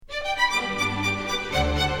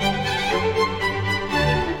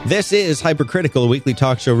This is Hypercritical, a weekly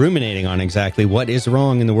talk show ruminating on exactly what is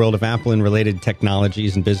wrong in the world of Apple and related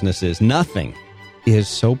technologies and businesses. Nothing is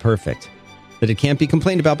so perfect that it can't be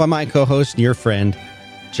complained about by my co-host and your friend,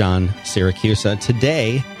 John Siracusa.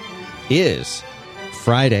 Today is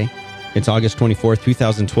Friday. It's August 24th,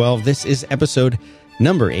 2012. This is episode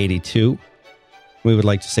number 82. We would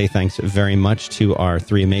like to say thanks very much to our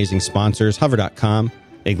three amazing sponsors, Hover.com,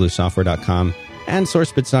 IglooSoftware.com, and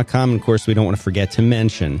SourceBits.com. And of course, we don't want to forget to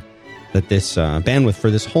mention that this bandwidth for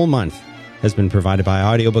this whole month has been provided by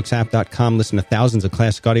AudioBooksApp.com. Listen to thousands of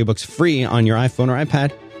classic audiobooks free on your iPhone or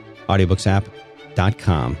iPad.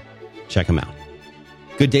 AudioBooksApp.com. Check them out.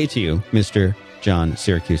 Good day to you, Mr. John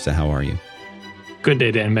Siracusa. How are you? Good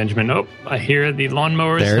day, Dan Benjamin. Oh, I hear the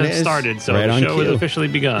lawnmowers have started, so the show has officially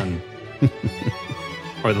begun.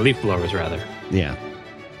 Or the leaf blowers, rather. Yeah.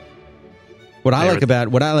 What I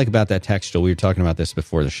like about that textual, we were talking about this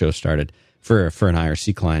before the show started, for an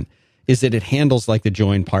IRC client, is that it handles like the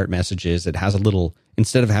join part messages. It has a little,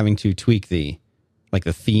 instead of having to tweak the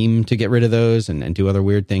theme to get rid of those and do other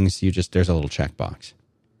weird things, there's a little checkbox.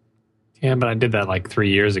 Yeah, but I did that like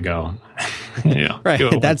 3 years ago.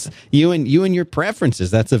 Right. That's you and your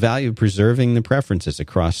preferences. That's the value of preserving the preferences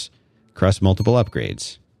across multiple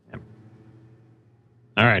upgrades. Yep.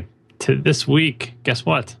 All right. To this week, guess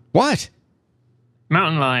what? What?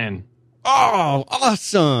 Mountain Lion. Oh,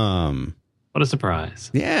 awesome. What a surprise.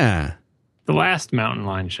 Yeah. The last Mountain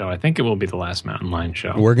Lion show. I think it will be the last Mountain Lion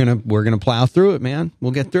show. We're gonna plow through it, man.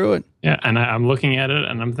 We'll get through it. Yeah, and I'm looking at it,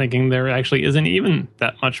 and I'm thinking there actually isn't even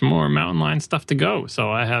that much more Mountain Lion stuff to go. So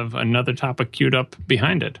I have another topic queued up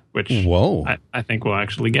behind it, which I think we'll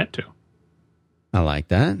actually get to. I like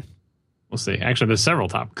that. We'll see. Actually, there's several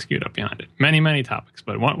topics queued up behind it. Many, many topics.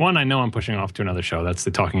 But one I know I'm pushing off to another show. That's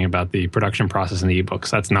talking about the production process in the ebooks.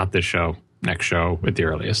 That's not this show. Next show at the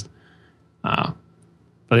earliest. But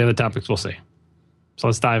the other topics we'll see. So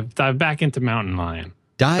let's dive back into Mountain Lion.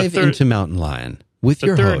 Dive into Mountain Lion with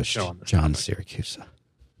your host, John Siracusa.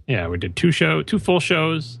 Yeah, we did two full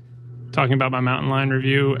shows talking about my Mountain Lion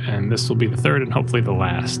review, and this will be the third and hopefully the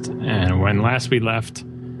last. And when last we left,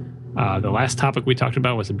 the last topic we talked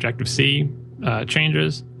about was Objective-C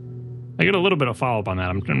changes. I get a little bit of follow-up on that.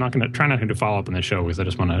 I'm not going to try not to do follow-up on the show because I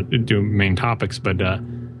just want to do main topics, but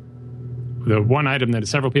the one item that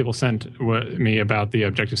several people sent me about the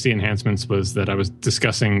Objective-C enhancements was that I was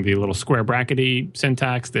discussing the little square brackety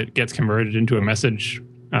syntax that gets converted into a message,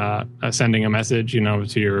 sending a message,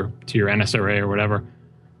 to your NS array or whatever.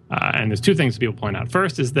 And there's two things people point out.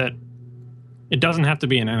 First is that it doesn't have to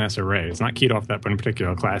be an NS array. It's not keyed off that one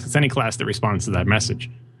particular class. It's any class that responds to that message.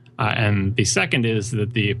 And the second is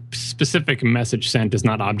that the specific message sent is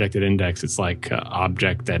not object at index. It's like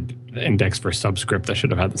object at index for subscript. I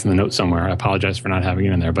should have had this in the notes somewhere. I apologize for not having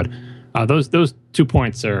it in there. But those 2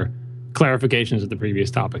 points are clarifications of the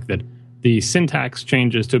previous topic, that the syntax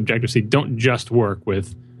changes to Objective-C don't just work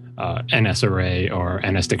with NS array or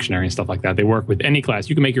NS dictionary and stuff like that. They work with any class.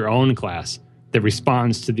 You can make your own class that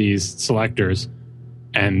responds to these selectors,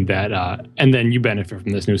 and then you benefit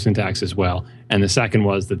from this new syntax as well. And the second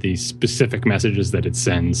was that the specific messages that it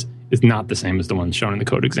sends is not the same as the ones shown in the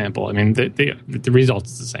code example. I mean, the result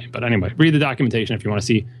is the same. But anyway, read the documentation if you want to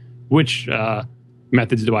see which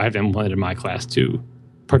methods do I have implemented in my class to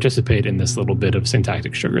participate in this little bit of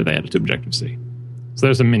syntactic sugar they added to Objective-C. So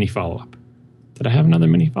there's a mini follow-up. Did I have another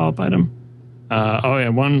mini follow-up item?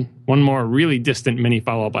 One more really distant mini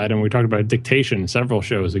follow-up item. We talked about dictation several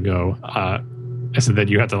shows ago. I said that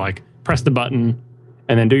you have to press the button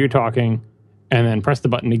and then do your talking and then press the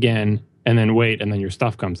button again and then wait and then your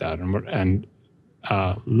stuff comes out. And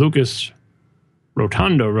Lucas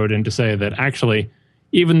Rotondo wrote in to say that actually,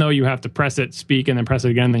 even though you have to press it, speak, and then press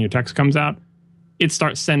it again, and then your text comes out, it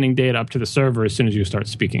starts sending data up to the server as soon as you start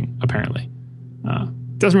speaking, apparently.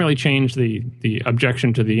 Doesn't really change the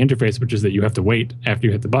objection to the interface, which is that you have to wait after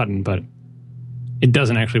you hit the button, but it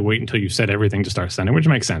doesn't actually wait until you set everything to start sending, which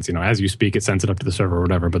makes sense. As you speak, it sends it up to the server or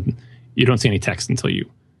whatever, but you don't see any text until you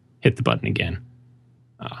hit the button again.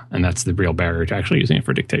 And that's the real barrier to actually using it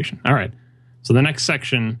for dictation. All right. So the next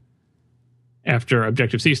section after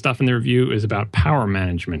Objective-C stuff in the review is about power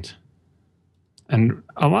management. And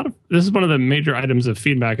this is one of the major items of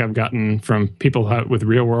feedback I've gotten from people with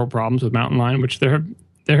real world problems with Mountain Lion, which there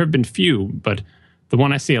have been few, but the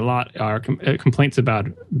one I see a lot are complaints about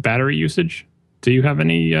battery usage. Do you have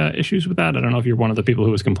any issues with that? I don't know if you're one of the people who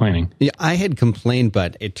was complaining. Yeah, I had complained,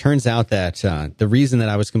 but it turns out that the reason that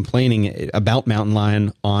I was complaining about Mountain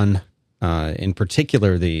Lion on, in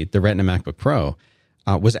particular, the Retina MacBook Pro,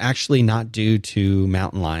 was actually not due to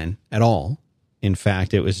Mountain Lion at all. In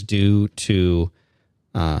fact, it was due to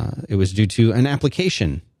an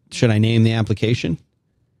application should I name the application?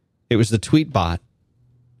 It was the Tweetbot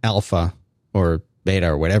Alpha or Beta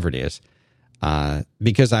or whatever it is,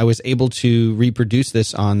 because I was able to reproduce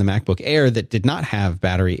this on the MacBook Air that did not have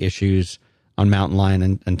battery issues on Mountain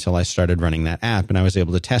Lion until I started running that app, and I was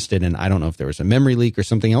able to test it, and I don't know if there was a memory leak or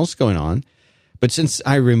something else going on, but since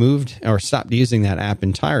I removed or stopped using that app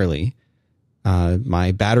entirely,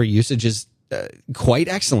 my battery usage is quite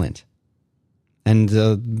excellent, and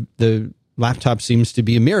the laptop seems to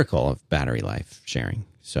be a miracle of battery life sharing.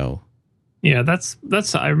 So yeah, that's.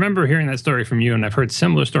 I remember hearing that story from you, and I've heard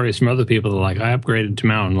similar stories from other people that like, I upgraded to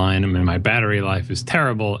Mountain Lion and my battery life is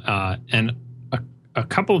terrible. And a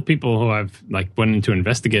couple of people who I've like went into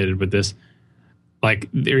investigated with this, like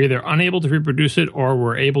they're either unable to reproduce it or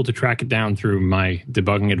were able to track it down through my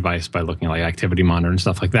debugging advice by looking at like Activity Monitor and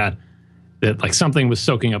stuff like that. That like something was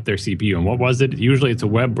soaking up their CPU. And what was it? Usually it's a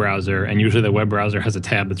web browser, and usually the web browser has a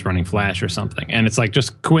tab that's running Flash or something. And it's like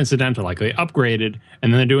just coincidental. Like they upgraded,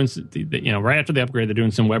 and then they're doing, you know, right after they upgrade, they're doing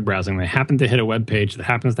some web browsing. They happen to hit a web page that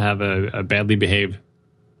happens to have a badly behaved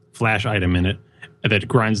Flash item in it that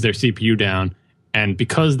grinds their CPU down. And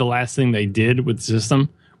because the last thing they did with the system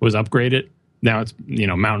was upgrade it, now it's, you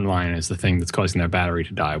know, Mountain Lion is the thing that's causing their battery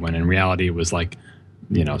to die, when in reality it was like,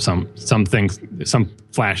 you know, some things, some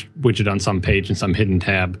Flash widget on some page and some hidden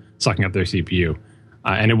tab sucking up their CPU.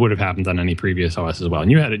 And it would have happened on any previous OS as well.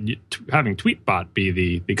 And you had having Tweetbot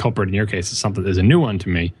be the culprit in your case is a new one to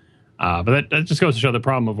me. But that just goes to show the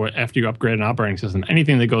problem of what, after you upgrade an operating system,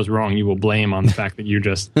 anything that goes wrong, you will blame on the fact that you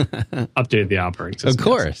just updated the operating system. Of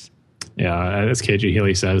course. Yeah, as KJ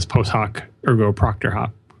Healy says, post hoc ergo proctor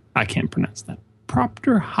hoc. I can't pronounce that.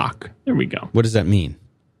 Proctor hoc. There we go. What does that mean?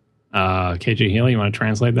 KJ Healy, you want to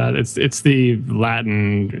translate that? It's the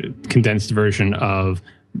Latin condensed version of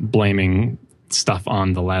blaming stuff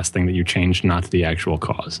on the last thing that you changed, not the actual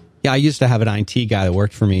cause. Yeah, I used to have an IT guy that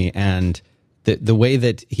worked for me, and the way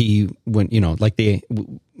that he went, you know, like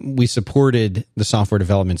we supported the software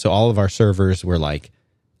development, so all of our servers were like,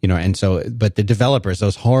 you know, and so, but the developers,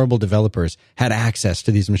 those horrible developers, had access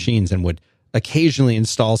to these machines and would occasionally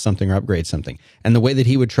install something or upgrade something. And the way that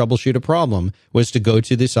he would troubleshoot a problem was to go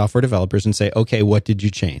to the software developers and say, okay, what did you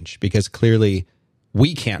change? Because clearly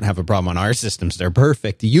we can't have a problem on our systems. They're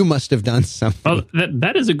perfect. You must have done something. Well,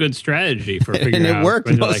 that is a good strategy for figuring out. And it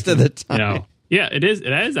worked most of the time. You know, yeah, it is.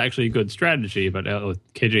 It is actually a good strategy, but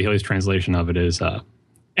KJ Healy's translation of it is,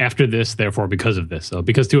 after this, therefore because of this. So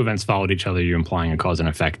because two events followed each other, you're implying a cause and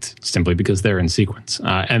effect simply because they're in sequence.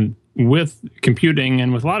 And with computing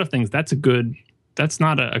and with a lot of things, that's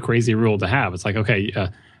not a crazy rule to have. It's like, okay,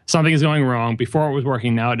 something is going wrong. Before it was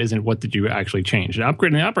working, now it isn't. What did you actually change? And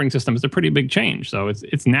upgrading the operating system is a pretty big change. So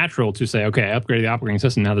it's natural to say, okay, I upgraded the operating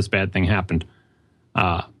system, now this bad thing happened.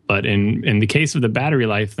 But in the case of the battery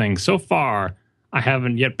life thing, so far, I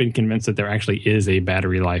haven't yet been convinced that there actually is a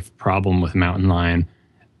battery life problem with Mountain Lion.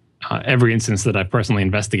 Every instance that I've personally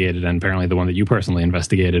investigated, and apparently the one that you personally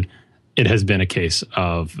investigated, it has been a case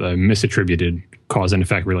of a misattributed cause and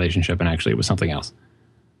effect relationship, and actually it was something else.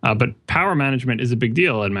 But power management is a big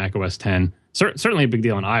deal in macOS 10, certainly a big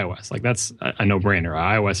deal in iOS. Like that's a no-brainer.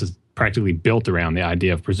 iOS is practically built around the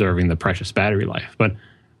idea of preserving the precious battery life. But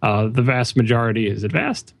the vast majority, is it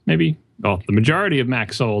vast? Maybe? Well, the majority of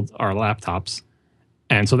Macs sold are laptops,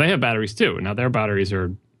 and so they have batteries too. Now their batteries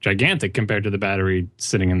are gigantic compared to the battery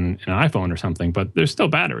sitting in an iPhone or something, but there's still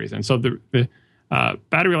batteries. And so the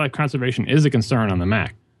battery life conservation is a concern on the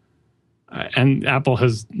Mac. And Apple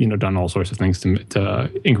has, you know, done all sorts of things to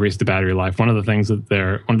increase the battery life. One of the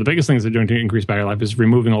biggest things they're doing to increase battery life is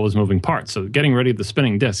removing all those moving parts. So getting rid of the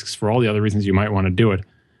spinning disks for all the other reasons you might want to do it.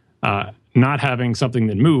 Not having something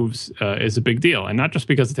that moves is a big deal. And not just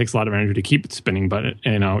because it takes a lot of energy to keep it spinning, but,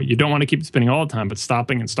 you know, you don't want to keep it spinning all the time, but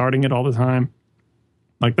stopping and starting it all the time.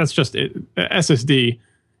 Like that's just it. SSD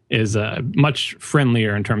is much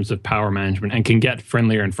friendlier in terms of power management and can get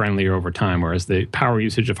friendlier and friendlier over time, whereas the power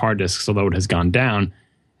usage of hard disks, although it has gone down,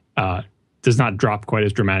 does not drop quite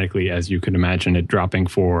as dramatically as you could imagine it dropping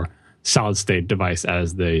for solid-state device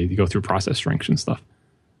as they go through process shrinks and stuff.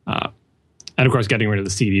 And, of course, getting rid of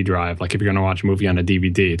the CD drive, like if you're going to watch a movie on a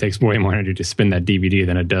DVD, it takes way more energy to spin that DVD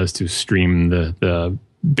than it does to stream the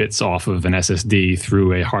bits off of an SSD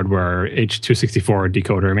through a hardware H.264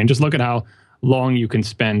 decoder. I mean, just look at how long you can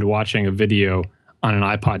spend watching a video on an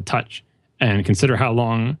iPod Touch and consider how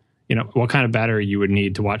long, you know, what kind of battery you would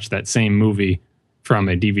need to watch that same movie from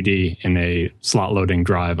a DVD in a slot loading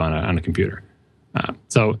drive on a computer.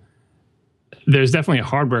 So there's definitely a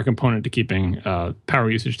hardware component to keeping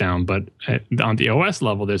power usage down, but on the OS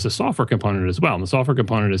level, there's a software component as well. And the software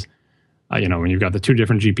component is When you've got the two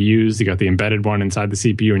different GPUs, you got the embedded one inside the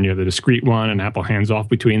CPU and you have the discrete one, and Apple hands off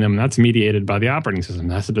between them. And that's mediated by the operating system.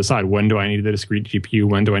 It has to decide, when do I need the discrete GPU?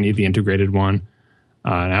 When do I need the integrated one?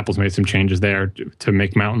 And Apple's made some changes there to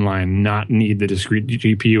make Mountain Lion not need the discrete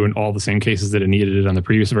GPU in all the same cases that it needed it on the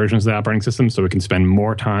previous versions of the operating system, so it can spend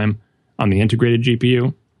more time on the integrated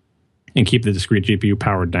GPU and keep the discrete GPU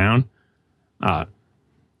powered down.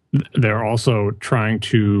 They're also trying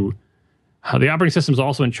to... the operating system is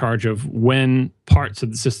also in charge of when parts of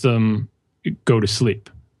the system go to sleep.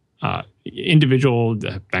 Individual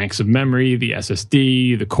banks of memory, the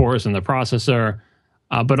SSD, the cores and the processor,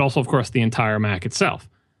 but also, of course, the entire Mac itself.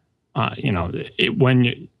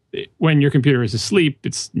 When your computer is asleep,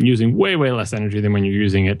 it's using way, way less energy than when you're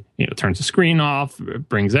using it. It turns the screen off, it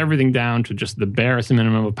brings everything down to just the barest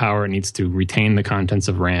minimum of power. It needs to retain the contents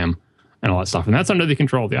of RAM and all that stuff. And that's under the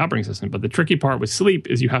control of the operating system. But the tricky part with sleep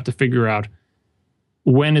is you have to figure out,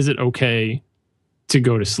 when is it okay to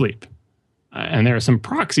go to sleep? And there are some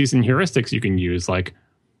proxies and heuristics you can use, like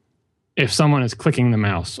if someone is clicking the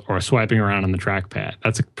mouse or swiping around on the trackpad,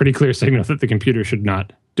 that's a pretty clear signal that the computer should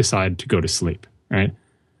not decide to go to sleep, right?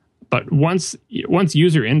 But once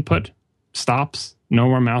user input stops, no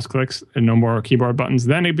more mouse clicks and no more keyboard buttons,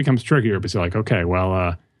 then it becomes trickier because you're like, okay,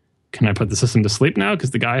 well, can I put the system to sleep now?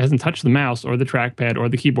 Because the guy hasn't touched the mouse or the trackpad or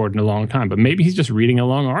the keyboard in a long time, but maybe he's just reading a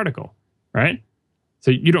long article, right?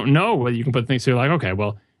 So you don't know whether you can put things. So you're like, okay,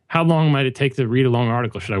 well, how long might it take to read a long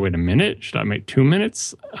article? Should I wait a minute? Should I wait 2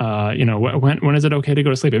 minutes? When is it okay to go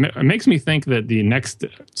to sleep? It makes me think that the next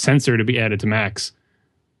sensor to be added to Macs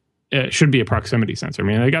should be a proximity sensor. I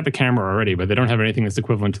mean, they got the camera already, but they don't have anything that's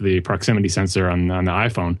equivalent to the proximity sensor on the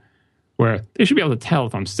iPhone, where they should be able to tell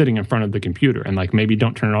if I'm sitting in front of the computer, and like maybe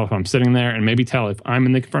don't turn it off if I'm sitting there, and maybe tell if I'm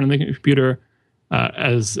in the front of the computer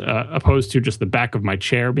as opposed to just the back of my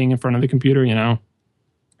chair being in front of the computer.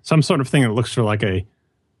 Some sort of thing that looks for like I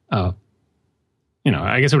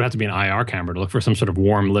guess it would have to be an IR camera to look for some sort of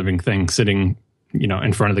warm living thing sitting,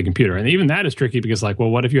 in front of the computer. And even that is tricky because, like, well,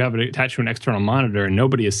 what if you have it attached to an external monitor and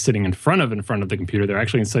nobody is sitting in front of the computer? They're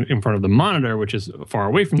actually in front of the monitor, which is far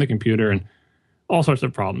away from the computer, and all sorts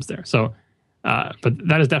of problems there. So, but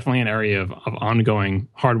that is definitely an area of ongoing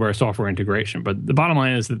hardware-software integration. But the bottom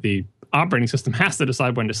line is that the operating system has to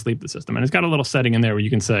decide when to sleep the system. And it's got a little setting in there where you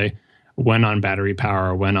can say when on battery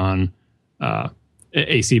power, when on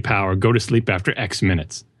AC power, go to sleep after X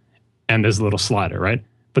minutes. And there's a little slider, right?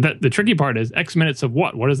 But the tricky part is X minutes of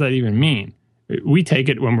what? What does that even mean? We take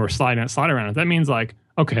it when we're sliding around it. That means like,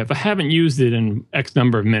 okay, if I haven't used it in X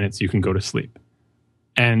number of minutes, you can go to sleep.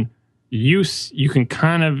 And you can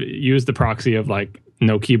kind of use the proxy of like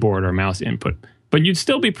no keyboard or mouse input. But you'd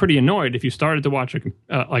still be pretty annoyed if you started to watch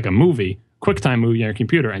a movie, QuickTime movie on your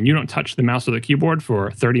computer, and you don't touch the mouse or the keyboard for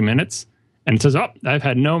 30 minutes. And it says, oh, I've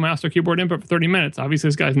had no mouse or keyboard input for 30 minutes. Obviously,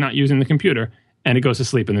 this guy's not using the computer. And it goes to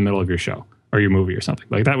sleep in the middle of your show or your movie or something.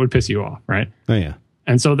 Like, that would piss you off, right? Oh, yeah.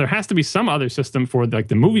 And so there has to be some other system for like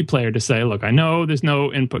the movie player to say, look, I know there's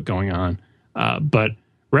no input going on, but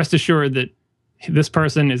rest assured that this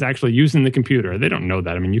person is actually using the computer. They don't know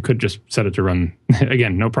that. I mean, you could just set it to run,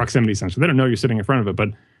 again, no proximity sensor. They don't know you're sitting in front of it. But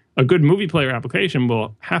a good movie player application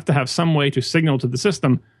will have to have some way to signal to the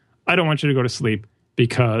system, I don't want you to go to sleep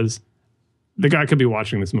because the guy could be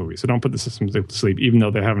watching this movie. So don't put the system to sleep, even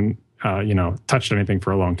though they haven't, touched anything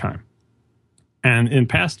for a long time. And in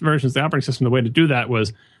past versions of the operating system, the way to do that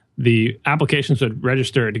was the applications would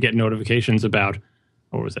register to get notifications about,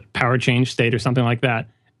 what was it, power change state or something like that.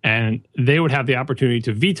 And they would have the opportunity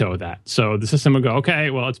to veto that. So the system would go, okay,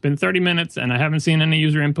 well, it's been 30 minutes and I haven't seen any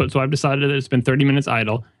user input, so I've decided that it's been 30 minutes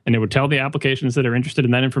idle. And it would tell the applications that are interested in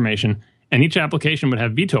that information. And each application would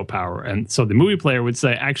have veto power. And so the movie player would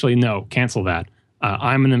say, actually, no, cancel that.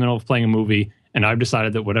 I'm in the middle of playing a movie, and I've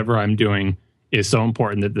decided that whatever I'm doing is so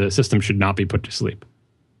important that the system should not be put to sleep.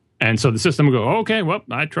 And so the system would go, okay, well,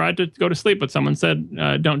 I tried to go to sleep, but someone said,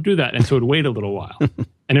 don't do that. And so it would wait a little while.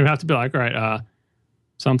 And it would have to be like, all right,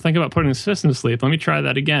 so I'm thinking about putting the system to sleep. Let me try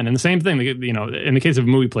that again. And the same thing, in the case of a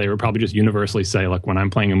movie player, would probably just universally say, like, when I'm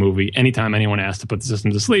playing a movie, anytime anyone asks to put the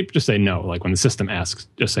system to sleep, just say no. Like, when the system asks,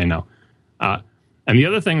 just say no. And the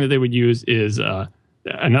other thing that they would use is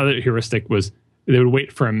another heuristic was they would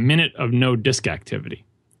wait for a minute of no disk activity.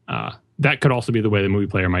 That could also be the way the movie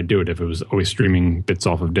player might do it if it was always streaming bits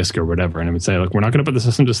off of disk or whatever. And it would say, look, we're not going to put the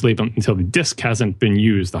system to sleep until the disk hasn't been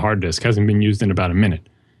used, the hard disk hasn't been used in about a minute.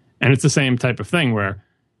 And it's the same type of thing where,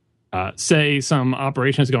 say some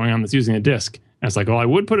operation is going on that's using a disk. And it's like, well, I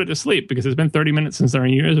would put it to sleep because it's been 30 minutes since there are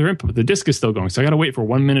user input, but the disk is still going. So I got to wait for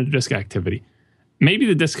 1 minute of disk activity. Maybe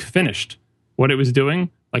the disk finished what it was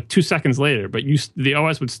doing, like 2 seconds later, but the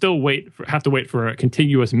OS would still have to wait for a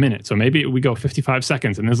contiguous minute. So maybe we go 55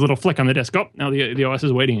 seconds and there's a little flick on the disk. Oh, now the OS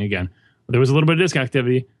is waiting again. There was a little bit of disk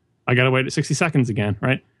activity. I got to wait 60 seconds again,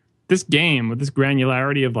 right? This game with this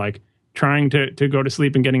granularity of like trying to go to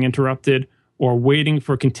sleep and getting interrupted or waiting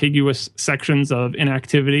for contiguous sections of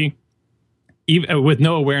inactivity, even with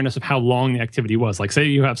no awareness of how long the activity was. Like say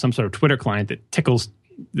you have some sort of Twitter client that tickles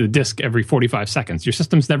the disk every 45 seconds. Your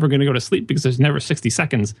system's never going to go to sleep because there's never 60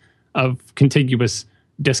 seconds of contiguous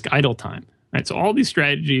disk idle time. Right? So all these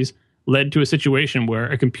strategies led to a situation where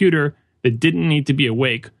a computer that didn't need to be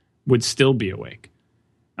awake would still be awake.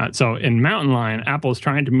 So in Mountain Lion, Apple is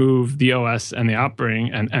trying to move the OS and the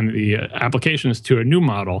operating and the applications to a new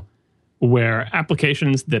model where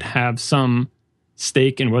applications that have some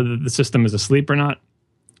stake in whether the system is asleep or not,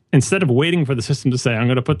 instead of waiting for the system to say, I'm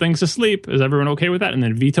going to put things to sleep, is everyone okay with that? And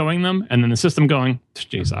then vetoing them, and then the system going,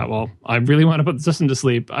 geez, I really want to put the system to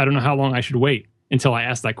sleep. I don't know how long I should wait until I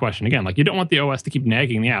ask that question again. Like, you don't want the OS to keep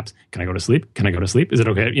nagging the apps. Can I go to sleep? Can I go to sleep? Is it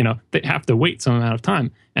okay? They have to wait some amount of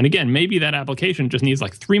time. And again, maybe that application just needs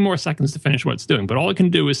like 3 more seconds to finish what it's doing. But all it can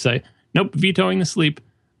do is say, nope, vetoing the sleep.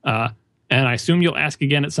 And I assume you'll ask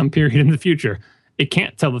again at some period in the future. It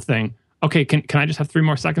can't tell the thing, okay, can I just have 3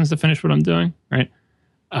 more seconds to finish what I'm doing? Right?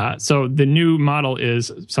 So the new model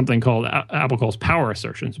is something called Apple calls power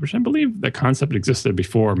assertions, which I believe the concept existed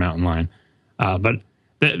before Mountain Lion. But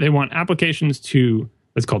they want applications to,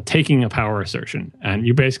 it's called taking a power assertion. And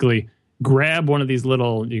you basically grab one of these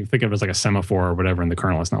little, you can think of it as like a semaphore or whatever in the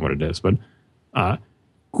kernel. It's not what it is, but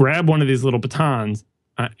grab one of these little batons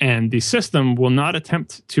and the system will not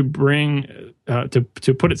attempt to bring,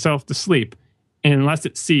 to put itself to sleep unless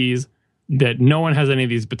it sees that no one has any of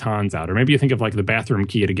these batons out. Or maybe you think of like the bathroom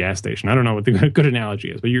key at a gas station. I don't know what the good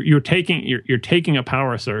analogy is, but you're taking a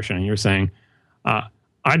power assertion and you're saying,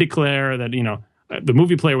 I declare that, the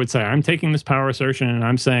movie player would say, I'm taking this power assertion and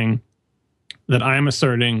I'm saying that I am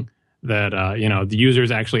asserting that, the user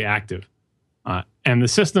is actually active. And the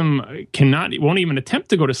system won't even attempt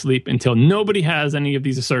to go to sleep until nobody has any of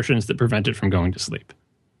these assertions that prevent it from going to sleep.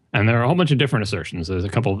 And there are a whole bunch of different assertions. There's a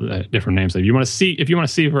couple of different names. If you want to see, if you're on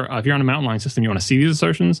a Mountain Lion system, you want to see these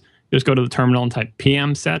assertions, just go to the terminal and type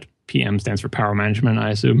PM set. PM stands for power management, I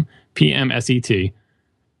assume. PMSET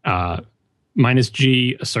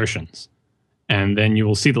 -G assertions. And then you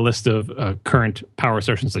will see the list of current power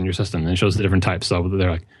assertions in your system. And it shows the different types. So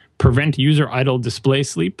they're like, prevent user idle display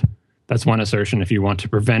sleep. That's one assertion if you want to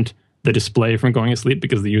prevent the display from going to sleep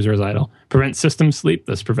because the user is idle. Prevent system sleep.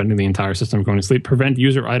 That's preventing the entire system from going to sleep. Prevent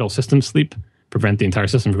user idle system sleep. Prevent the entire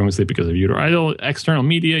system from going to sleep because of user idle. External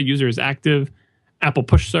media. User is active. Apple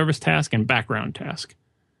push service task and background task.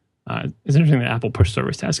 It's interesting that Apple push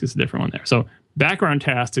service task is a different one there. So background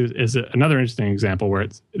task is another interesting example where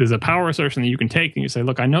there's a power assertion that you can take and you say,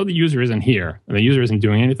 look, I know the user isn't here and the user isn't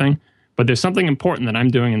doing anything, but there's something important that I'm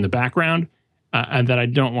doing in the background and that I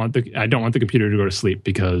don't want the computer to go to sleep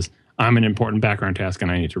because I'm an important background task and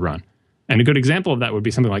I need to run. And a good example of that would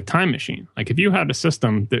be something like Time Machine. Like if you had a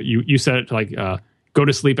system that you set it to like go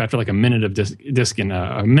to sleep after like a minute of disk and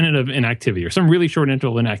a minute of inactivity or some really short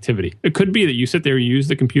interval inactivity. It could be that you sit there, you use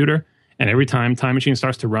the computer, and every time Time Machine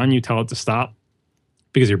starts to run, you tell it to stop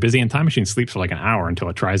because you're busy, and Time Machine sleeps for like an hour until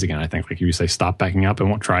it tries again. I think like you say stop backing up, it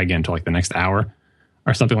won't try again until like the next hour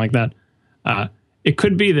or something like that. It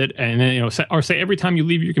could be that, and then, or say every time you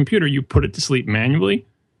leave your computer, you put it to sleep manually.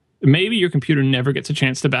 Maybe your computer never gets a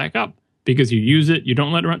chance to back up because you use it. You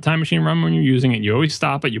don't let Time Machine run when you're using it. You always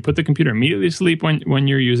stop it. You put the computer immediately to sleep when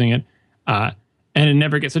you're using it, and it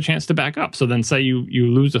never gets a chance to back up. So then say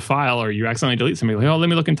you lose a file or you accidentally delete something, like, oh, let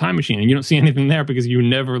me look in Time Machine, and you don't see anything there because you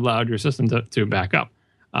never allowed your system to back up.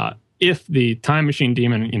 If the Time Machine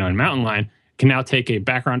daemon, in Mountain Lion, can now take a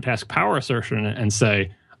background task power assertion and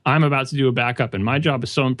say, I'm about to do a backup, and my job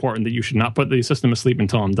is so important that you should not put the system asleep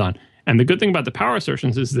until I'm done. And the good thing about the power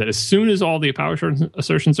assertions is that as soon as all the power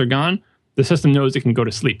assertions are gone, the system knows it can go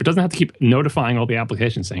to sleep. It doesn't have to keep notifying all the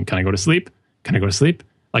applications saying, can I go to sleep? Can I go to sleep?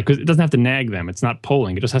 Like, 'cause it doesn't have to nag them. It's not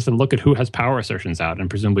polling. It just has to look at who has power assertions out, and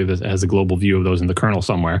presumably this has a global view of those in the kernel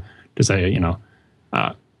somewhere to say,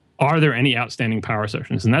 are there any outstanding power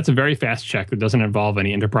assertions? And that's a very fast check that doesn't involve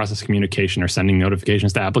any inter-process communication or sending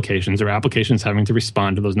notifications to applications or applications having to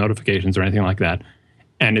respond to those notifications or anything like that.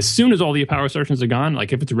 And as soon as all the power assertions are gone,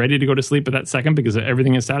 like if it's ready to go to sleep at that second because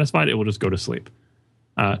everything is satisfied, it will just go to sleep.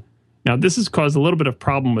 Now, this has caused a little bit of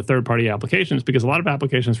problem with third-party applications because a lot of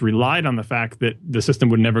applications relied on the fact that the system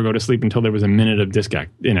would never go to sleep until there was a minute of disk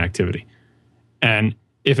inactivity. And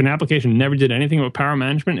if an application never did anything with power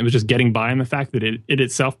management, it was just getting by on the fact that it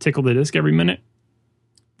itself tickled the disk every minute,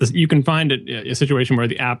 you can find a situation where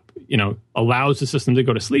the app, allows the system to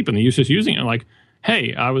go to sleep and the user's using it. Like,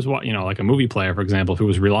 hey, I was, like a movie player, for example, who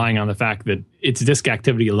was relying on the fact that its disk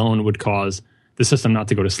activity alone would cause the system not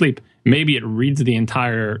to go to sleep. Maybe it reads the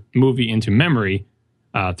entire movie into memory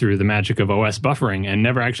through the magic of OS buffering and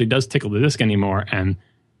never actually does tickle the disk anymore. And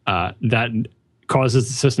that causes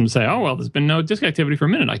the system to say, oh, well, there's been no disk activity for a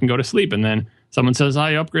minute. I can go to sleep. And then someone says,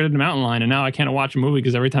 I upgraded to Mountain Lion, and now I can't watch a movie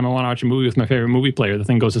because every time I want to watch a movie with my favorite movie player, the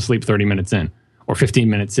thing goes to sleep 30 minutes in or 15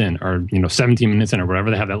 minutes in or 17 minutes in or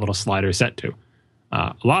whatever they have that little slider set to.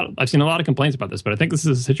 I've seen a lot of complaints about this, but I think this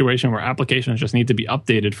is a situation where applications just need to be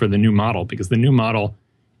updated for the new model because the new model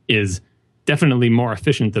is definitely more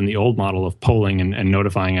efficient than the old model of polling and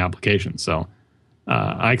notifying applications. So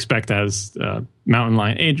I expect as Mountain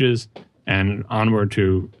Lion ages and onward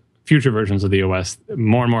to future versions of the OS,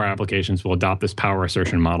 more and more applications will adopt this power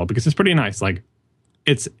assertion model because it's pretty nice. Like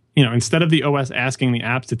it's, instead of the OS asking the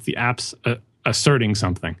apps, it's the apps asserting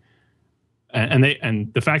something.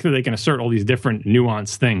 And the fact that they can assert all these different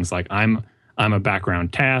nuanced things, like I'm a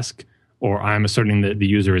background task, or I'm asserting that the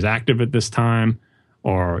user is active at this time,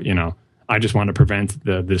 or I just want to prevent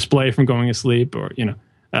the display from going asleep, or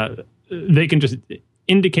they can just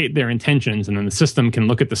indicate their intentions, and then the system can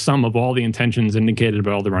look at the sum of all the intentions indicated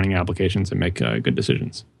by all the running applications and make good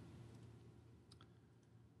decisions.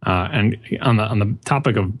 And on the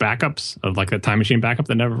topic of backups, of like a time machine backup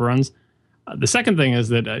that never runs, the second thing is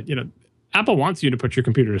that Apple wants you to put your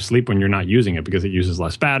computer to sleep when you're not using it because it uses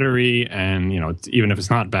less battery, and even if it's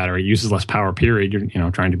not battery, it uses less power. Period.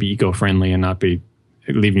 You're trying to be eco-friendly and not be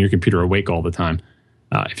leaving your computer awake all the time,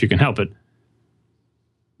 if you can help it.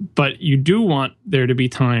 But you do want there to be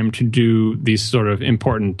time to do these sort of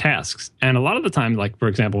important tasks, and a lot of the time, like for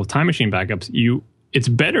example, with time machine backups, it's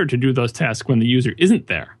better to do those tasks when the user isn't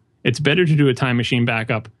there. It's better to do a time machine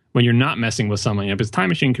backup when you're not messing with someone, because time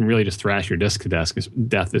machine can really just thrash your disk to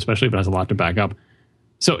death, especially if it has a lot to back up.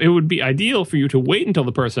 So it would be ideal for you to wait until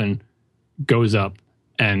the person goes up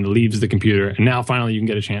and leaves the computer, and now finally you can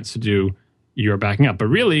get a chance to do your backing up. But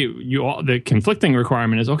really, the conflicting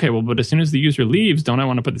requirement is, okay, well, but as soon as the user leaves, don't I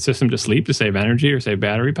want to put the system to sleep to save energy or save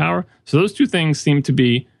battery power? So those two things seem to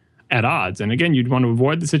be at odds. And again, you'd want to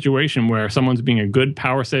avoid the situation where someone's being a good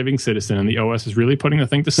power-saving citizen and the OS is really putting the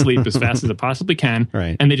thing to sleep as fast as it possibly can,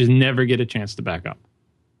 right, and they just never get a chance to back up.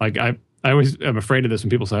 Like I always am afraid of this when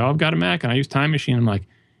people say, oh, I've got a Mac and I use Time Machine. I'm like,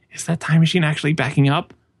 is that Time Machine actually backing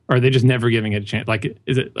up? Or are they just never giving it a chance? Like,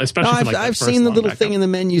 is it, especially no, I've seen the little thing in the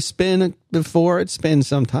menu spin before. It spins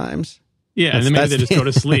sometimes. Yeah, and then maybe they just go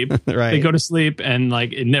to sleep. Right. They go to sleep and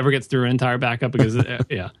like it never gets through an entire backup because,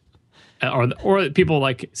 yeah. Or people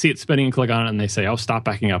like see it spinning and click on it and they say, "Oh, stop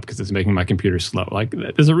backing up because it's making my computer slow." Like,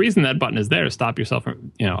 there's a reason that button is there to stop yourself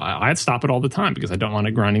from. I'd stop it all the time because I don't want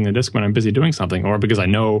it grinding the disk when I'm busy doing something, or because I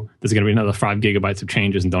know there's going to be another 5 gigabytes of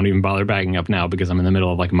changes and don't even bother backing up now because I'm in the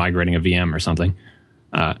middle of like migrating a VM or something.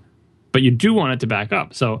 But you do want it to back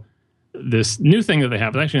up. So this new thing that they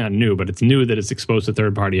have is actually not new, but it's new that it's exposed to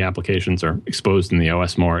third-party applications or exposed in the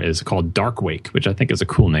OS more. Is called Dark Wake, which I think is a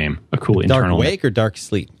cool name, a cool internal. Dark Wake or Dark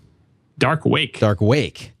Sleep? Dark Wake. Dark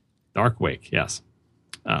Wake. Dark Wake, yes.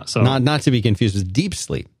 So not to be confused with Deep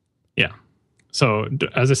Sleep. Yeah. So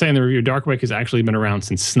as I say in the review, Dark Wake has actually been around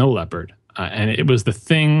since Snow Leopard. And it was the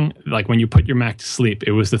thing, like when you put your Mac to sleep,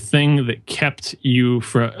 it was the thing that kept you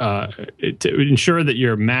to ensure that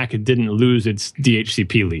your Mac didn't lose its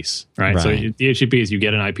DHCP lease, right? So DHCP is you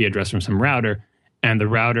get an IP address from some router, and the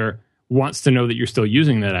router wants to know that you're still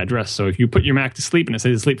using that address. So if you put your Mac to sleep and it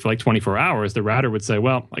says to sleep for like 24 hours, the router would say,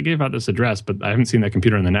 well, I gave out this address, but I haven't seen that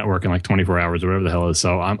computer on the network in like 24 hours or whatever the hell it is.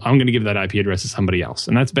 So I'm going to give that IP address to somebody else.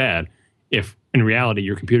 And that's bad if in reality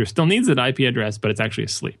your computer still needs that IP address, but it's actually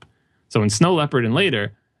asleep. So in Snow Leopard and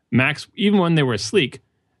later, Macs, even when they were asleep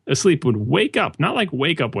would wake up, not like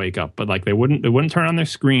wake up, but like they wouldn't turn on their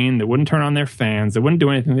screen, they wouldn't turn on their fans, they wouldn't do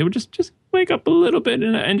anything. They would just wake up a little bit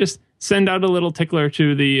and just send out a little tickler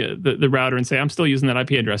to the router and say, I'm still using that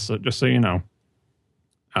IP address, so just so you know.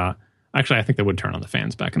 Actually, I think they would turn on the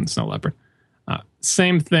fans back in the Snow Leopard.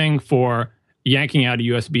 Same thing for yanking out a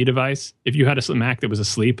USB device. If you had a Mac that was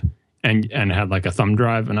asleep and had like a thumb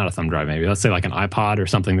drive, not a thumb drive maybe, let's say like an iPod or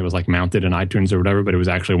something that was like mounted in iTunes or whatever, but it was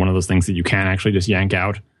actually one of those things that you can actually just yank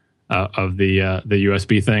out of the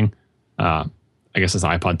USB thing. I guess it's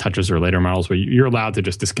iPod Touches or later models where you're allowed to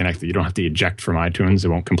just disconnect it. You don't have to eject from iTunes. It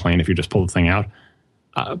won't complain if you just pull the thing out.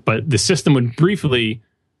 But the system would briefly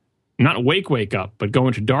not wake up, but go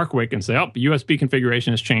into Dark Wake and say, oh, USB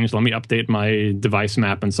configuration has changed. Let me update my device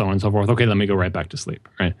map and so on and so forth. Okay, let me go right back to sleep.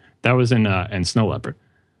 Right? That was in Snow Leopard.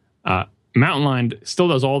 Mountain Lion still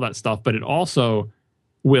does all that stuff, but it also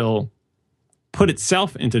will put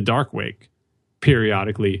itself into Darkwake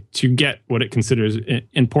periodically to get what it considers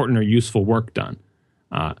important or useful work done.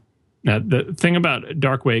 Now, the thing about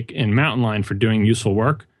Darkwake in Mountain Lion for doing useful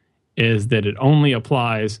work is that it only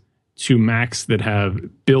applies to Macs that have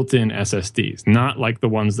built-in SSDs, not like the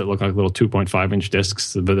ones that look like little 2.5-inch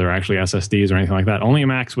disks, but they're actually SSDs or anything like that. Only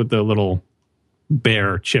Macs with the little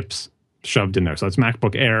bare chips shoved in there. So it's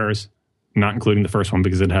MacBook Airs, not including the first one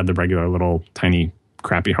because it had the regular little tiny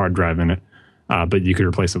crappy hard drive in it, but you could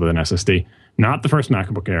replace it with an SSD. Not the first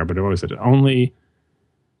MacBook Air, but what was it? Only,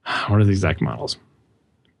 what are the exact models?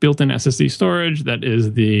 Built-in SSD storage, that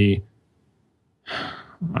is the,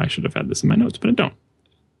 I should have had this in my notes, but I don't.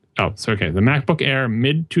 Oh, so okay. The MacBook Air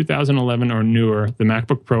mid-2011 or newer, the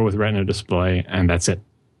MacBook Pro with Retina display, and that's it.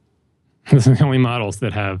 Those are the only models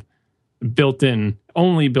that have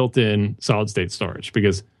only built-in solid-state storage,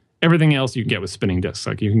 because everything else you can get with spinning disks.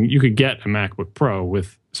 Like you could get a MacBook Pro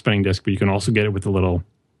with spinning disk, but you can also get it with a little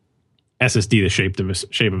SSD the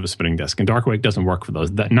shape of a spinning disk. And Darkwake doesn't work for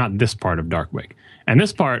those. Not this part of Darkwake. And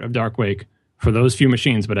this part of Darkwake, for those few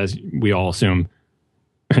machines, but as we all assume,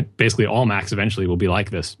 basically all Macs eventually will be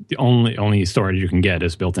like this. The only storage you can get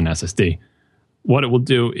is built-in SSD. What it will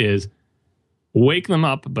do is wake them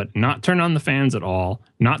up, but not turn on the fans at all,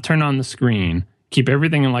 not turn on the screen, keep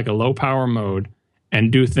everything in like a low power mode,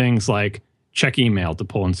 and do things like check email to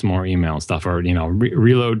pull in some more email and stuff, or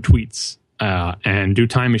reload tweets, and do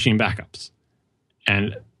time machine backups.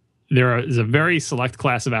 And there is a very select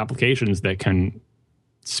class of applications that can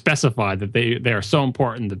specify that they are so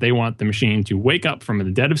important that they want the machine to wake up from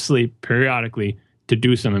the dead of sleep periodically to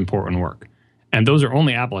do some important work. And those are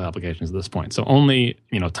only Apple applications at this point. So only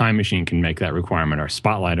Time Machine can make that requirement, or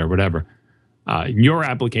Spotlight or whatever. Your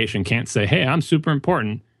application can't say, hey, I'm super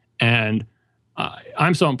important, and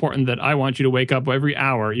I'm so important that I want you to wake up every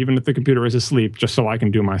hour, even if the computer is asleep, just so I can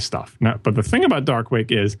do my stuff. Now, but the thing about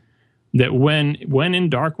Darkwake is that when in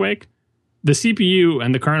Darkwake, the CPU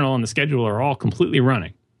and the kernel and the schedule are all completely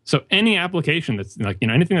running. So any application that's like,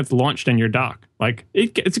 anything that's launched in your dock, like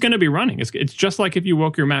it's going to be running. It's just like if you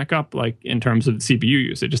woke your Mac up, like in terms of CPU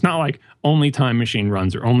usage. It's not like only Time Machine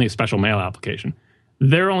runs or only a special mail application.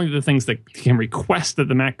 They're only the things that can request that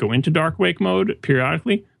the Mac go into Darkwake mode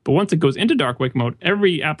periodically. But once it goes into Darkwake mode,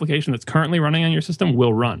 every application that's currently running on your system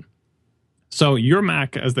will run. So your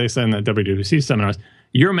Mac, as they said in the WWDC seminars,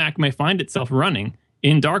 your Mac may find itself running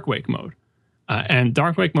in Darkwake mode. And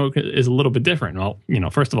Darkwake mode is a little bit different. Well,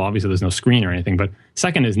 first of all, obviously there's no screen or anything. But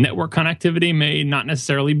second is network connectivity may not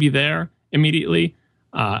necessarily be there immediately.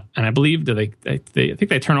 And I believe that I think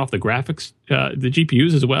they turn off the graphics, the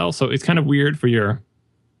GPUs as well. So it's kind of weird for your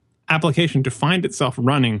application to find itself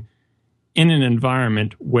running in an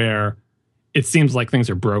environment where it seems like things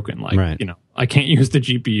are broken. Like, right. I can't use the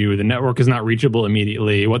GPU. The network is not reachable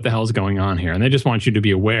immediately. What the hell is going on here? And they just want you to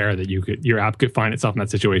be aware that your app could find itself in that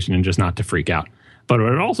situation and just not to freak out. But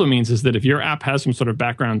what it also means is that if your app has some sort of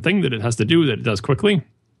background thing that it has to do that it does quickly,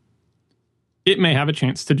 it may have a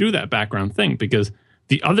chance to do that background thing, because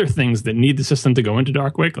the other things that need the system to go into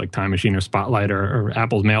Darkwake, like Time Machine or Spotlight or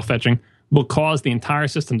Apple's mail fetching, will cause the entire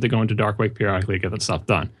system to go into Darkwake periodically to get that stuff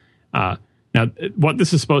done. Now, what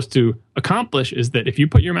this is supposed to accomplish is that if you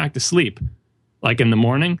put your Mac to sleep, like in the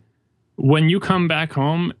morning, when you come back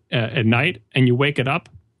home at night and you wake it up,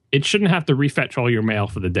 it shouldn't have to refetch all your mail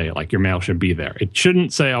for the day. Like, your mail should be there. It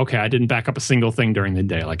shouldn't say, okay, I didn't back up a single thing during the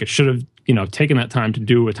day. Like, it should have, taken that time to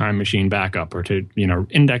do a Time Machine backup or to,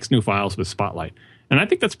 index new files with Spotlight. And I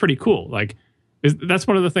think that's pretty cool. Like, that's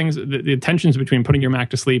one of the things, the tensions between putting your Mac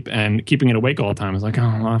to sleep and keeping it awake all the time. Is like,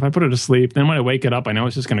 oh, well, if I put it to sleep, then when I wake it up, I know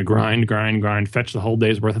it's just going to grind, fetch the whole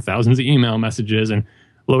day's worth of thousands of email messages and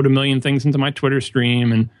load a million things into my Twitter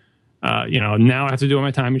stream. And, now I have to do my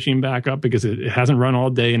Time Machine backup because it hasn't run all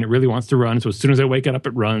day and it really wants to run. So as soon as I wake it up,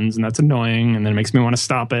 it runs, and that's annoying. And then it makes me want to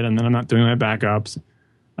stop it. And then I'm not doing my backups.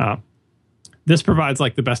 This provides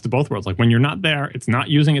like the best of both worlds. Like, when you're not there, it's not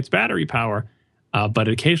using its battery power. But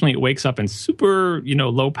occasionally it wakes up in super,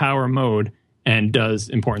 low power mode and does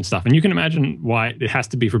important stuff. And you can imagine why it has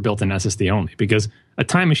to be for built-in SSD only, because a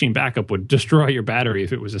Time Machine backup would destroy your battery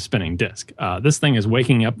if it was a spinning disk. This thing is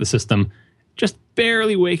waking up the system, just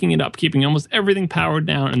barely waking it up, keeping almost everything powered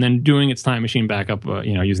down, and then doing its Time Machine backup,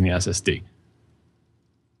 using the SSD.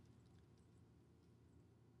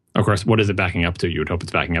 Of course, what is it backing up to? You would hope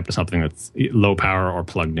it's backing up to something that's low power or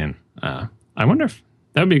plugged in. I wonder if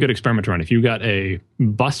that would be a good experiment to run. If you got a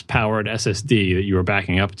bus-powered SSD that you were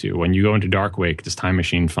backing up to, when you go into Darkwake, does Time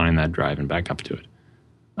Machine find that drive and back up to it?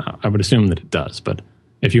 I would assume that it does, but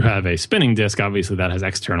If you have a spinning disk, obviously that has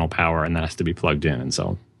external power and that has to be plugged in. And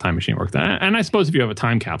so Time Machine worked that. And I suppose if you have a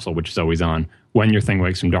time capsule, which is always on, when your thing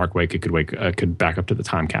wakes from dark wake, it could back up to the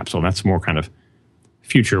time capsule. And that's more kind of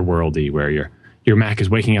future worldy, where your Mac is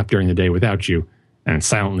waking up during the day without you and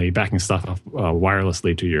silently backing stuff up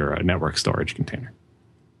wirelessly to your network storage container.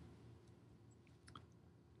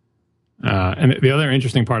 And the other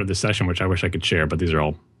interesting part of this session, which I wish I could share, but these are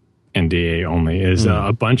all NDA only, is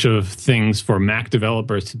a bunch of things for Mac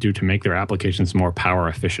developers to do to make their applications more power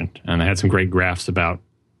efficient. And I had some great graphs about,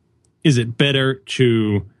 is it better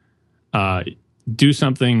to do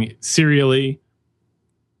something serially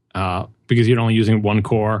because you're only using one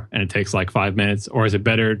core and it takes like 5 minutes, or is it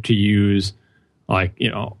better to use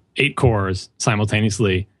 8 cores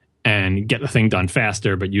simultaneously and get the thing done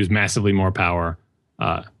faster but use massively more power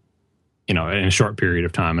in a short period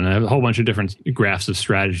of time? And I have a whole bunch of different graphs of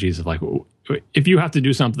strategies of like, if you have to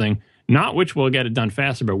do something, not which will get it done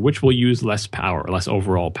faster, but which will use less power, less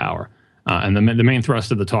overall power. And the main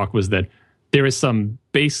thrust of the talk was that there is some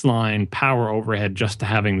baseline power overhead just to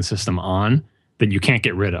having the system on that you can't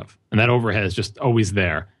get rid of. And that overhead is just always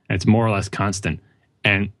there, and it's more or less constant.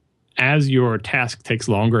 And as your task takes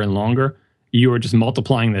longer and longer, you are just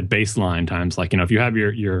multiplying that baseline times, like, if you have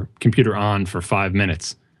your computer on for 5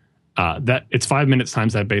 minutes, that it's 5 minutes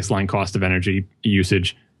times that baseline cost of energy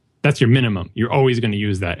usage. That's your minimum. You're always going to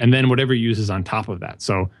use that. And then whatever you use is on top of that.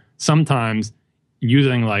 So sometimes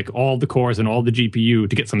using like all the cores and all the GPU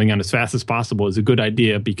to get something done as fast as possible is a good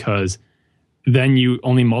idea, because then you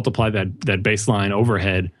only multiply that baseline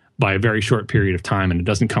overhead by a very short period of time, and it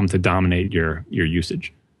doesn't come to dominate your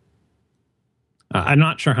usage. I'm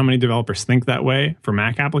not sure how many developers think that way for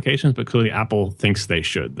Mac applications, but clearly Apple thinks they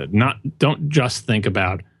should. Don't just think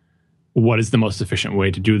about what is the most efficient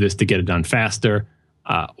way to do this to get it done faster,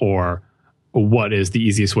 or what is the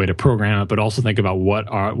easiest way to program it, but also think about what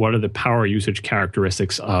are the power usage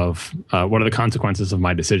characteristics of what are the consequences of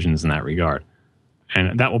my decisions in that regard.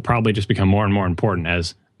 And that will probably just become more and more important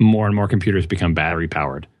as more and more computers become battery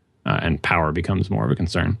powered, and power becomes more of a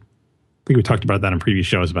concern. I think we talked about that in previous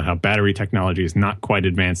shows about how battery technology is not quite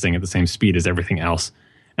advancing at the same speed as everything else.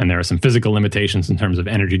 And there are some physical limitations in terms of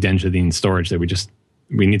energy density and storage that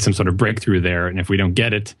we need some sort of breakthrough there. And if we don't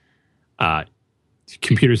get it,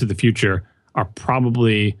 computers of the future are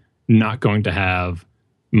probably not going to have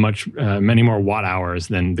many more watt hours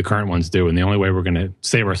than the current ones do. And the only way we're going to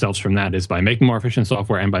save ourselves from that is by making more efficient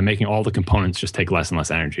software and by making all the components just take less and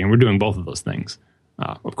less energy. And we're doing both of those things.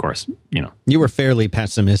 Of course, You were fairly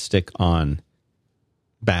pessimistic on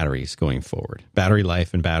batteries going forward, battery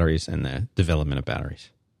life and batteries and the development of batteries.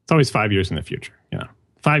 It's always 5 years in the future.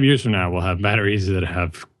 5 years from now, we'll have batteries that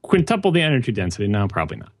have quintuple the energy density. No,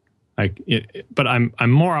 probably not. But I'm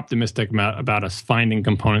more optimistic about us finding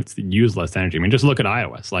components that use less energy. I mean, just look at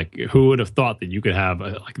iOS. Like, who would have thought that you could have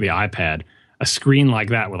like the iPad, a screen like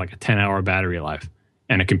that with like a 10-hour battery life,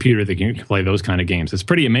 and a computer that can play those kind of games? It's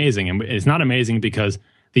pretty amazing. And it's not amazing because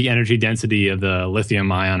the energy density of the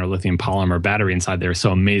lithium ion or lithium polymer battery inside there is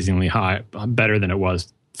so amazingly high, better than it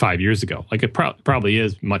was 5 years ago. Like, it probably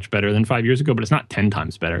is much better than 5 years ago, but it's not 10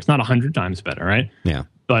 times better. It's not 100 times better, right? Yeah.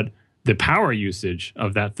 But the power usage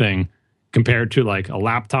of that thing compared to like a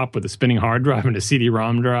laptop with a spinning hard drive and a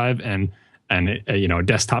CD-ROM drive and a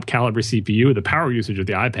desktop caliber CPU, the power usage of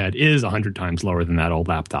the iPad is 100 times lower than that old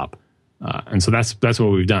laptop. And so that's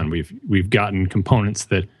what we've done. We've gotten components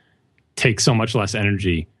that take so much less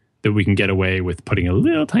energy that we can get away with putting a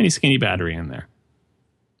little tiny skinny battery in there.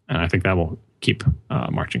 And I think that will keep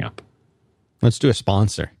marching up. Let's do a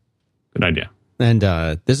sponsor. Good idea. And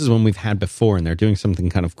this is one we've had before, and they're doing something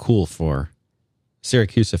kind of cool for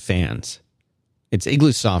Syracuse fans. It's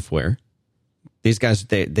Igloo Software. These guys,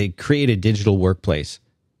 they create a digital workplace.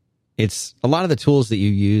 It's a lot of the tools that you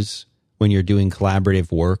use when you're doing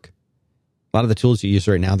collaborative work. A lot of the tools you use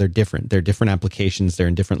right now, they're different. They're different applications. They're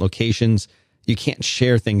in different locations. You can't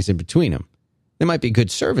share things in between them. They might be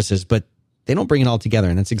good services, but they don't bring it all together.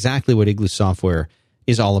 And that's exactly what Igloo Software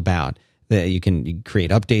is all about. You can create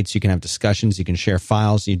updates, you can have discussions, you can share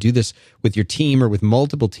files. You do this with your team or with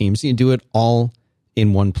multiple teams. You do it all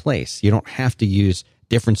in one place. You don't have to use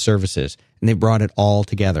different services. And they brought it all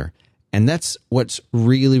together. And that's what's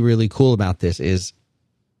really, really cool about this is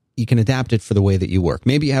you can adapt it for the way that you work.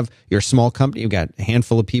 Maybe you're a small company, you've got a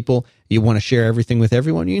handful of people, you want to share everything with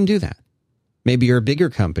everyone, you can do that. Maybe you're a bigger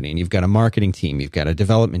company and you've got a marketing team, you've got a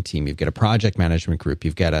development team, you've got a project management group,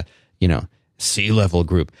 you've got a, C-level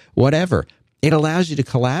group, whatever. It allows you to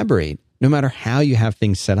collaborate no matter how you have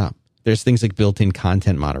things set up. There's things like built-in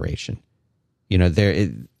content moderation.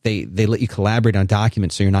 they let you collaborate on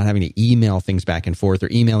documents, so you're not having to email things back and forth or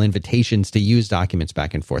email invitations to use documents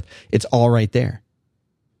back and forth. It's all right there.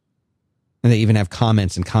 And they even have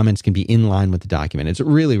comments, and comments can be in line with the document. It's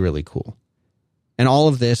really, really cool. And all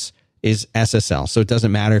of this is SSL, so it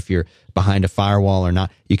doesn't matter if you're behind a firewall or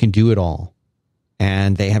not. You can do it all.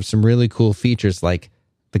 And they have some really cool features like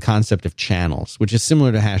the concept of channels, which is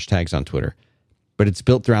similar to hashtags on Twitter, but it's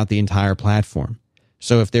built throughout the entire platform.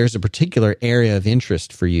 So if there's a particular area of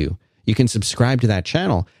interest for you, you can subscribe to that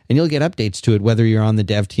channel and you'll get updates to it, whether you're on the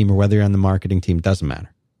dev team or whether you're on the marketing team. Doesn't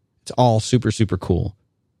matter. It's all super, super cool.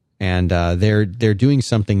 And they're doing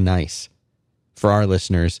something nice for our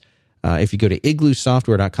listeners. If you go to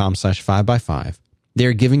igloosoftware.com/5x5,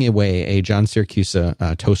 they're giving away a John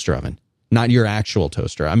Siracusa toaster oven. Not your actual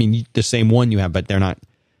toaster. I mean, the same one you have, but they're not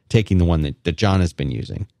taking the one that John has been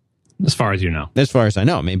using. As far as you know. As far as I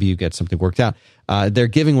know. Maybe you get something worked out. They're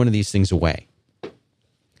giving one of these things away.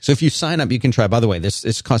 So if you sign up, you can try. By the way,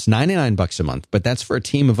 this costs $99 a month, but that's for a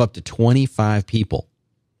team of up to 25 people.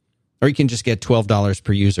 Or you can just get $12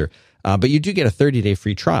 per user. But you do get a 30-day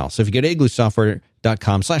free trial. So if you go to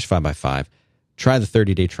igloosoftware.com/5x5, try the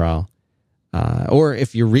 30-day trial. Or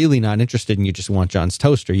if you're really not interested and you just want John's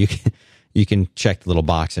toaster, you can check the little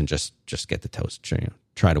box and just get the toaster.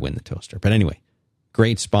 Try to win the toaster. But anyway,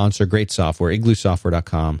 great sponsor, great software,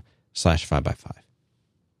 igloosoftware.com/5x5.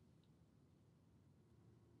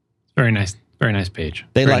 Very nice page.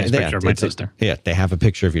 They Very like nice picture of my toaster. They have a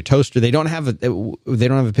picture of your toaster. They don't have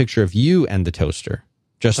a picture of you and the toaster,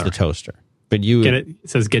 just the toaster. But you get it. It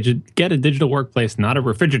says get a digital workplace, not a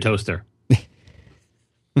refrigerator.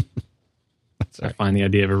 I find the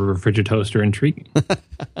idea of a refrigerator intriguing.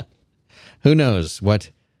 Who knows what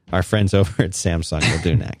our friends over at Samsung will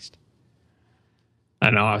do next? I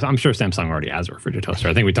know. I'm sure Samsung already has a refrigerator.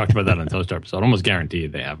 I think we talked about that on the toaster episode. Almost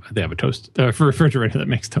guaranteed they have a refrigerator that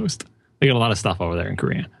makes toast. They got a lot of stuff over there in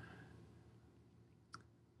Korea.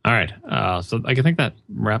 All right. So I think that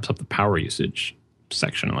wraps up the power usage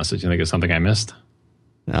section, unless you think of something I missed.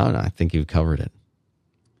 No, I think you've covered it.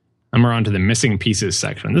 And we're on to the missing pieces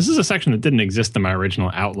section. This is a section that didn't exist in my original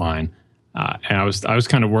outline. And I was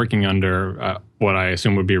kind of working under what I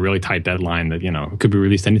assume would be a really tight deadline that, could be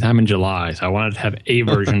released anytime in July. So I wanted to have a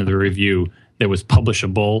version of the review that was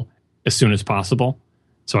publishable as soon as possible.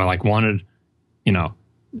 So I wanted,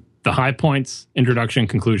 the high points, introduction,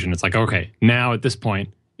 conclusion. It's okay, now at this point,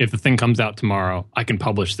 if the thing comes out tomorrow, I can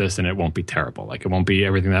publish this and it won't be terrible. It won't be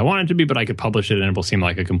everything that I want it to be, but I could publish it and it will seem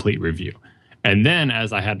like a complete review. And then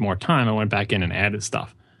as I had more time, I went back in and added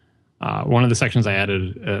stuff. One of the sections I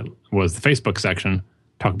added was the Facebook section.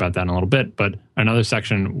 Talk about that in a little bit. But another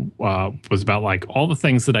section was about all the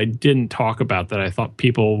things that I didn't talk about that I thought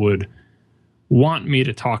people would want me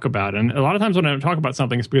to talk about. And a lot of times when I talk about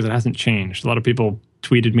something, it's because it hasn't changed. A lot of people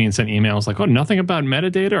tweeted me and sent emails oh, nothing about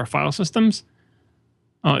metadata or file systems.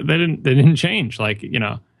 They didn't change.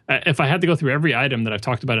 If I had to go through every item that I've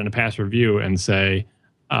talked about in a past review and say,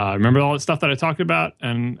 remember all the stuff that I talked about?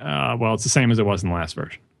 And, it's the same as it was in the last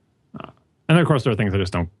version. And of course, there are things I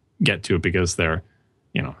just don't get to because they're,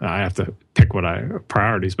 I have to pick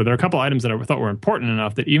priorities. But there are a couple items that I thought were important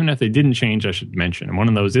enough that even if they didn't change, I should mention. And one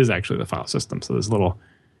of those is actually the file system. So there's a little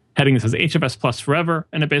heading that says HFS Plus Forever.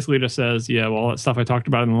 And it basically just says, all that stuff I talked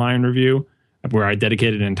about in the Lion review, where I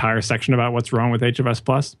dedicated an entire section about what's wrong with HFS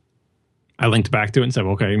Plus. I linked back to it and said,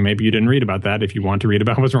 okay, maybe you didn't read about that. If you want to read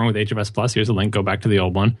about what's wrong with HFS Plus, here's a link. Go back to the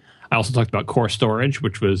old one. I also talked about core storage,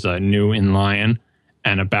 which was new in Lion,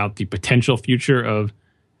 and about the potential future of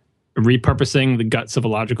repurposing the guts of a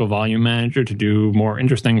logical volume manager to do more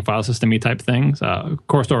interesting file system-y type things.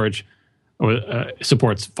 Core storage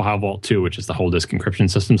supports File Vault 2, which is the whole disk encryption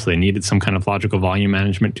system. So they needed some kind of logical volume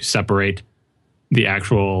management to separate the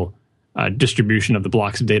actual distribution of the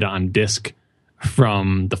blocks of data on disk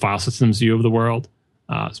from the file system's view of the world.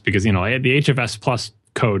 It's because, the HFS Plus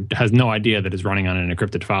code has no idea that it's running on an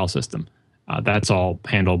encrypted file system. That's all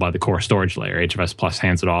handled by the core storage layer. HFS Plus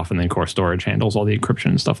hands it off, and then core storage handles all the encryption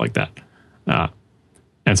and stuff like that.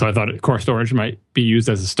 And so I thought core storage might be used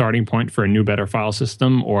as a starting point for a new, better file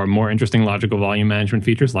system or more interesting logical volume management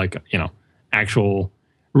features like, actual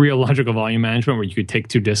real logical volume management where you could take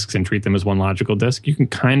two disks and treat them as one logical disk. You can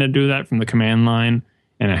kind of do that from the command line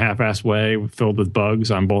in a half-assed way filled with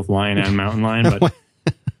bugs on both Lion and Mountain Lion. But,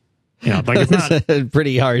 it's not a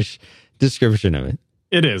pretty harsh description of it.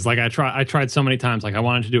 It is. I tried so many times. I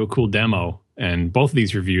wanted to do a cool demo, and both of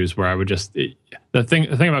these reviews where I would the thing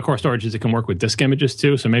about core storage is it can work with disk images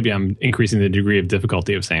too. So maybe I'm increasing the degree of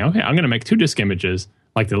difficulty of saying, okay, I'm going to make two disk images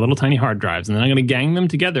like the little tiny hard drives, and then I'm going to gang them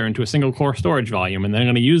together into a single core storage volume, and then I'm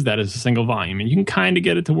going to use that as a single volume. And you can kind of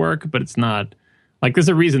get it to work, but it's not Like, there's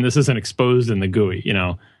a reason this isn't exposed in the GUI. You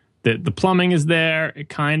know, the plumbing is there. It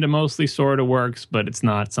kind of mostly sort of works, but it's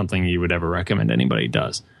not something you would ever recommend anybody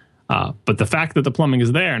does. But the fact that the plumbing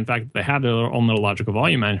is there, in fact, they have their own little logical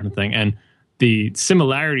volume management thing, and the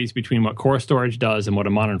similarities between what core storage does and what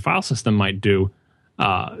a modern file system might do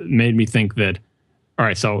made me think that, all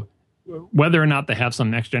right, so whether or not they have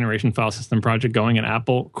some next generation file system project going at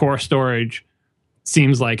Apple, core storage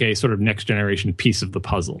seems like a sort of next generation piece of the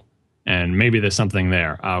puzzle. And maybe there's something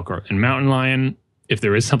there. In Mountain Lion, if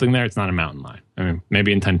there is something there, it's not a Mountain Lion. I mean,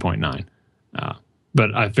 maybe in 10.9.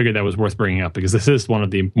 But I figured that was worth bringing up because this is one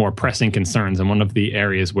of the more pressing concerns and one of the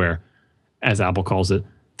areas where, as Apple calls it,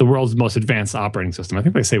 the world's most advanced operating system. I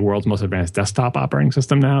think they say world's most advanced desktop operating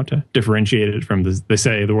system now to differentiate it from they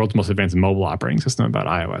say the world's most advanced mobile operating system about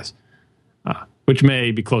iOS, which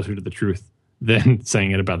may be closer to the truth than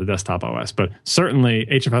saying it about the desktop OS. But certainly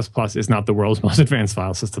HFS Plus is not the world's most advanced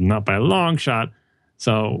file system, not by a long shot.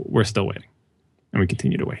 So we're still waiting, and we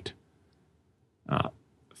continue to wait.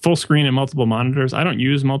 Full screen and multiple monitors. I don't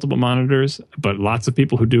use multiple monitors, but lots of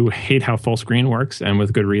people who do hate how full screen works, and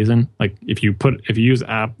with good reason. Like if you use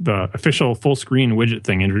the official full screen widget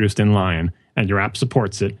thing introduced in Lion, and your app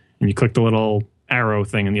supports it, and you click the little arrow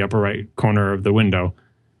thing in the upper right corner of the window,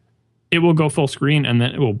 it will go full screen, and then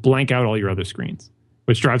it will blank out all your other screens,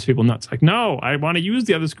 which drives people nuts. Like, no, I want to use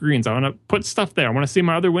the other screens. I want to put stuff there. I want to see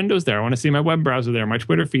my other windows there. I want to see my web browser there, my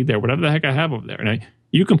Twitter feed there, whatever the heck I have over there. And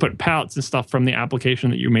you can put palettes and stuff from the application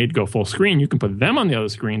that you made go full screen. You can put them on the other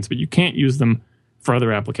screens, but you can't use them for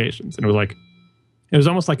other applications. And it was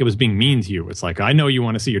almost like it was being mean to you. It's like, I know you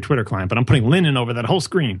want to see your Twitter client, but I'm putting linen over that whole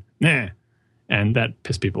screen. Nah. And that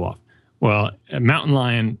pissed people off. Well, Mountain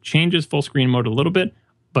Lion changes full screen mode a little bit,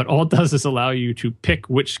 but all it does is allow you to pick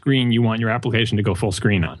which screen you want your application to go full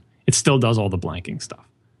screen on. It still does all the blanking stuff.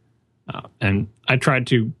 And I tried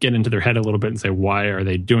to get into their head a little bit and say, why are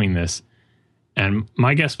they doing this? And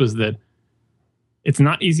my guess was that it's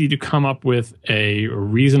not easy to come up with a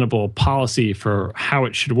reasonable policy for how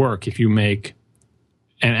it should work if you make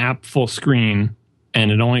an app full screen and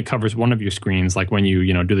it only covers one of your screens, like when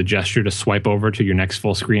you do the gesture to swipe over to your next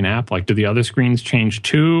full screen app. Like, do the other screens change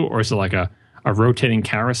too? Or is it like a rotating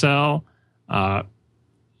carousel?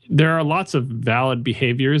 There are lots of valid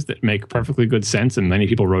behaviors that make perfectly good sense, and many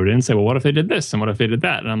people wrote in and say, well, what if they did this? And what if they did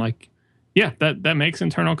that? And I'm like, yeah, that makes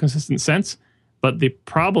internal consistent sense. But the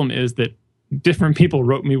problem is that different people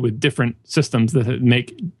wrote me with different systems that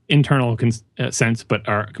make internal sense but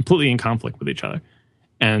are completely in conflict with each other.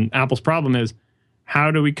 And Apple's problem is, how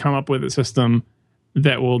do we come up with a system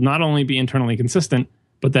that will not only be internally consistent,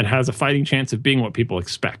 but that has a fighting chance of being what people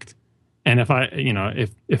expect? And if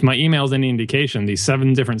if my email is any indication, these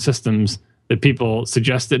 7 different systems that people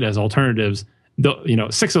suggested as alternatives, 6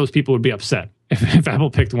 of those people would be upset if Apple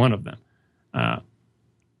picked one of them.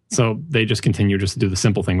 So they just continue to do the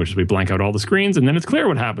simple thing, which is we blank out all the screens, and then it's clear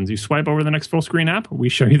what happens. You swipe over the next full screen app. We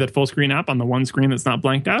show you that full screen app on the one screen that's not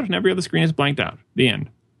blanked out, and every other screen is blanked out. The end.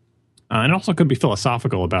 And it also could be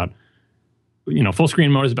philosophical about, full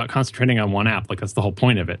screen mode is about concentrating on one app. Like, that's the whole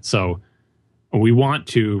point of it. So we want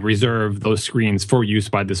to reserve those screens for use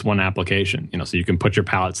by this one application, so you can put your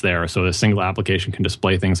palettes there so a single application can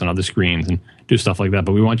display things on other screens and do stuff like that.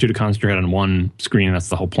 But we want you to concentrate on one screen, and that's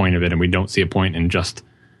the whole point of it. And we don't see a point in just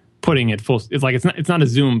putting it full. It's like it's not a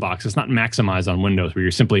Zoom box. It's not maximized on Windows where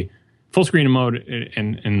you're simply full screen mode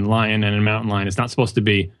in Lion and in Mountain Lion. It's not supposed to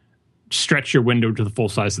be stretch your window to the full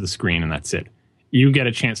size of the screen and that's it. You get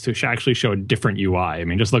a chance to actually show a different UI. I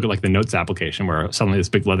mean, just look at like the Notes application where suddenly this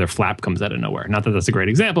big leather flap comes out of nowhere. Not that that's a great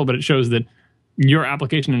example, but it shows that your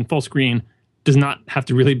application in full screen does not have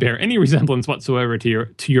to really bear any resemblance whatsoever to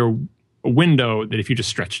your window that if you just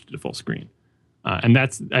stretched it to full screen. And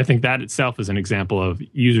I think that itself is an example of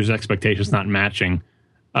users' expectations not matching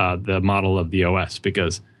the model of the OS,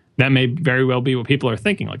 because that may very well be what people are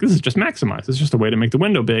thinking. Like, this is just maximized. It's just a way to make the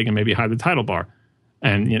window big and maybe hide the title bar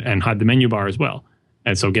and hide the menu bar as well.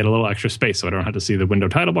 And so get a little extra space so I don't have to see the window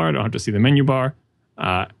title bar, I don't have to see the menu bar,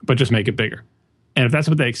 but just make it bigger. And if that's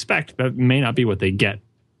what they expect, that may not be what they get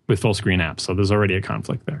with full screen apps. So there's already a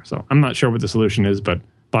conflict there. So I'm not sure what the solution is, but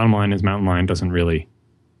bottom line is Mountain Lion doesn't really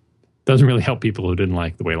help people who didn't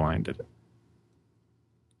like the way Lion did it.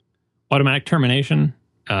 Automatic termination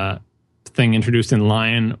thing introduced in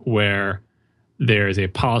Lion, where there's a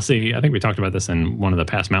policy. I think we talked about this in one of the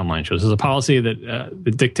past Mountain Lion shows. There's a policy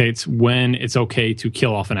that dictates when it's okay to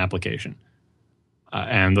kill off an application.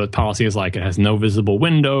 And the policy is like, it has no visible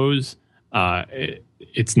windows.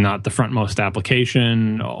 It's not the frontmost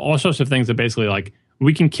application. All sorts of things that basically, like,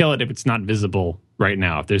 we can kill it if it's not visible right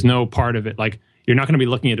now. If there's no part of it, like, you're not going to be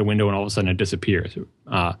looking at a window and all of a sudden it disappears.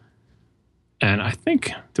 And I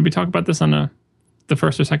think, did we talk about this on the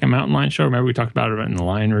first or second Mountain Lion show? Remember we talked about it in the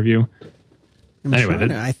Lion review?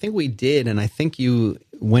 I think we did, and I think you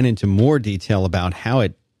went into more detail about how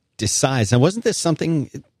it decides. Now, wasn't this something...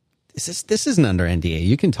 This isn't under NDA.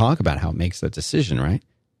 You can talk about how it makes that decision, right?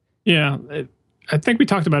 Yeah, I think we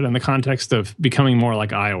talked about it in the context of becoming more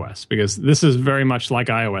like iOS, because this is very much like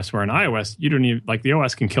iOS, where in iOS, you don't need, like, the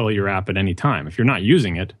OS can kill your app at any time. If you're not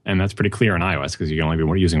using it, and that's pretty clear in iOS because you can only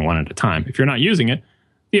be using one at a time. If you're not using it,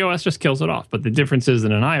 the OS just kills it off. But the difference is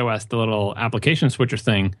that in iOS, the little application switcher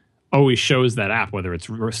thing always shows that app, whether it's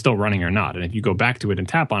still running or not. And if you go back to it and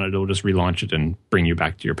tap on it, it'll just relaunch it and bring you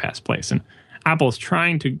back to your past place. And Apple is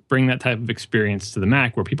trying to bring that type of experience to the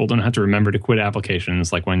Mac where people don't have to remember to quit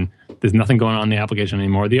applications. Like when there's nothing going on in the application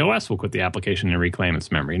anymore, the OS will quit the application and reclaim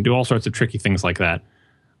its memory and do all sorts of tricky things like that.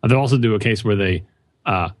 They'll also do a case where they,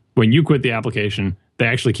 when you quit the application, they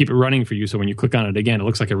actually keep it running for you. So when you click on it again, it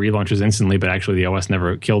looks like it relaunches instantly, but actually the OS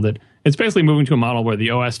never killed it. It's basically moving to a model where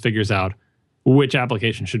the OS figures out which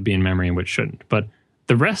application should be in memory and which shouldn't. But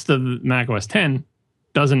the rest of Mac OS X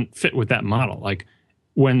doesn't fit with that model. Like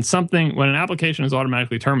when an application is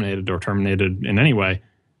automatically terminated or terminated in any way,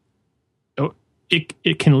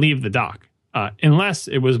 it can leave the dock. Unless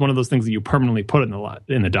it was one of those things that you permanently put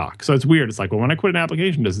in the dock. So it's weird. It's like, well, when I quit an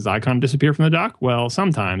application, does this icon disappear from the dock? Well,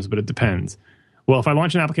 sometimes, but it depends. Well, if I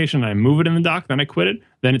launch an application and I move it in the dock, then I quit it,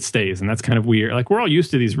 then it stays. And that's kind of weird. Like, we're all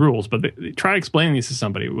used to these rules, but try explaining these to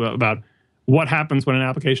somebody about what happens when an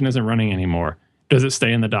application isn't running anymore. Does it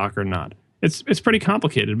stay in the dock or not? It's pretty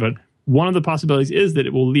complicated, but one of the possibilities is that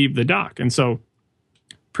it will leave the dock. And so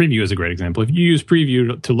Preview is a great example. If you use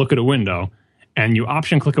Preview to look at a window and you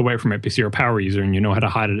option click away from it because you're a power user and you know how to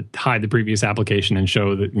hide the previous application and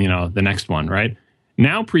show the next one, right?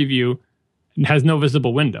 Now Preview has no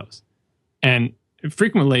visible windows. And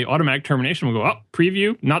frequently automatic termination will go, oh,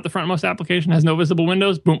 Preview, not the frontmost application, has no visible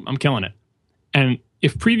windows. Boom, I'm killing it. And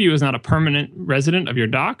if Preview is not a permanent resident of your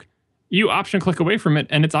dock, you option click away from it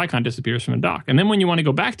and its icon disappears from the dock. And then when you want to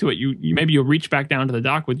go back to it, maybe you'll reach back down to the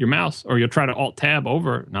dock with your mouse, or you'll try to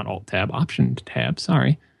option tab,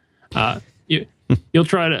 sorry. You'll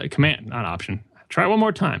try to try it one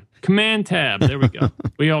more time. Command tab, there we go.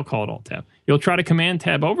 We all call it alt tab. You'll try to command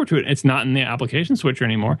tab over to it. It's not in the application switcher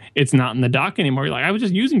anymore. It's not in the dock anymore. You're like, I was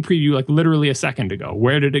just using Preview like literally a second ago.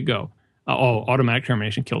 Where did it go? Automatic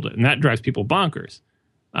termination killed it. And that drives people bonkers.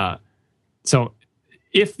 So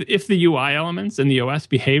if the UI elements in the OS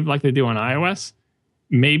behave like they do on iOS,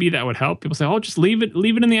 maybe that would help. People say, oh, just leave it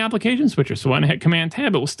in the application switcher. So when I hit Command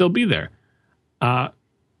Tab, it will still be there.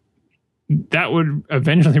 That would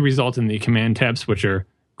eventually result in the Command Tab switcher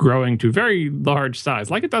growing to very large size,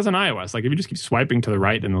 like it does in iOS. Like if you just keep swiping to the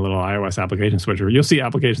right in the little iOS application switcher, you'll see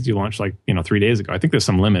applications you launched 3 days ago. I think there's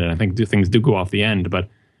some limit, and I think things do go off the end, but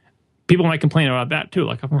people might complain about that too.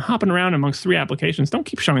 Like if I'm hopping around amongst 3 applications, don't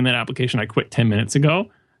keep showing that application I quit 10 minutes ago,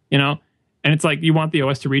 And it's like you want the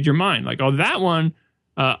OS to read your mind. Like, oh, that one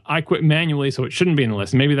I quit manually, so it shouldn't be in the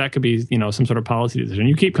list. And maybe that could be, some sort of policy decision.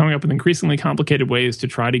 You keep coming up with increasingly complicated ways to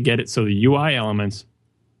try to get it so the UI elements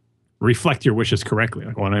reflect your wishes correctly.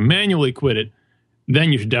 Like when I manually quit it,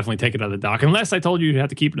 then you should definitely take it out of the dock. Unless I told you have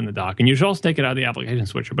to keep it in the dock. And you should also take it out of the application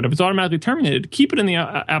switcher. But if it's automatically terminated, keep it in the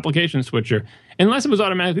application switcher. Unless it was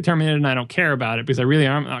automatically terminated and I don't care about it because I really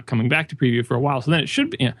am not coming back to Preview for a while. So then it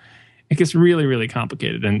should be, it gets really, really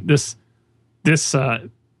complicated. And this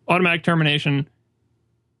automatic termination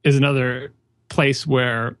is another place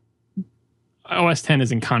where OS X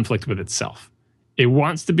is in conflict with itself. It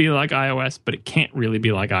wants to be like iOS, but it can't really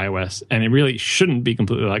be like iOS, and it really shouldn't be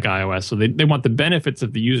completely like iOS. So they want the benefits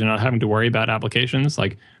of the user not having to worry about applications.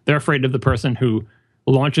 Like they're afraid of the person who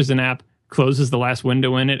launches an app, closes the last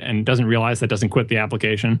window in it, and doesn't realize that doesn't quit the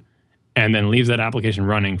application, and then leaves that application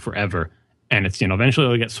running forever. And it's, eventually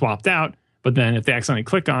it'll get swapped out, but then if they accidentally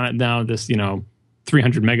click on it, now this,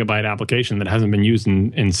 300 megabyte application that hasn't been used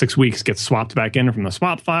in 6 weeks gets swapped back in from the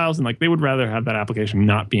swap files, and they would rather have that application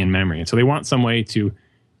not be in memory. And so they want some way to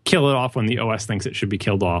kill it off when the OS thinks it should be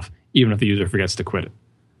killed off, even if the user forgets to quit it.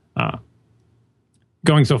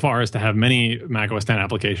 Going so far as to have many Mac OS X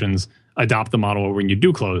applications adopt the model where when you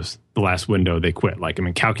do close the last window, they quit.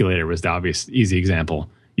 Calculator was the obvious, easy example.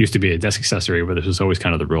 Used to be a desk accessory where this was always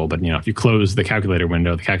kind of the rule. But, if you close the calculator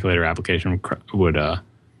window, the calculator application would...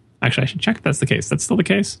 Actually, I should check if that's the case. That's still the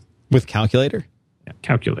case? With calculator? Yeah,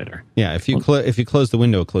 calculator. Yeah, if you close the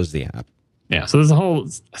window, close the app. Yeah, so there's a whole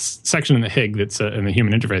section in the HIG that's in the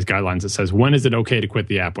human interface guidelines that says when is it okay to quit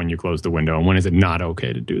the app when you close the window and when is it not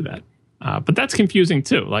okay to do that. But that's confusing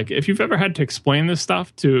too. Like if you've ever had to explain this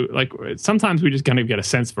stuff to, like, sometimes we just kind of get a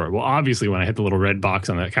sense for it. Well, obviously when I hit the little red box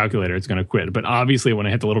on the calculator, it's going to quit. But obviously when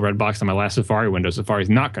I hit the little red box on my last Safari window, Safari's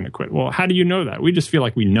not going to quit. Well, how do you know that? We just feel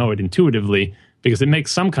like we know it intuitively because it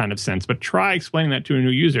makes some kind of sense. But try explaining that to a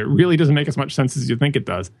new user. It really doesn't make as much sense as you think it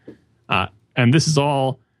does. And this is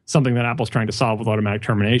all something that Apple's trying to solve with automatic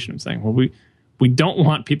termination. Saying, well, we don't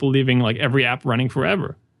want people leaving like every app running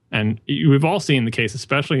forever. And we've all seen the case,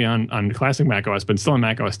 especially on classic macOS, but still in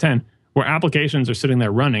macOS 10, where applications are sitting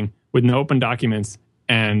there running with no open documents,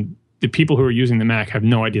 and the people who are using the Mac have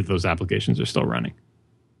no idea that those applications are still running,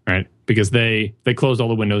 right? Because they closed all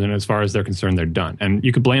the windows, and as far as they're concerned, they're done. And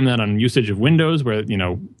you could blame that on usage of Windows, where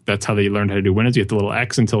that's how they learned how to do Windows. You hit the little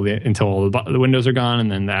X until all the windows are gone,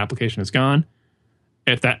 and then the application is gone.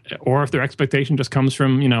 If their expectation just comes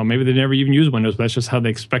from maybe they never even use Windows, but that's just how they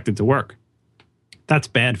expect it to work. That's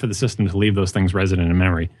bad for the system to leave those things resident in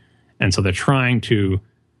memory. And so they're trying to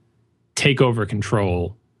take over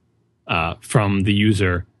control from the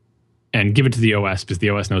user and give it to the OS because the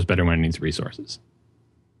OS knows better when it needs resources.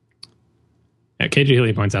 KJ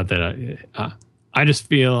Healy points out that I just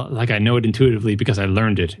feel like I know it intuitively because I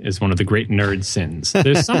learned it is one of the great nerd sins.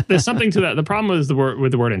 There's something to that. The problem is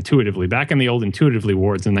with the word intuitively. Back in the old intuitively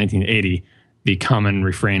wars in 1980, the common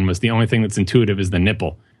refrain was the only thing that's intuitive is the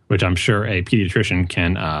nipple, which I'm sure a pediatrician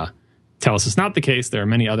can tell us is not the case. There are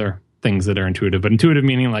many other things that are intuitive, but intuitive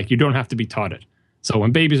meaning like you don't have to be taught it. So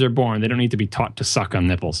when babies are born, they don't need to be taught to suck on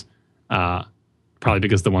nipples, probably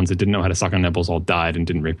because the ones that didn't know how to suck on nipples all died and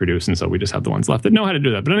didn't reproduce, and so we just have the ones left that know how to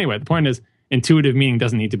do that. But anyway, the point is intuitive meaning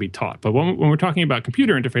doesn't need to be taught. But when we're talking about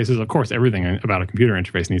computer interfaces, of course, everything about a computer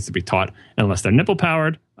interface needs to be taught, unless they're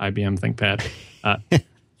nipple-powered, IBM ThinkPad.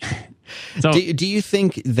 So, do you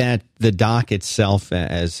think that the dock itself,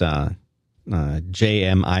 as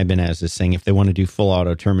J.M. Ibanez is saying, if they want to do full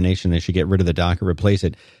auto termination, they should get rid of the dock or replace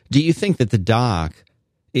it? Do you think that the dock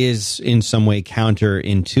is in some way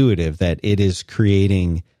counterintuitive, that it is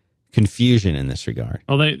creating confusion in this regard?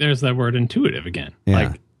 Well, there's that word intuitive again.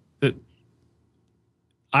 Yeah. Like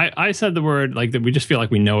I said the word like that we just feel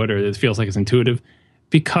like we know it, or it feels like it's intuitive,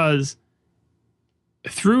 because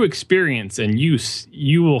through experience and use,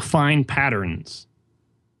 you will find patterns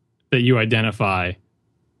that you identify,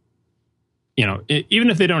 even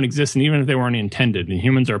if they don't exist and even if they weren't intended. And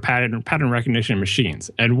humans are pattern recognition machines.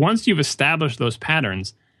 And once you've established those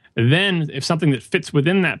patterns, then if something that fits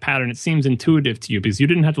within that pattern, it seems intuitive to you because you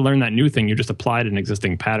didn't have to learn that new thing. You just applied an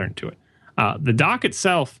existing pattern to it. The dock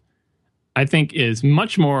itself, I think, is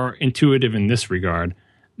much more intuitive in this regard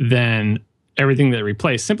than everything that it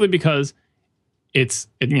replaced, simply because it's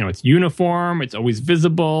uniform, it's always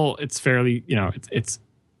visible, it's fairly it's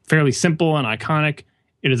fairly simple and iconic.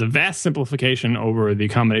 It is a vast simplification over the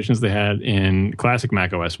accommodations they had in classic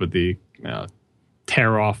macOS with the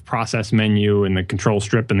tear off process menu and the control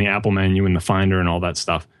strip and the Apple menu and the Finder and all that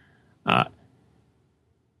stuff.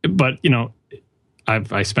 But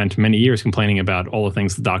I spent many years complaining about all the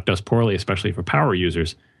things the dock does poorly, especially for power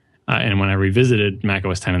users. And when I revisited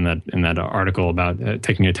macOS 10 in that article about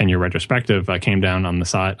taking a 10-year retrospective, I came down on the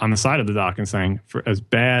side of the dock and saying, for as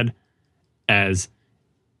bad as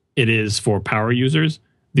it is for power users,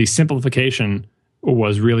 the simplification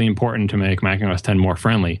was really important to make macOS 10 more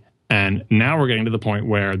friendly. And now we're getting to the point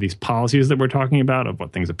where these policies that we're talking about of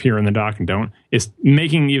what things appear in the dock and don't is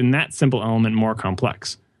making even that simple element more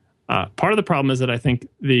complex. Part of the problem is that I think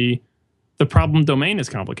the problem domain is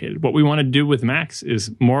complicated. What we want to do with Macs is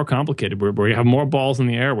more complicated, where we have more balls in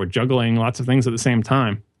the air. We're juggling lots of things at the same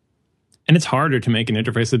time. And it's harder to make an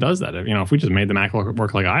interface that does that. If we just made the Mac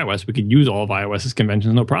work like iOS, we could use all of iOS's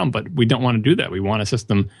conventions, no problem. But we don't want to do that. We want a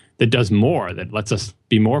system that does more, that lets us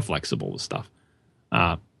be more flexible with stuff.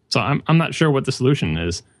 So I'm not sure what the solution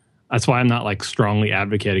is. That's why I'm not like strongly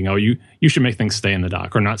advocating, you should make things stay in the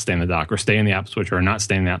dock or not stay in the dock or stay in the app switcher or not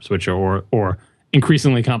stay in the app switcher or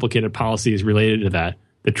increasingly complicated policies related to that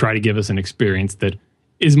try to give us an experience that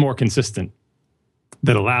is more consistent,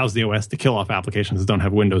 that allows the OS to kill off applications that don't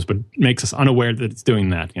have Windows, but makes us unaware that it's doing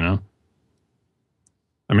that, I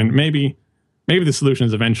mean, maybe the solution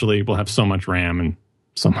is eventually we'll have so much RAM and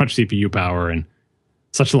so much CPU power and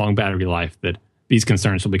such a long battery life that these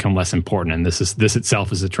concerns will become less important. And this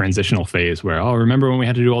itself is a transitional phase where, remember when we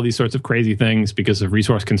had to do all these sorts of crazy things because of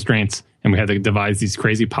resource constraints and we had to devise these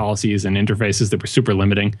crazy policies and interfaces that were super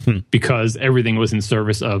limiting because everything was in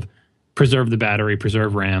service of preserve the battery,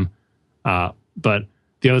 preserve RAM. But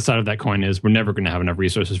the other side of that coin is we're never going to have enough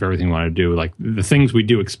resources for everything we want to do. Like the things we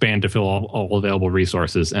do expand to fill all available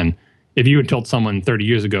resources. And if you had told someone 30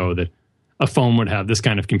 years ago that, a phone would have this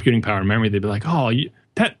kind of computing power and memory, they'd be like, oh,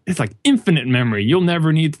 it's like infinite memory. You'll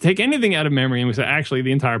never need to take anything out of memory. And we said, actually,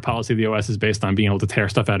 the entire policy of the OS is based on being able to tear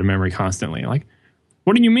stuff out of memory constantly. Like,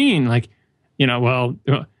 what do you mean? Like, well,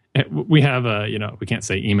 we have we can't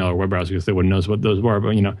say email or web browser because they wouldn't know what those were,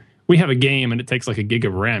 but, we have a game and it takes like a gig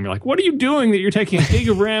of RAM. You're like, what are you doing that you're taking a gig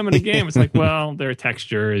of RAM in a game? It's like, well, there are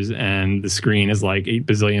textures and the screen is like 8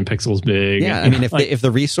 bazillion pixels big. Yeah, I mean, if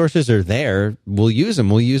the resources are there, we'll use them.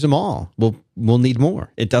 We'll use them all. We'll need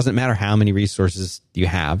more. It doesn't matter how many resources you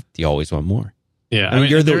have. You always want more. Yeah, I mean,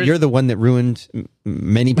 you're the one that ruined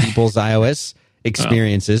many people's iOS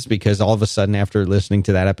experiences because all of a sudden after listening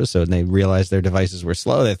to that episode and they realized their devices were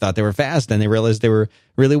slow, they thought they were fast, and they realized they were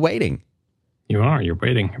really waiting. You're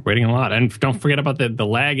waiting a lot. And don't forget about the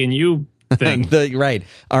lag in you thing. Right.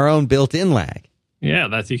 Our own built-in lag. Yeah,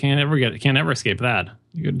 you can't ever escape that.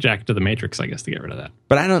 You could jack it to the matrix, I guess, to get rid of that.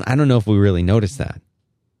 But I don't know if we really noticed that.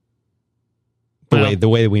 The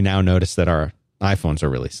way we now notice that our iPhones are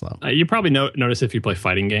really slow. You probably notice if you play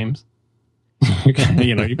fighting games.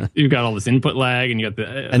 You've got all this input lag, and you got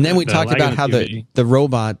the. And then we talked about how the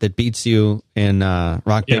robot that beats you in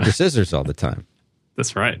rock paper scissors all the time.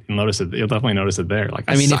 That's right. You'll notice it. You'll definitely notice it there. Like,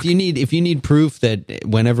 if you need proof that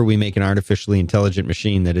whenever we make an artificially intelligent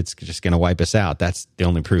machine that it's just going to wipe us out, that's the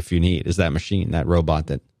only proof you need is that machine, that robot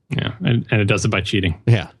that. Yeah, and it does it by cheating.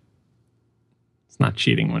 Yeah, it's not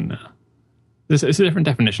cheating when. It's a different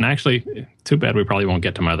definition. Actually, too bad we probably won't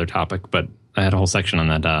get to my other topic, but I had a whole section on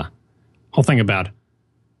that whole thing about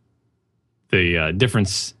the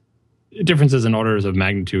differences in orders of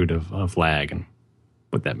magnitude of lag and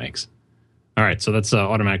what that makes. All right, so that's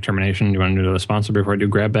automatic termination. Do you want to do a sponsor before I do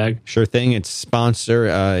grab bag? Sure thing. Its sponsor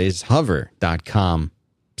is hover.com.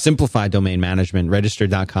 Simplified domain management,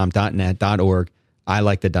 register.com, .net, .org. I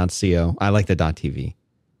like the .co. I like the .tv.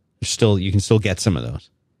 You can still get some of those.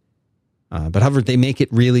 But Hover, they make it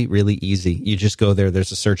really, really easy. You just go there.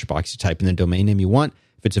 There's a search box. You type in the domain name you want.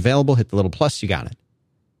 If it's available, hit the little plus. You got it.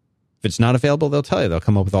 If it's not available, they'll tell you. They'll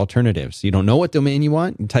come up with alternatives. You don't know what domain you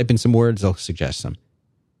want? You type in some words. They'll suggest some.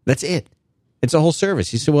 That's it. It's a whole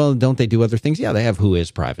service. You say, well, don't they do other things? Yeah, they have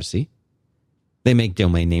Whois privacy. They make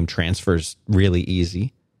domain name transfers really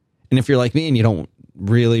easy. And if you're like me and you don't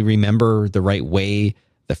really remember the right way,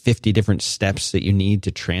 the 50 different steps that you need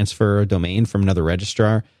to transfer a domain from another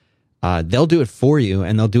registrar, they'll do it for you,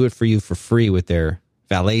 and they'll do it for you for free with their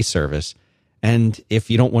valet service. And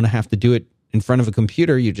if you don't want to have to do it in front of a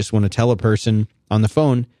computer, you just want to tell a person on the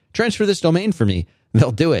phone, transfer this domain for me,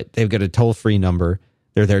 they'll do it. They've got a toll-free number.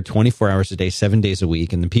 They're there 24 hours a day, 7 days a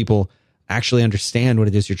week, and the people actually understand what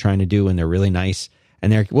it is you're trying to do, and they're really nice,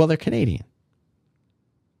 and they're Canadian.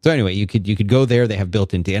 So anyway, you could go there. They have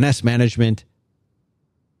built-in DNS management.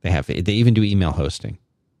 They even do email hosting.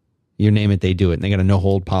 You name it, they do it. And they got a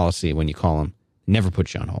no-hold policy when you call them. Never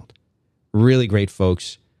put you on hold. Really great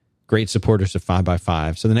folks. Great supporters of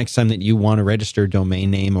 5x5. So the next time that you want to register a domain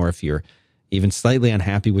name, or if you're even slightly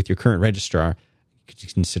unhappy with your current registrar, you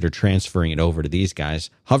could consider transferring it over to these guys.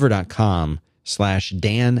 Hover.com/Dan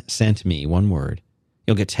sent me, one word.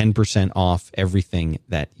 You'll get 10% off everything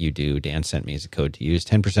that you do. Dan sent me as a code to use.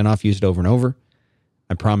 10% off, use it over and over.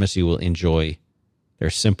 I promise you will enjoy their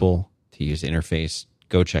simple to use interface.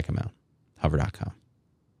 Go check them out. Hover.com.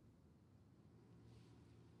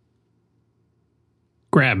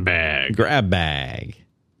 Grab bag. Grab bag.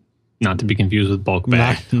 Not to be confused with bulk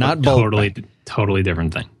bag. Not bulk bag. Totally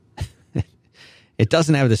different thing. It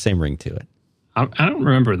doesn't have the same ring to it. I don't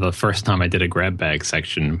remember the first time I did a grab bag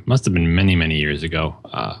section. Must have been many, many years ago.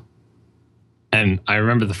 And I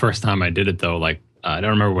remember the first time I did it, though. Like, I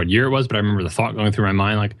don't remember what year it was, but I remember the thought going through my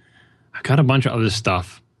mind. Like, I've got a bunch of other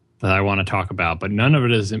stuff that I want to talk about, but none of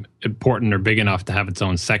it is important or big enough to have its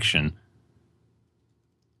own section.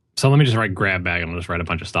 So let me just write grab bag and I'll just write a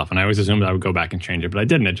bunch of stuff. And I always assumed I would go back and change it, but I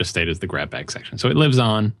didn't. It just stayed as the grab bag section. So it lives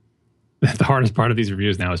on. The hardest part of these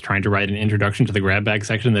reviews now is trying to write an introduction to the grab bag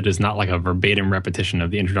section that is not like a verbatim repetition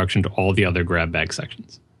of the introduction to all the other grab bag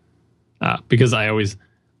sections. Because I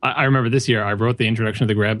remember this year I wrote the introduction to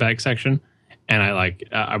the grab bag section, and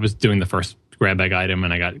I was doing the first grab bag item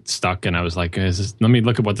and I got stuck, and I was like, let me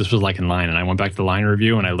look at what this was like in line. And I went back to the line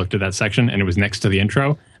review and I looked at that section, and it was next to the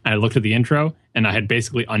intro. And I looked at the intro, and I had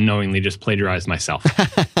basically unknowingly just plagiarized myself.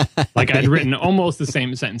 Like, I'd written almost the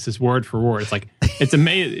same sentences word for word. It's like, it's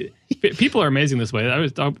amazing. People are amazing this way. I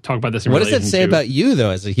always talk about this in relation to... What does that say about you, though,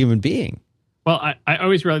 as a human being? Well, I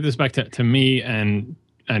always relate this back to me and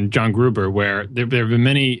John Gruber, where there have been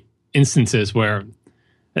many instances where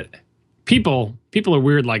people are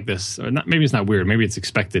weird like this. Or not, maybe it's not weird. Maybe it's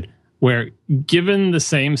expected. Where, given the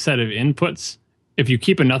same set of inputs, if you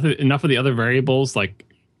keep enough of the other variables, like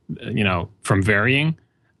from varying,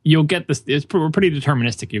 you'll get this. We're pretty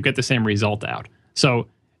deterministic. You'll get the same result out. So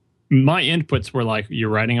my inputs were like, you're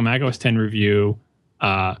writing a macOS 10 review.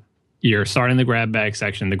 You're starting the grab bag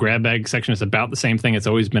section. The grab bag section is about the same thing it's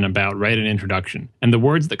always been about. Write an introduction. And the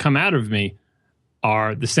words that come out of me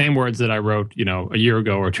are the same words that I wrote, a year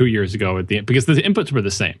ago or 2 years ago because the inputs were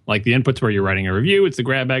the same. Like the inputs where you're writing a review, it's the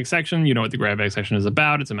grab bag section. You know what the grab bag section is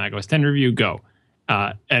about. It's a macOS 10 review. Go.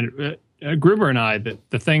 And Gruber and I,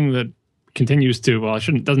 the thing that continues to,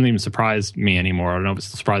 doesn't even surprise me anymore. I don't know if it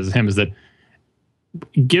surprises him, is that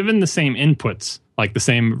given the same inputs, like the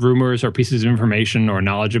same rumors or pieces of information or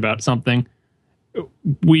knowledge about something,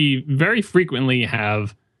 we very frequently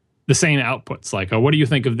have the same outputs. Like, what do you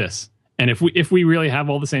think of this? And if we really have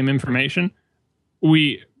all the same information,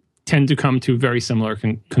 we tend to come to very similar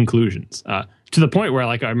conclusions. To the point where,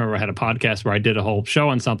 like, I remember I had a podcast where I did a whole show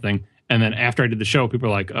on something, and then after I did the show, people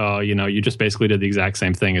were like, "Oh, you just basically did the exact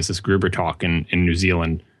same thing as this Gruber talk in New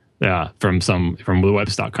Zealand from the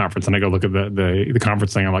Webstock conference." And I go look at the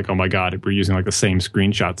conference thing. I'm like, "Oh my God, we're using like the same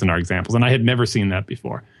screenshots in our examples," and I had never seen that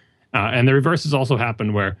before. And the reverse has also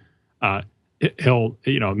happened where he'll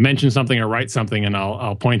mention something or write something, and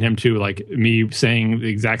I'll point him to like me saying the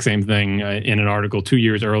exact same thing in an article 2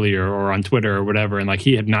 years earlier or on Twitter or whatever, and like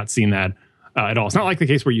he had not seen that at all. It's not like the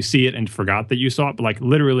case where you see it and forgot that you saw it, but like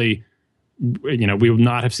literally, we would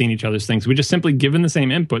not have seen each other's things. We just simply, given the same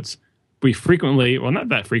inputs, we frequently, well, not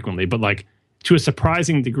that frequently, but like to a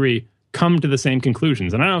surprising degree, come to the same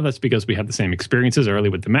conclusions. And I don't know if that's because we have the same experiences early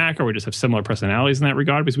with the Mac, or we just have similar personalities in that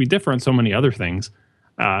regard, because we differ on so many other things.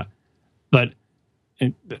 But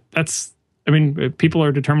people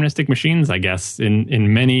are deterministic machines, I guess,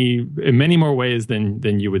 in many more ways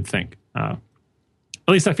than you would think. At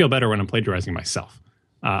least I feel better when I'm plagiarizing myself.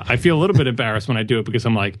 I feel a little bit embarrassed when I do it, because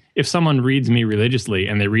I'm like, if someone reads me religiously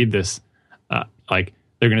and they read this,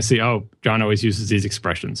 they're going to see, oh, John always uses these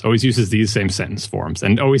expressions, always uses these same sentence forms,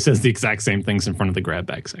 and always says the exact same things in front of the grab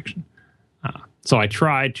bag section. So I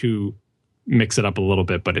try to mix it up a little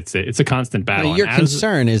bit, but it's a constant battle. Well, your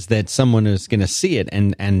concern is that someone is going to see it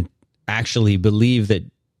and actually believe that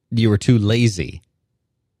you were too lazy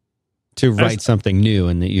to write something new,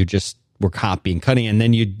 and that you just were copying, cutting, and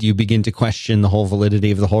then you begin to question the whole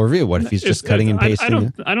validity of the whole review. What if he's just cutting and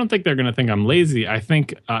pasting? I don't think they're going to think I'm lazy. I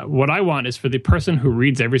think what I want is for the person who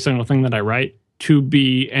reads every single thing that I write to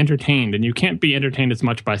be entertained, and you can't be entertained as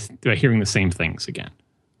much by hearing the same things again.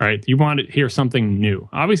 Right? You want to hear something new.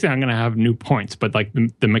 Obviously, I'm going to have new points, but like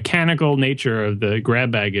the mechanical nature of the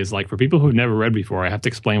grab bag is like, for people who've never read before, I have to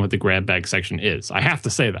explain what the grab bag section is. I have to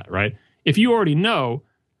say that, right? If you already know,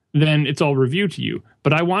 then it's all review to you.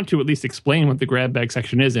 But I want to at least explain what the grab bag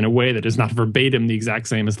section is in a way that is not verbatim the exact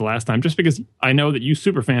same as the last time, just because I know that you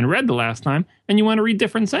superfan read the last time and you want to read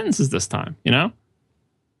different sentences this time,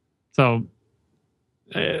 So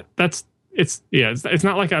it's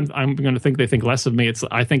not like I'm going to think they think less of me.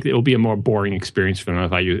 I think it will be a more boring experience for them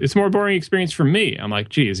if I use it. It's a more boring experience for me. I'm like,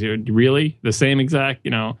 geez, really the same exact,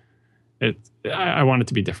 I want it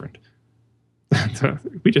to be different. So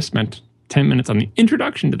we just spent 10 minutes on the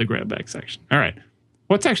introduction to the grab bag section. All right.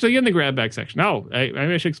 What's actually in the grab bag section? Oh, maybe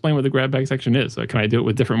I should explain what the grab bag section is. So can I do it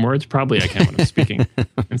with different words? Probably I can when I'm speaking.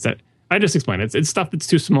 Instead, I just explain it. It's stuff that's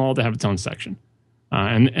too small to have its own section.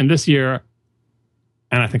 And this year,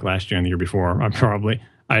 and I think last year and the year before,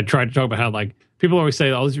 I tried to talk about how, like, people always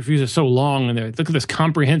say, oh, these reviews are so long, and look at this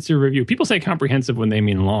comprehensive review. People say comprehensive when they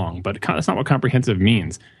mean long, but that's not what comprehensive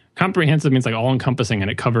means. Comprehensive means like all-encompassing,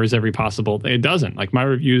 and it covers every possible. It doesn't. Like, my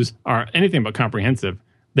reviews are anything but comprehensive.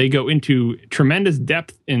 They go into tremendous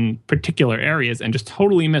depth in particular areas and just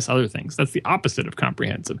totally miss other things. That's the opposite of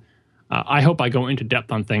comprehensive. I hope I go into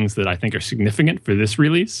depth on things that I think are significant for this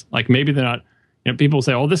release. Like, maybe they're not. People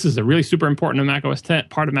say, oh, this is a really super important macOS 10,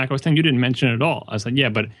 part of macOS 10. You didn't mention it at all. I was like, yeah,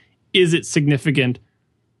 but is it significant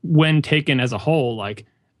when taken as a whole? Like,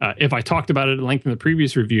 if I talked about it at length in the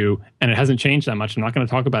previous review and it hasn't changed that much, I'm not going to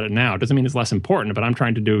talk about it now. It doesn't mean it's less important, but I'm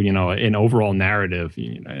trying to do, an overall narrative.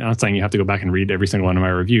 I'm not saying you have to go back and read every single one of my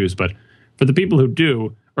reviews, but for the people who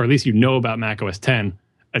do, or at least about macOS 10,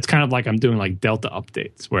 it's kind of like I'm doing like Delta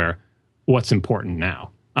updates where what's important now.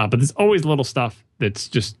 But there's always little stuff that's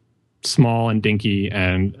just small and dinky,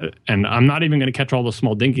 and I'm not even going to catch all those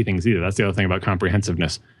small dinky things either. That's the other thing about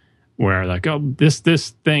comprehensiveness, where like, oh, this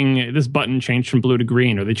button changed from blue to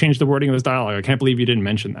green, or they changed the wording of this dialogue. I can't believe you didn't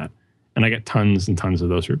mention that. And I get tons and tons of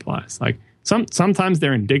those replies. Like sometimes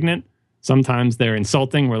they're indignant, sometimes they're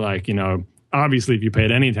insulting. We're like, obviously if you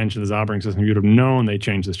paid any attention to this operating system, you'd have known they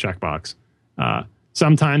changed this checkbox.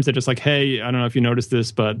 Sometimes they're just like, hey, I don't know if you noticed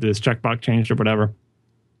this, but this checkbox changed or whatever.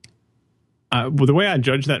 Well, the way I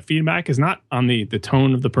judge that feedback is not on the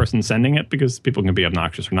tone of the person sending it, because people can be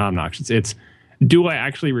obnoxious or not obnoxious. It's, do I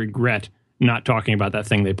actually regret not talking about that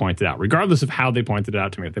thing they pointed out, regardless of how they pointed it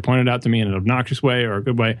out to me? If they pointed it out to me in an obnoxious way or a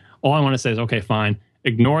good way, all I want to say is, okay, fine,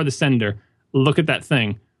 ignore the sender, look at that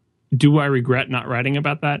thing. Do I regret not writing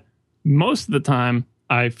about that? Most of the time,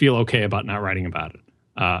 I feel okay about not writing about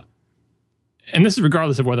it. And this is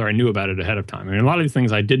regardless of whether I knew about it ahead of time. I mean, a lot of these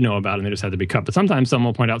things I did know about and they just had to be cut. But sometimes someone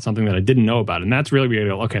will point out something that I didn't know about. And that's really where you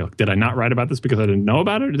go, okay, look, did I not write about this because I didn't know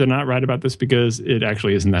about it? Or did I not write about this because it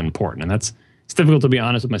actually isn't that important? And it's difficult to be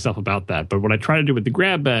honest with myself about that. But what I try to do with the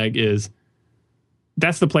grab bag is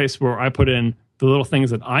that's the place where I put in the little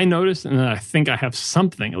things that I noticed and then I think I have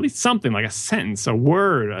something, at least something like a sentence, a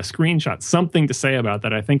word, a screenshot, something to say about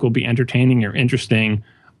that I think will be entertaining or interesting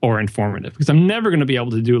or informative. Because I'm never going to be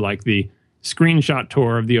able to do like the screenshot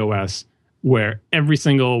tour of the OS where every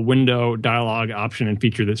single window, dialog, option, and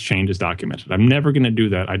feature that's changed is documented. I'm never going to do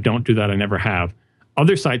that. I don't do that. I never have.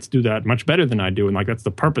 Other sites do that much better than I do, and like that's the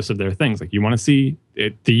purpose of their things. Like you want to see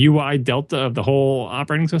the UI delta of the whole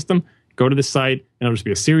operating system, go to the site, and it'll just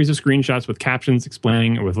be a series of screenshots with captions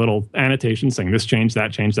explaining, or with little annotations saying this change,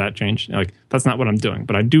 that change, that change. Like that's not what I'm doing,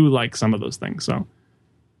 but I do like some of those things. So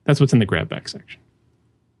that's what's in the grab bag section.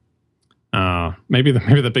 Maybe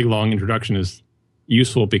the big long introduction is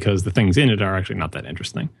useful because the things in it are actually not that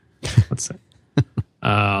interesting. Let's see.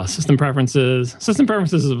 System preferences. System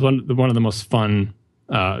preferences is one of the most fun.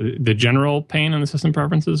 The general pane in the system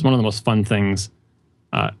preferences is one of the most fun things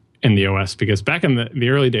in the OS, because back in the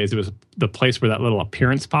early days, it was the place where that little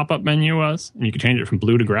appearance pop-up menu was, and you could change it from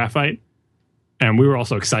blue to graphite. And we were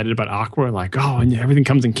also excited about Aqua, like, oh, and everything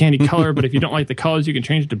comes in candy color, but if you don't like the colors, you can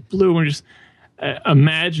change it to blue. And just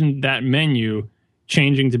imagine that menu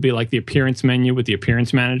changing to be like the appearance menu with the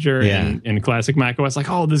appearance manager in classic macOS. Like,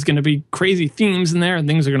 oh, there's going to be crazy themes in there and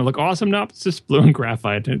things are going to look awesome. Nope, it's just blue and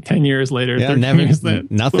graphite. 10 years later, 13 years later,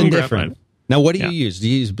 nothing different. Now, what do you use? Do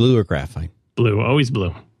you use blue or graphite? Blue, always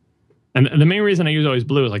blue. And the main reason I use always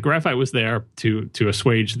blue is like graphite was there to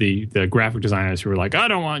assuage the graphic designers who were like, I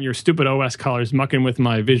don't want your stupid OS colors mucking with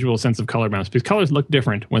my visual sense of color balance, because colors look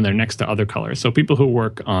different when they're next to other colors. So people who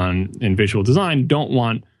work in visual design don't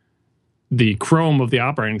want the chrome of the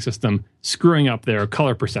operating system screwing up their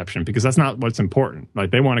color perception, because that's not what's important.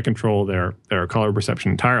 Like they want to control their color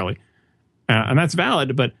perception entirely. And that's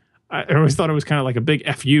valid, but I always thought it was kind of like a big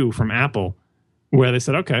FU from Apple, where they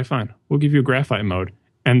said, okay, fine, we'll give you a graphite mode.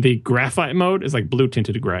 And the graphite mode is like blue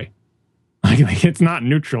tinted gray. Like it's not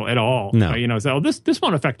neutral at all. No. So this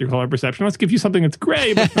won't affect your color perception. Let's give you something that's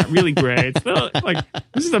gray, but it's not really gray. It's still, like,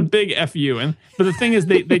 this is a big FU. But the thing is,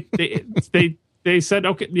 they said,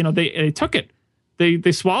 okay, they took it.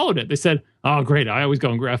 They swallowed it. They said, oh, great, I always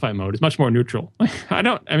go in graphite mode. It's much more neutral.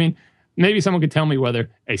 Maybe someone could tell me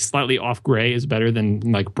whether a slightly off gray is better than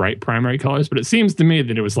like bright primary colors, but it seems to me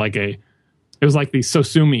that it was like the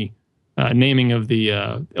Sosumi naming of the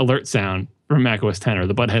alert sound from macOS 10 or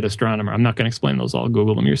the Butthead Astronomer. I'm not going to explain those all.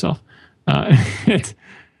 Google them yourself. That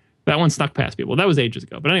one snuck past people. That was ages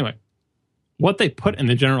ago. But anyway, what they put in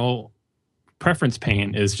the general preference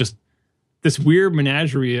pane is just this weird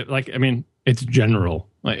menagerie. It's general.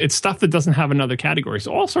 It's stuff that doesn't have another category.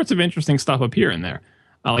 So all sorts of interesting stuff appear in there.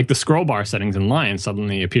 Like the scroll bar settings in Lion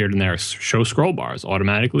suddenly appeared in there. Show scroll bars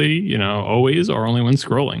automatically, always or only when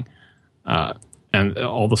scrolling. And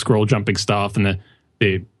all the scroll jumping stuff and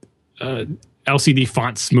the LCD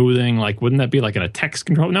font smoothing. Like, wouldn't that be like in a text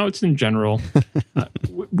control? No, it's in general.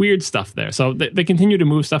 Weird stuff there. So they continue to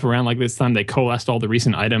move stuff around. Like this time they coalesced all the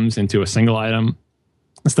recent items into a single item.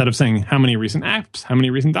 Instead of saying how many recent apps, how many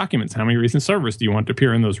recent documents, how many recent servers do you want to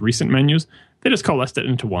appear in those recent menus, they just coalesced it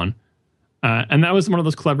into one. And that was one of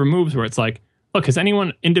those clever moves where it's like, look, is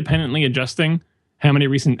anyone independently adjusting how many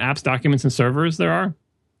recent apps, documents, and servers there are?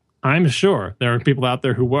 I'm sure there are people out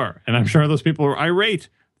there who were. And I'm sure those people were irate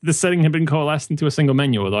the setting had been coalesced into a single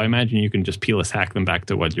menu, although I imagine you can just peeless hack them back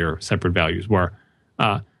to what your separate values were.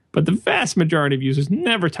 But the vast majority of users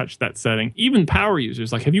never touch that setting. Even power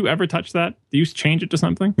users. Like, have you ever touched that? Do you change it to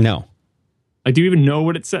something? No. Like, do you even know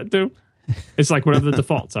what it's set to? It's like whatever the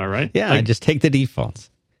defaults are, right? Yeah, like, I just take the defaults.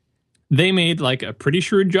 They made like a pretty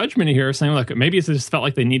shrewd judgment here, saying, look, maybe it just felt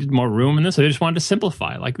like they needed more room in this, so they just wanted to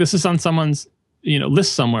simplify. Like, this is on someone's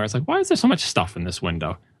list somewhere. It's like, why is there so much stuff in this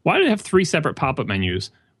window? Why do they have 3 separate pop-up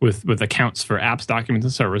menus with accounts for apps, documents,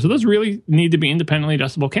 and servers? So those really need to be independently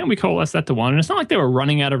adjustable. Can't we coalesce that to one? And it's not like they were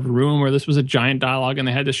running out of room or this was a giant dialogue and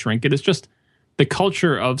they had to shrink it. It's just the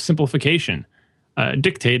culture of simplification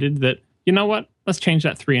dictated that, you know what, let's change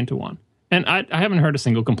that 3 into 1. And I haven't heard a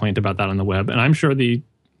single complaint about that on the web. And I'm sure the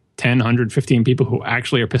 10, 100, 15 people who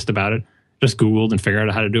actually are pissed about it just Googled and figured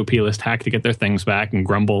out how to do a plist hack to get their things back and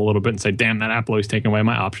grumble a little bit and say, damn, that app always taking away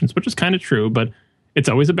my options, which is kind of true, but it's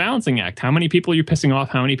always a balancing act. How many people are you pissing off?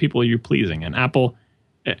 How many people are you pleasing? And Apple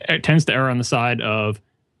it tends to err on the side of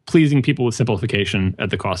pleasing people with simplification at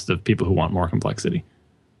the cost of people who want more complexity.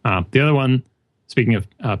 The other one, speaking of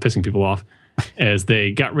pissing people off, is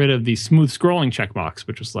they got rid of the smooth scrolling checkbox,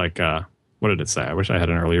 which was like, what did it say? I wish I had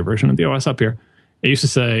an earlier version of the OS up here. It used to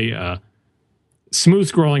say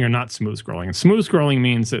smooth scrolling or not smooth scrolling. And smooth scrolling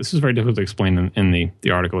means, this is very difficult to explain in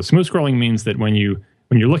the article. Smooth scrolling means that when you're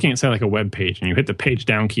looking at, say, like a web page and you hit the page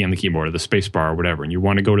down key on the keyboard or the space bar or whatever, and you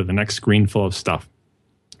want to go to the next screen full of stuff,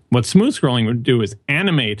 what smooth scrolling would do is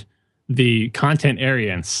animate the content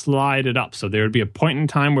area and slide it up. So there would be a point in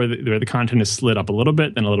time where the content is slid up a little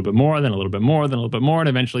bit, then a little bit more, then a little bit more, then a little bit more, and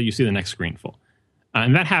eventually you see the next screen full.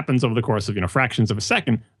 And that happens over the course of fractions of a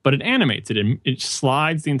second, but it animates it. It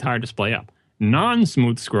slides the entire display up.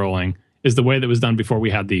 Non-smooth scrolling is the way that was done before we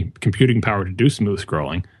had the computing power to do smooth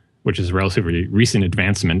scrolling, which is a relatively recent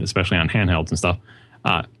advancement, especially on handhelds and stuff.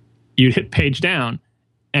 You'd hit page down,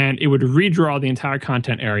 and it would redraw the entire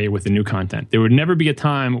content area with the new content. There would never be a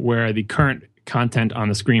time where the current content on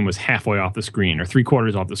the screen was halfway off the screen or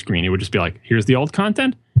 3/4 off the screen. It would just be like, here's the old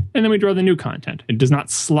content, and then we draw the new content. It does not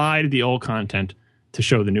slide the old content to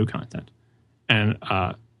show the new content. And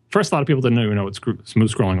first, a lot of people didn't even know what smooth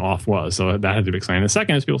scrolling off was, so that had to be explained. The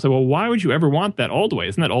second is people say, well, why would you ever want that old way?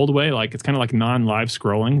 Isn't that old way like, it's kind of like non-live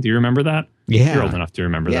scrolling? Do you remember that? Yeah. You're old enough to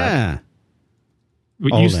remember that. Yeah.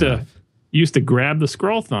 You used to grab the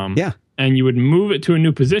scroll thumb, and you would move it to a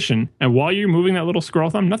new position, and while you're moving that little scroll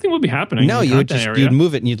thumb, nothing would be happening. No, you'd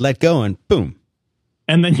move it and you'd let go and boom.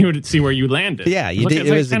 And then you would see where you landed. Yeah, it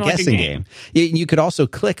was a guessing game. You could also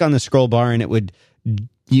click on the scroll bar and it would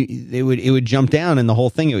jump down, and the whole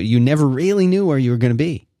thing, you never really knew where you were going to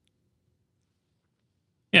be.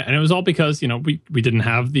 Yeah, and it was all because, we didn't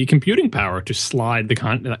have the computing power to slide the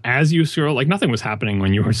content as you scroll. Like, nothing was happening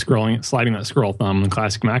when you were sliding that scroll thumb in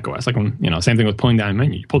classic macOS. Like, when, same thing with pulling down a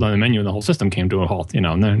menu. You pulled down the menu and the whole system came to a halt.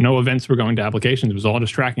 No events were going to applications. It was all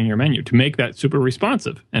just tracking your menu to make that super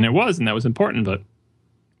responsive. And it was, and that was important, but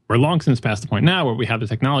we're long since past the point now where we have the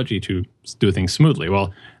technology to do things smoothly.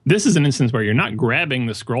 Well, this is an instance where you're not grabbing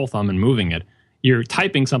the scroll thumb and moving it. You're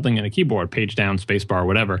typing something in a keyboard, page down, space bar,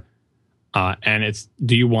 whatever. And it's,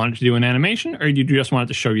 do you want it to do an animation, or do you just want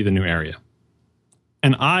it to show you the new area?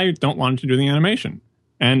 And I don't want it to do the animation.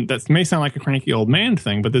 And that may sound like a cranky old man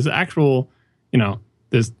thing, but there's actual,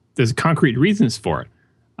 there's concrete reasons for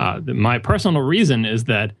it. My personal reason is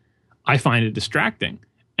that I find it distracting.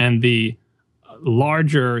 And the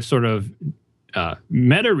larger sort of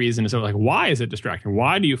meta reason is like, why is it distracting?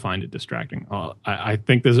 Why do you find it distracting? I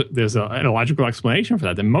think there's a logical explanation for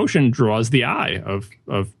that. The motion draws the eye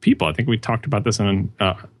of people. I think we talked about this in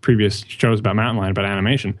previous shows about Mountain Lion, about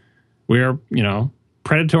animation. We are,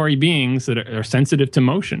 predatory beings that are sensitive to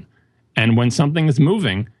motion. And when something is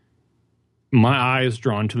moving, my eye is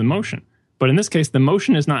drawn to the motion. But in this case, the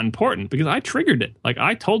motion is not important because I triggered it. Like,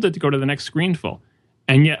 I told it to go to the next screen full.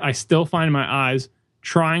 And yet I still find my eyes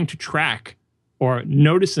trying to track or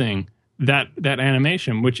noticing that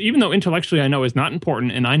animation, which, even though intellectually I know is not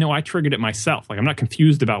important, and I know I triggered it myself. Like, I'm not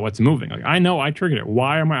confused about what's moving. Like, I know I triggered it.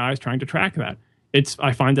 Why are my eyes trying to track that?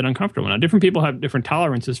 I find it uncomfortable. Now, different people have different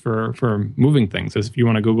tolerances for moving things. As if you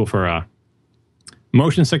want to Google for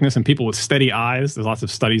motion sickness and people with steady eyes, there's lots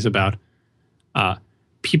of studies about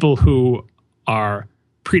people who are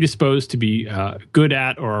predisposed to be good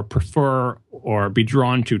at or prefer or be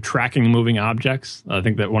drawn to tracking moving objects. I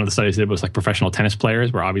think that one of the studies did was like professional tennis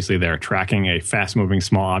players, where obviously they're tracking a fast-moving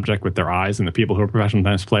small object with their eyes, and the people who are professional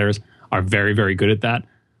tennis players are very, very good at that.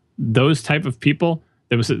 Those type of people,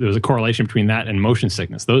 there was a correlation between that and motion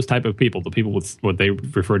sickness. Those type of people, the people with what they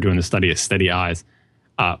referred to in the study as steady eyes,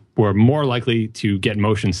 were more likely to get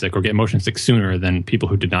motion sick or get motion sick sooner than people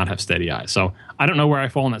who did not have steady eyes. So I don't know where I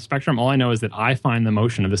fall in that spectrum. All I know is that I find the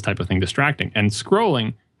motion of this type of thing distracting. And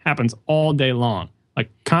scrolling happens all day long,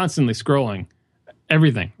 like constantly scrolling,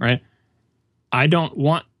 everything, right? I don't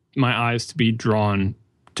want my eyes to be drawn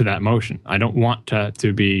to that motion. I don't want to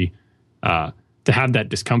have that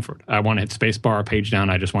discomfort. I want to hit spacebar or page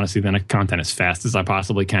down. I just want to see the next content as fast as I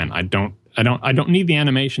possibly can. I don't need the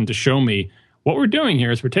animation to show me. What we're doing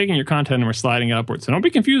here is we're taking your content and we're sliding it upwards. So don't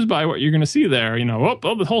be confused by what you're going to see there.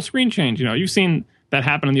 The whole screen change. You've seen that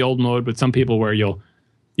happen in the old mode with some people where you'll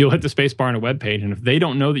hit the space bar on a web page, and if they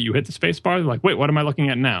don't know that you hit the space bar, they're like, wait, what am I looking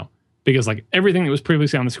at now? Because like everything that was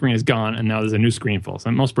previously on the screen is gone, and now there's a new screen full.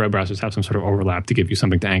 So most web browsers have some sort of overlap to give you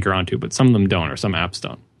something to anchor onto, but some of them don't, or some apps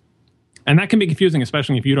don't. And that can be confusing,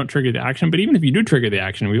 especially if you don't trigger the action. But even if you do trigger the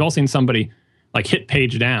action, we've all seen somebody like hit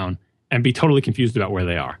page down and be totally confused about where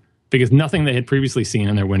they are because nothing they had previously seen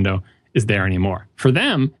in their window is there anymore. For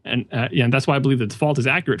them, and that's why I believe the default is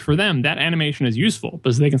accurate, for them, that animation is useful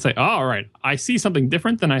because they can say, oh, all right, I see something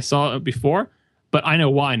different than I saw before, but I know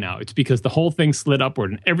why now. It's because the whole thing slid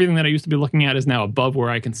upward and everything that I used to be looking at is now above where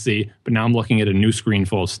I can see, but now I'm looking at a new screen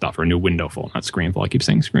full of stuff, or a new window full, not screen full. I keep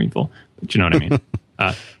saying screen full, but you know what I mean.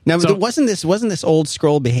 Now, wasn't this old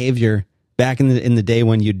scroll behavior back in the day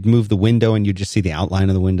when you'd move the window and you'd just see the outline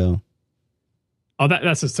of the window? Oh,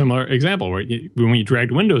 that's a similar example where when we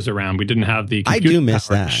dragged windows around, we didn't have the computer I do miss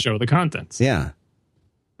that. To show the contents. Yeah.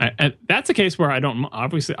 And that's a case where I don't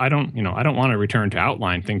want to return to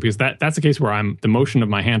outline thing because that's a case where the motion of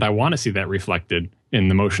my hand, I want to see that reflected in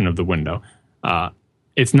the motion of the window.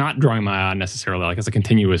 It's not drawing my eye necessarily like it's a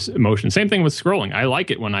continuous motion. Same thing with scrolling. I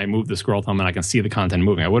like it when I move the scroll thumb and I can see the content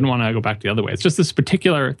moving. I wouldn't want to go back the other way. It's just this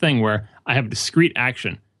particular thing where I have a discrete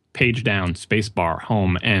action, page down, space bar,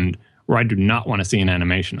 home, end, where I do not want to see an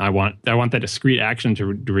animation. I want that discrete action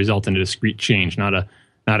to result in a discrete change, not a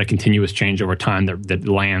continuous change over time that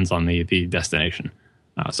lands on the destination.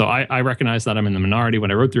 So I recognize that I'm in the minority.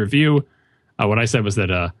 When I wrote the review, what I said was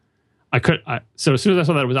that so as soon as I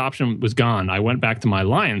saw that option was gone, I went back to my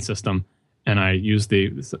Lion system and I used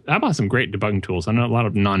I bought some great debugging tools. I know a lot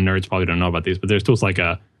of non-nerds probably don't know about these, but there's tools like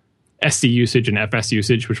SC usage and FS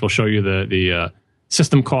usage, which will show you the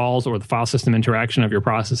system calls or the file system interaction of your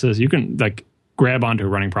processes. You can grab onto a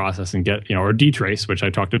running process and get, or dtrace, which I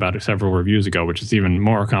talked about several reviews ago, which is even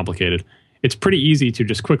more complicated. It's pretty easy to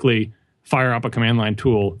just quickly fire up a command line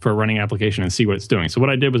tool for a running application and see what it's doing. So what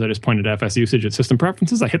I did was I just pointed FS usage at system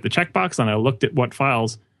preferences. I hit the checkbox and I looked at what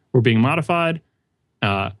files were being modified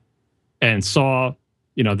and saw,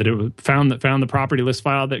 that it found the property list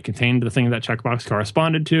file that contained the thing that checkbox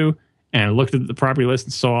corresponded to, and looked at the property list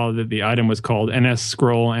and saw that the item was called NS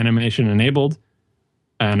scroll animation enabled.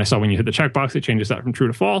 And I saw when you hit the checkbox, it changes that from true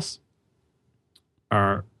to false.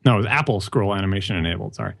 It was Apple scroll animation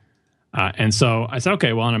enabled, sorry. And so I said,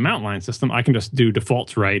 okay, well, on a mount line system, I can just do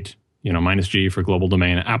defaults right, -G for global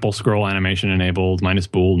domain, Apple scroll animation enabled,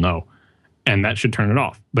 -bool, no. And that should turn it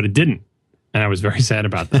off. But it didn't. And I was very sad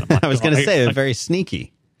about that. I was going to say, very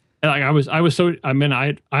sneaky. Usually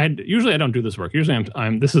I don't do this work. Usually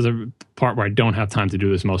this is a part where I don't have time to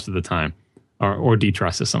do this most of the time. Or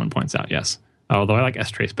dtruss, as someone points out, yes. Although I like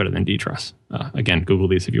strace better than dtruss. Again, Google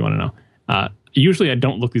these if you want to know. Usually I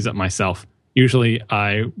don't look these up myself. Usually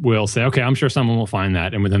I will say, okay, I'm sure someone will find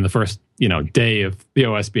that. And within the first, day of the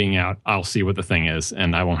OS being out, I'll see what the thing is.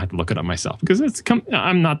 And I won't have to look it up myself. Because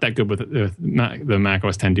I'm not that good with the Mac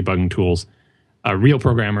OS X debugging tools. Real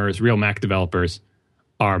programmers, real Mac developers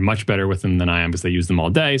are much better with them than I am because they use them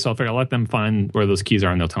all day. So I'll figure I'll let them find where those keys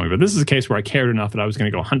are and they'll tell me. But this is a case where I cared enough that I was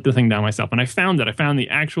going to go hunt the thing down myself. And I found it. I found the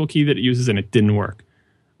actual key that it uses and it didn't work.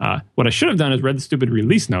 What I should have done is read the stupid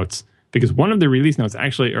release notes, because one of the release notes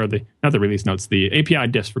actually, not the release notes, the API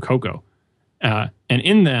diffs for Cocoa. And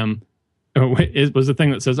in them it was the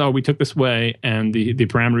thing that says, oh, we took this way and the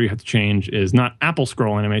parameter you have to change is not Apple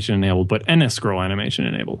scroll animation enabled, but NS scroll animation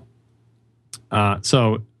enabled.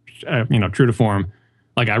 So true to form,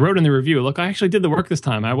 like I wrote in the review, look, I actually did the work this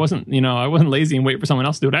time. I wasn't lazy and wait for someone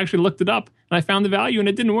else to do it. I actually looked it up and I found the value and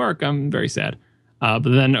it didn't work. I'm very sad. But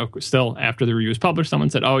then still after the review was published, someone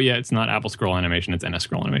said, oh yeah, it's not Apple scroll animation, it's NS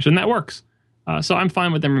scroll animation. And that works. So I'm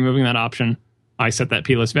fine with them removing that option. I set that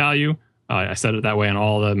plist value. I set it that way on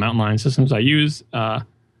all the mountain lion systems I use. I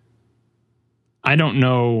don't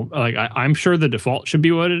know, I'm sure the default should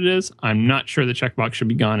be what it is. I'm not sure the checkbox should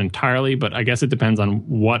be gone entirely, but I guess it depends on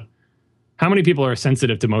how many people are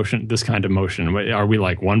sensitive to motion, this kind of motion. Are we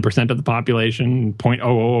like 1% of the population,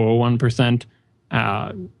 0.0001%?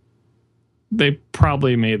 They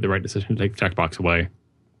probably made the right decision to take the checkbox away,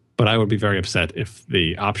 but I would be very upset if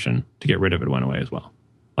the option to get rid of it went away as well.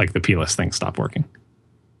 Like the plist thing stopped working.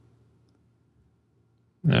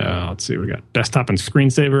 Let's see, we got desktop and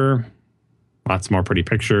screensaver. Lots more pretty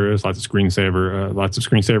pictures, lots of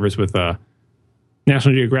screensavers with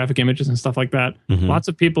National Geographic images and stuff like that. Mm-hmm. Lots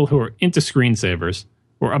of people who are into screensavers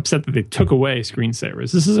were upset that they took away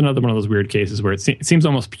screensavers. This is another one of those weird cases where it seems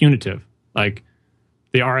almost punitive, like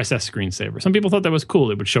the RSS screensaver. Some people thought that was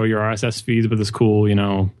cool. It would show your RSS feeds with this cool,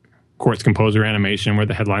 Quartz Composer animation where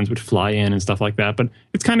the headlines would fly in and stuff like that. But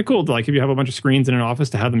it's kind of cool to, like, if you have a bunch of screens in an office,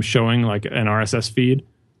 to have them showing like an RSS feed,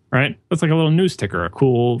 right? That's like a little news ticker, a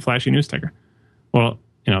cool, flashy news ticker. Well,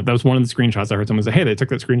 that was one of the screenshots I heard someone say, hey, they took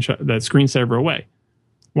that screensaver away.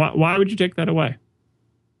 Why would you take that away?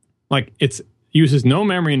 Like, it uses no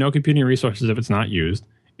memory and no computing resources if it's not used.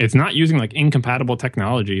 It's not using like incompatible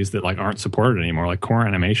technologies that like aren't supported anymore, like core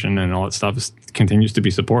animation and all that stuff continues to be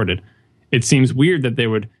supported. It seems weird that they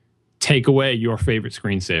would take away your favorite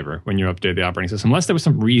screensaver when you update the operating system, unless there was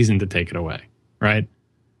some reason to take it away, right?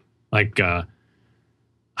 Like,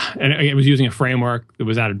 and it was using a framework that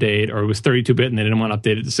was out of date, or it was 32-bit and they didn't want to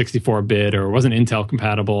update it to 64-bit, or it wasn't Intel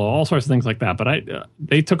compatible, all sorts of things like that. But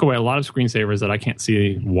they took away a lot of screensavers that I can't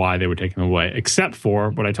see why they would take them away, except for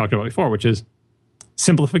what I talked about before, which is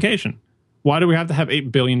simplification. Why do we have to have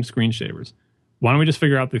 8 billion screensavers? Why don't we just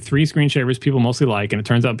figure out the 3 screensavers people mostly like, and it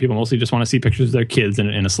turns out people mostly just want to see pictures of their kids in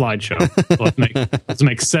a slideshow. Let's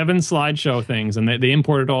make 7 slideshow things, and they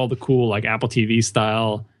imported all the cool, like, Apple TV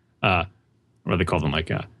style, what do they call them,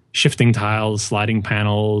 like shifting tiles, sliding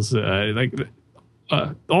panels,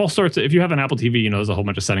 all sorts of, if you have an Apple TV, there's a whole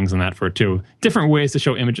bunch of settings in that for it too. Different ways to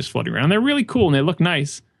show images floating around. They're really cool and they look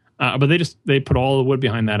nice, but they put all the wood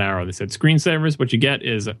behind that arrow. They said screensavers, what you get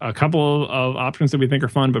is a couple of options that we think are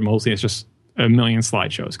fun, but mostly it's just a million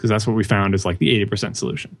slideshows, because that's what we found is like the 80%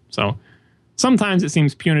 solution. So sometimes it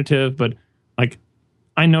seems punitive, but like,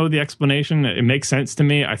 I know the explanation. It makes sense to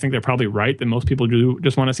me. I think they're probably right that most people do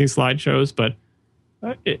just want to see slideshows, but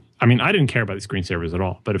I didn't care about the screensavers at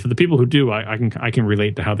all. But for the people who do, I can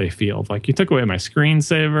relate to how they feel. Like, you took away my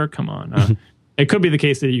screensaver. Come on. It could be the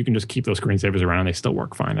case that you can just keep those screensavers around. They still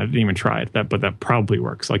work fine. I didn't even try it, but that probably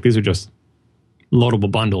works. Like, these are just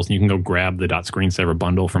loadable bundles, and you can go grab the .screensaver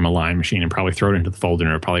bundle from a Lion machine and probably throw it into the folder,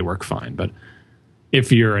 and it'll probably work fine. But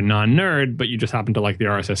if you're a non-nerd, but you just happen to like the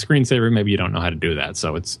RSS screensaver, maybe you don't know how to do that.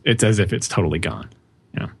 So it's as if it's totally gone.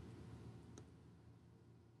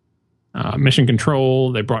 Mission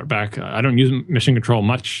Control, they brought back. I don't use Mission Control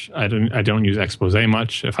much. I don't use Expose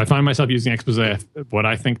much. If I find myself using Expose, what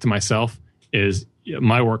I think to myself is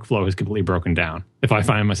my workflow is completely broken down. If I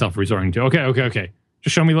find myself resorting to, okay,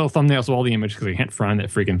 just show me little thumbnails of all the images, because I can't find that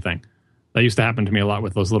freaking thing. That used to happen to me a lot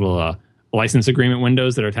with those little license agreement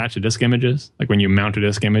windows that are attached to disk images. Like, when you mount a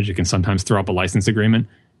disk image, you can sometimes throw up a license agreement.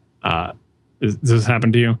 Does this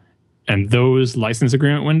happen to you? And those license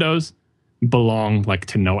agreement windows belong like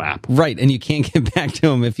to no app. Right, and you can't get back to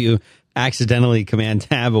them if you accidentally command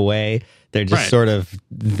tab away. They're just sort of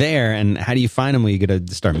there, and how do you find them? Well, you got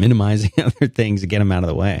to start minimizing other things to get them out of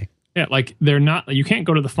the way. Yeah, like, they're not. You can't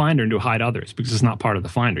go to the Finder and do hide others, because it's not part of the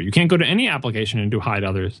Finder. You can't go to any application and do hide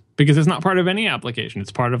others, because it's not part of any application.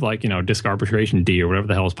 It's part of, like, disk arbitration D or whatever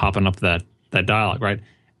the hell is popping up that dialog, right?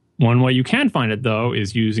 One way you can find it, though,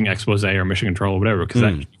 is using Expose or Mission Control or whatever, because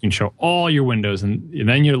you can show all your windows, and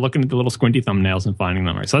then you're looking at the little squinty thumbnails and finding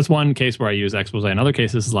them, right? So that's one case where I use Expose. In other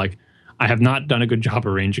cases, is like, I have not done a good job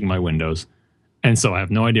arranging my windows, and so I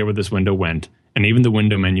have no idea where this window went, and even the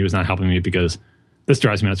window menu is not helping me, because this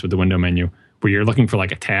drives me nuts with the window menu, where you're looking for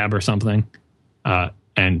like a tab or something,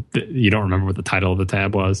 and you don't remember what the title of the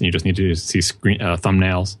tab was, and you just need to see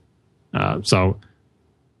thumbnails. So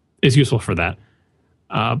it's useful for that.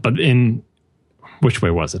 But in which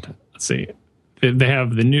way was it? Let's see. They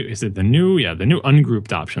have the new. Is it the new? Yeah, the new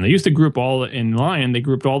ungrouped option. They used to group all in Lion. They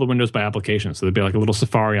grouped all the windows by application, so there'd be like a little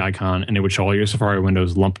Safari icon, and it would show all your Safari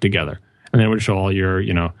windows lumped together, and then it would show all your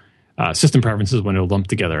system preferences window lumped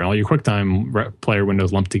together, and all your QuickTime player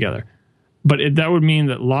windows lumped together. But that would mean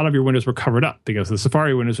that a lot of your windows were covered up, because the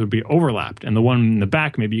Safari windows would be overlapped, and the one in the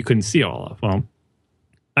back maybe you couldn't see all of. Well,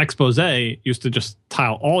 Expose used to just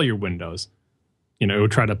tile all your windows. It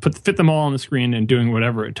would try to fit them all on the screen and doing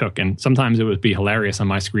whatever it took. And sometimes it would be hilarious on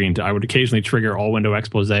my screen. I would occasionally trigger all window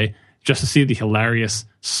Expose just to see the hilarious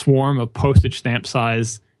swarm of postage stamp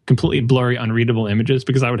size, completely blurry, unreadable images,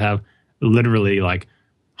 because I would have literally like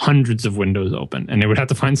hundreds of windows open, and they would have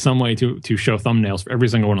to find some way to show thumbnails for every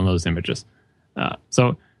single one of those images.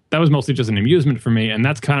 So that was mostly just an amusement for me, and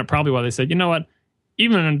that's kind of probably why they said, you know what,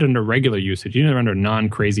 even under regular usage, even under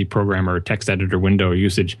non-crazy programmer text editor window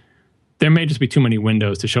usage, there may just be too many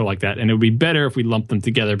windows to show like that, and it would be better if we lump them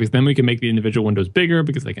together, because then we can make the individual windows bigger,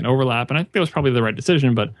 because they can overlap, and I think that was probably the right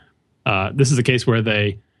decision. But this is a case where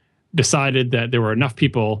they decided that there were enough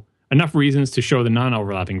reasons to show the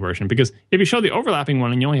non-overlapping version, because if you show the overlapping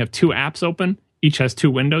one and you only have 2 apps open, each has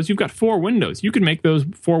 2 windows, you've got 4 windows. You could make those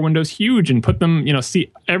 4 windows huge and put them,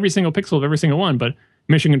 see every single pixel of every single one, but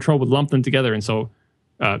Mission Control would lump them together, and so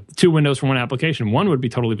 2 windows from one application, one would be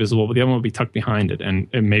totally visible, but the other one would be tucked behind it, and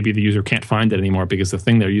maybe the user can't find it anymore, because the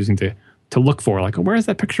thing they're using to look for, like, where's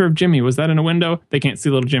that picture of Jimmy? Was that in a window? They can't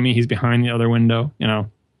see little Jimmy. He's behind the other window,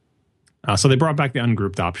 So they brought back the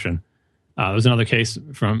ungrouped option. There was another case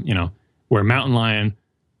from, where Mountain Lion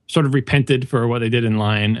sort of repented for what they did in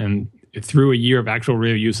Lion, and through a year of actual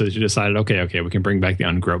real usage, they decided, okay, we can bring back the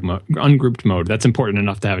ungrouped mode. That's important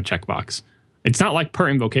enough to have a checkbox. It's not like per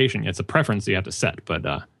invocation. It's a preference you have to set, but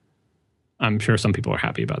I'm sure some people are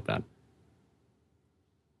happy about that.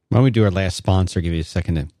 Why don't we do our last sponsor, give you a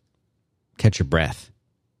second to catch your breath.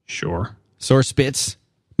 Sure. SourceBits,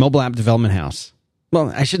 mobile app development house.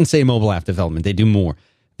 Well, I shouldn't say mobile app development. They do more.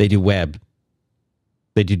 They do web.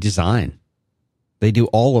 They do design. They do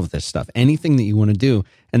all of this stuff. Anything that you want to do,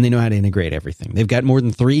 and they know how to integrate everything. They've got more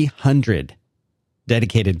than 300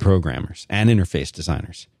 dedicated programmers and interface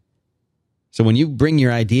designers. So when you bring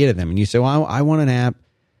your idea to them and you say, well, I want an app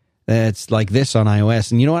that's like this on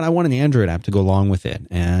iOS, and you know what? I want an Android app to go along with it,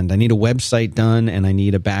 and I need a website done, and I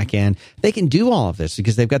need a back end. They can do all of this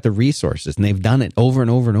because they've got the resources, and they've done it over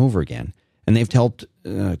and over and over again. And they've helped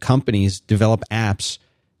companies develop apps,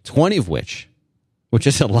 20 of which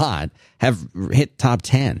is a lot, have hit top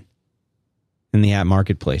 10 in the app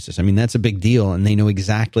marketplaces. I mean, that's a big deal, and they know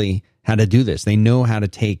exactly how to do this. They know how to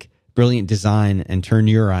take brilliant design and turn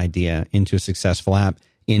your idea into a successful app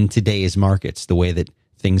in today's markets, the way that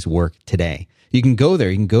things work today. You can go there.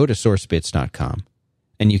 You can go to sourcebits.com,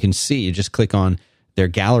 and you can see, you just click on their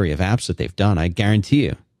gallery of apps that they've done. I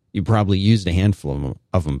guarantee you probably used a handful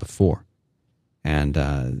of them before. And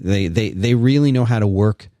they really know how to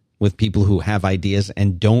work with people who have ideas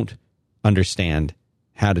and don't understand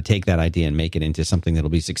how to take that idea and make it into something that'll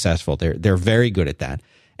be successful. They're very good at that.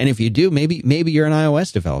 And if you do, maybe you're an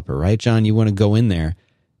iOS developer, right, John? You want to go in there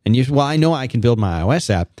and I know I can build my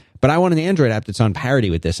iOS app, but I want an Android app that's on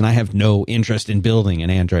parity with this, and I have no interest in building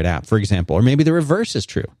an Android app, for example. Or maybe the reverse is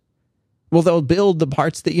true. Well, they'll build the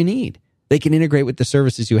parts that you need. They can integrate with the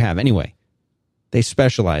services you have. Anyway, they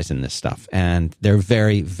specialize in this stuff, and they're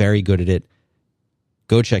very, very good at it.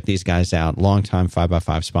 Go check these guys out. Longtime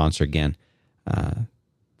 5x5 sponsor again.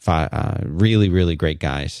 Really, really great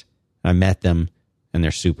guys. I met them, and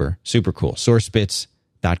they're super, super cool.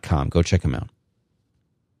 SourceBits.com. Go check them out.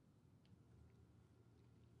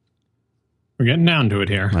 We're getting down to it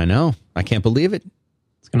here. I know. I can't believe it.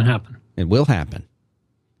 It's going to happen. It will happen.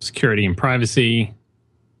 Security and privacy.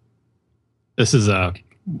 This is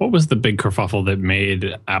what was the big kerfuffle that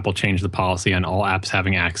made Apple change the policy on all apps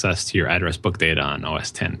having access to your address book data on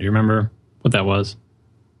OS X? Do you remember what that was?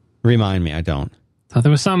 Remind me. I don't. So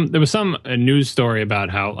there was some news story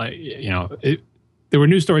about how, like, there were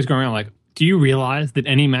news stories going around like, do you realize that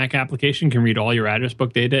any Mac application can read all your address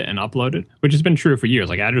book data and upload it? Which has been true for years.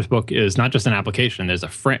 Like, address book is not just an application. There's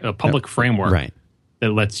a public framework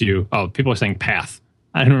that lets you. Oh, people are saying Path.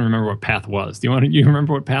 I don't remember what Path was. You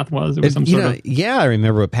remember what Path was? It was some sort of. Yeah, I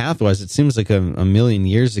remember what Path was. It seems like a million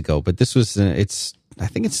years ago, but this was. I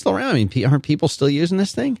think it's still around. I mean, aren't people still using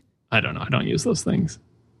this thing? I don't know. I don't use those things.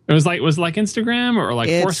 It was like Instagram or like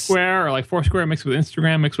Foursquare, or like Foursquare mixed with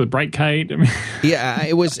Instagram mixed with Brightkite. I mean, yeah,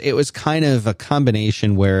 it was kind of a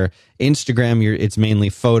combination where Instagram, it's mainly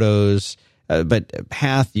photos, but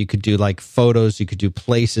Path, you could do like photos, you could do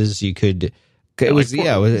places, you could. It was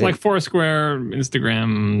like Foursquare,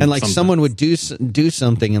 Instagram, and like someone would do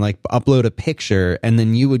something and like upload a picture, and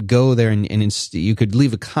then you would go there and you could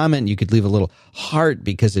leave a comment, you could leave a little heart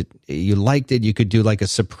because you liked it. You could do like a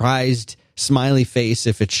surprised smiley face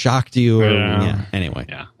if it shocked you. Anyway,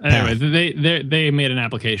 they made an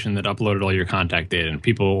application that uploaded all your contact data, and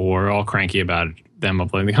people were all cranky about them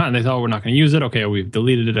uploading the content. They thought, we're not going to use it. Okay, we've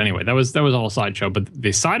deleted it anyway. That was all a sideshow. But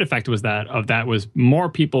the side effect was that was more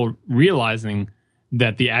people realizing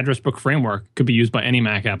that the address book framework could be used by any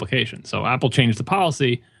Mac application. So Apple changed the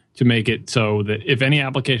policy to make it so that if any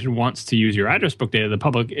application wants to use your address book data, the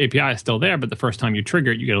public API is still there, but the first time you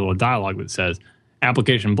trigger it, you get a little dialogue that says,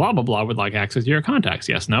 application blah, blah, blah would like access to your contacts.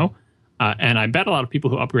 Yes, no? And I bet a lot of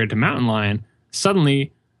people who upgraded to Mountain Lion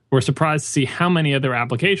suddenly were surprised to see how many other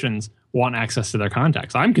applications want access to their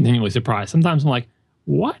contacts. I'm continually surprised. Sometimes I'm like,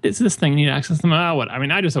 what is this thing need access to? What? I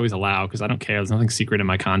mean, I just always allow because I don't care. There's nothing secret in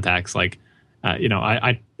my contacts. Like,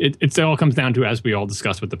 it all comes down to, as we all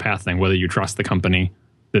discussed with the Path thing, whether you trust the company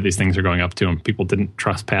that these things are going up to. And people didn't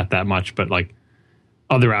trust Path that much, but like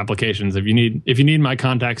other applications, if you need my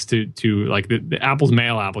contacts to like the Apple's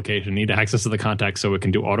Mail application, need access to the contacts so it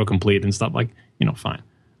can do autocomplete and stuff, like, fine.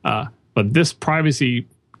 But this privacy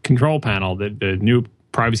control panel, the new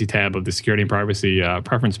privacy tab of the security and privacy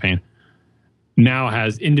preference pane, now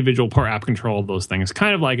has individual per app control of those things,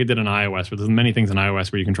 kind of like it did in iOS, where there's many things in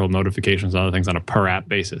iOS where you control notifications and other things on a per app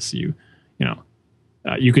basis. You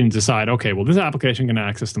can decide, okay, well, this application can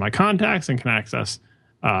access to my contacts and can access,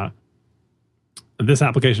 this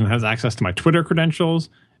application has access to my Twitter credentials.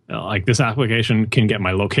 Like this application can get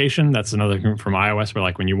my location. That's another thing from iOS, where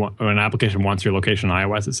like when an application wants your location on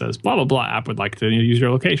iOS, it says blah, blah, blah app would like to use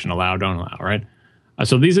your location. Allow, don't allow, right?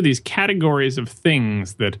 So these are these categories of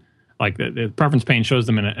things that, like the preference pane shows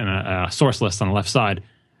them in a source list on the left side.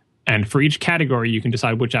 And for each category, you can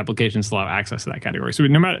decide which applications allow access to that category. So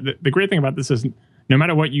no matter, the great thing about this is no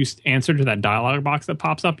matter what you answer to that dialog box that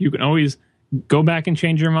pops up, you can always go back and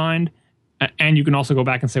change your mind. And you can also go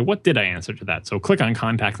back and say, what did I answer to that? So click on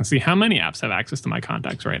contacts and see how many apps have access to my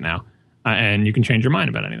contacts right now. And you can change your mind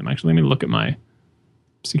about any of them. Actually, let me look at my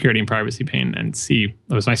security and privacy pane and see.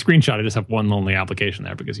 That was my screenshot. I just have one lonely application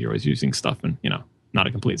there because you're always using stuff and, not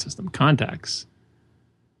a complete system. Contacts.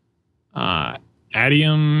 Adium,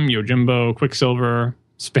 Yojimbo, Quicksilver,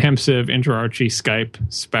 SpamSieve, InterArchie,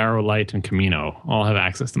 Skype, Sparrow, Light, and Camino all have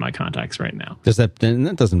access to my contacts right now.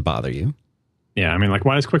 That doesn't bother you? Yeah, I mean,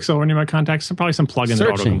 why does Quicksilver need my contacts? Probably some plugin that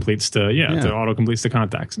auto-completes to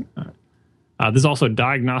contacts. There's also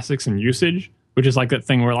diagnostics and usage, which is like that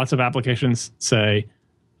thing where lots of applications say,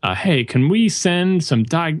 hey, can we send some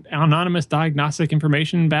anonymous diagnostic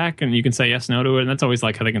information back? And you can say yes, no to it. And that's always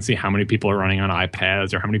like how they can see how many people are running on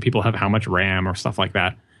iPads or how many people have how much RAM or stuff like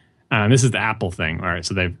that. This is the Apple thing. All right,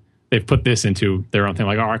 so they've put this into their own thing.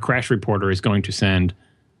 Like, our crash reporter is going to send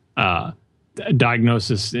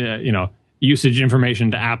diagnosis, usage information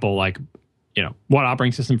to Apple, like, what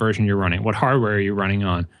operating system version you're running, what hardware are you running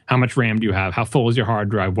on, how much RAM do you have, how full is your hard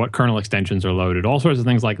drive, what kernel extensions are loaded, all sorts of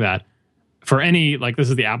things like that. For any, this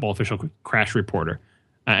is the Apple official crash reporter.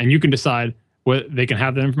 And you can decide whether they can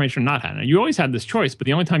have that information or not have it. You always had this choice, but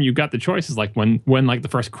the only time you got the choice is when the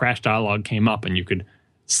first crash dialog came up and you could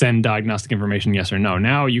send diagnostic information, yes or no.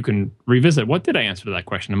 Now you can revisit, what did I answer to that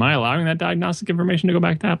question? Am I allowing that diagnostic information to go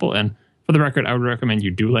back to Apple? And for the record, I would recommend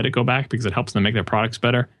you do let it go back because it helps them make their products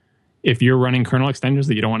better. If you're running kernel extensions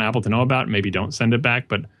that you don't want Apple to know about, maybe don't send it back.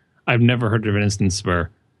 But I've never heard of an instance where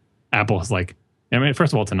Apple is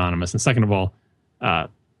first of all, it's anonymous. And second of all,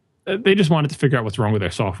 they just wanted to figure out what's wrong with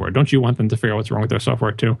their software. Don't you want them to figure out what's wrong with their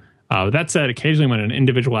software too? That said, occasionally when an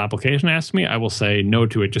individual application asks me, I will say no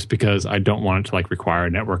to it just because I don't want it to require a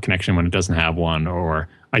network connection when it doesn't have one, or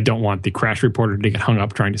I don't want the crash reporter to get hung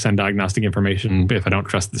up trying to send diagnostic information if I don't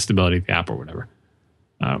trust the stability of the app or whatever.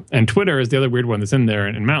 And Twitter is the other weird one that's in there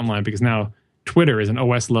in Mountain Lion, because now Twitter is an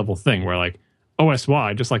OS level thing where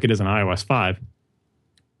OS-wide, just like it is in iOS 5,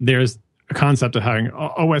 there's a concept of having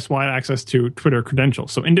OS-wide access to Twitter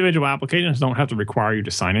credentials. So individual applications don't have to require you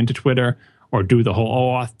to sign into Twitter or do the whole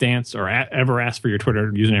OAuth dance or ever ask for your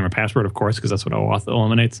Twitter username or password, of course, because that's what OAuth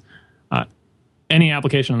eliminates. Any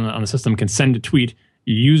application on the system can send a tweet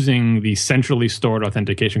using the centrally stored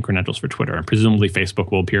authentication credentials for Twitter. And presumably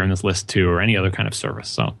Facebook will appear in this list too, or any other kind of service.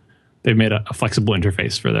 So they've made a flexible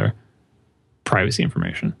interface for their privacy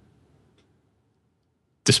information.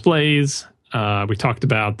 Displays. We talked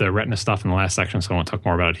about the Retina stuff in the last section, so I won't talk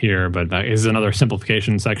more about it here. But that is another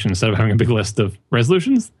simplification section. Instead of having a big list of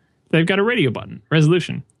resolutions, they've got a radio button.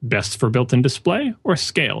 Resolution, best for built-in display or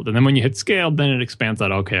scaled. And then when you hit scaled, then it expands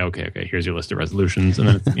out, okay, here's your list of resolutions. And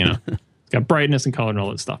then it's, it's got brightness and color and all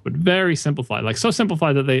that stuff. But very simplified. So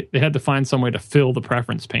simplified that they had to find some way to fill the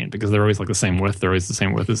preference pane because they're always the same width. They're always the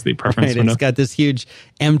same width as the preference window. It's got this huge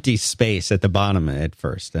empty space at the bottom at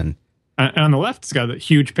first. And on the left, it's got a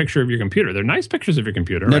huge picture of your computer. They're nice pictures of your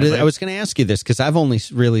computer. No, right? I was going to ask you this because I've only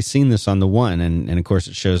really seen this on the one. And of course,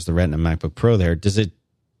 it shows the Retina MacBook Pro there. Does it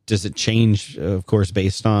change, of course,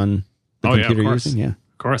 based on the computer you're using? Yeah,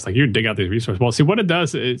 of course. You dig out these resources. Well, see, what it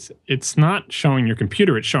does is it's not showing your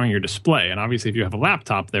computer, it's showing your display. And obviously, if you have a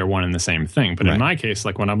laptop, they're one and the same thing. But in my case,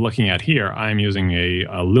 when I'm looking at here, I'm using a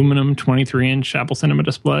aluminum 23-inch Apple Cinema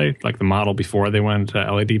display, like the model before they went to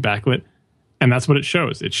LED backlit. And that's what it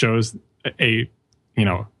shows. It shows a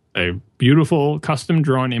beautiful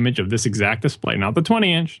custom-drawn image of this exact display. Not the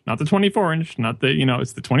 20-inch, not the 24-inch, not the,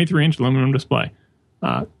 it's the 23-inch aluminum display.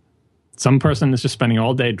 Some person is just spending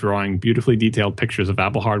all day drawing beautifully detailed pictures of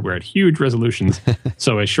Apple hardware at huge resolutions,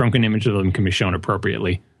 so a shrunken image of them can be shown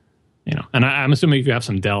appropriately. And I'm assuming if you have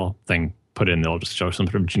some Dell thing put in, they'll just show some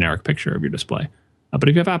sort of generic picture of your display. But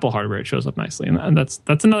if you have Apple hardware, it shows up nicely, and that's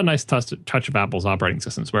another nice touch of Apple's operating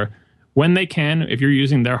systems, where when they can, if you're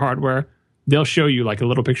using their hardware, they'll show you a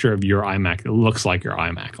little picture of your iMac that looks like your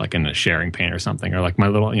iMac, in a sharing pane or something, or my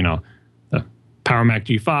little, the Power Mac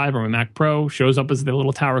G5 or my Mac Pro shows up as the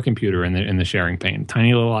little tower computer in the sharing pane.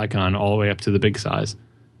 Tiny little icon all the way up to the big size.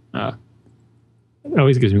 It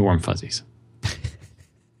always gives me warm fuzzies.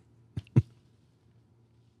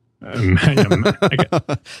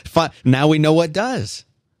 Now we know what does.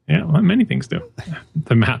 Yeah, well, many things do.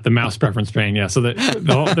 The mouse preference pane. Yeah, so there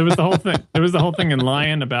was the whole thing. There was the whole thing in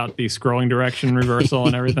Lion about the scrolling direction reversal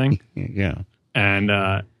and everything. Yeah,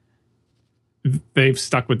 and they've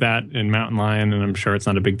stuck with that in Mountain Lion, and I'm sure it's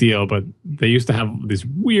not a big deal. But they used to have this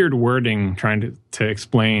weird wording trying to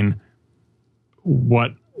explain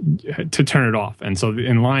what to turn it off. And so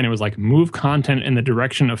in Lion, it was move content in the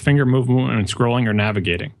direction of finger movement and scrolling or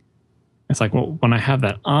navigating. It's like, well, when I have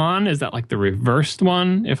that on, is that like the reversed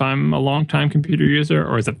one if I'm a long-time computer user,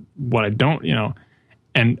 or is it what I don't,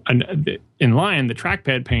 And in Lion, the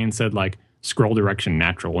trackpad pane said like scroll direction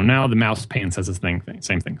natural. Well, now the mouse pane says the same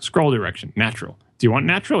thing. Scroll direction natural. Do you want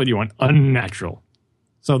natural or do you want unnatural?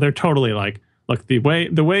 So they're totally like, look, the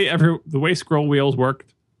way scroll wheels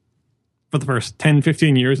worked for the first 10,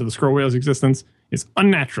 15 years of the scroll wheel's existence is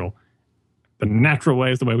unnatural. The natural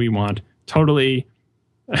way is the way we want. Totally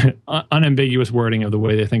unambiguous wording of the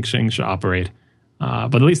way they think things should operate.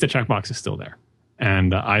 But at least the checkbox is still there.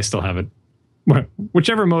 And I still have it.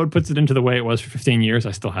 Whichever mode puts it into the way it was for 15 years,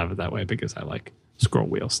 I still have it that way because I like scroll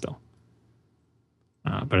wheels still.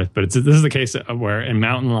 But this is the case where in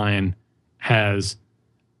Mountain Lion has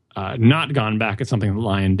not gone back at something that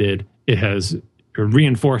Lion did. It has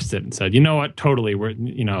reinforced it and said, you know what, totally,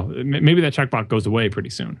 maybe that checkbox goes away pretty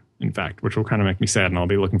soon, in fact, which will kind of make me sad, and I'll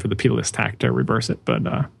be looking for the plist hack to reverse it. But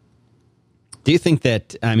do you think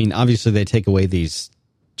that, obviously they take away these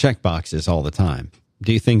checkboxes all the time.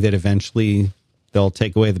 Do you think that eventually they'll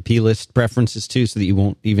take away the plist preferences too, so that you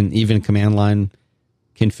won't even command line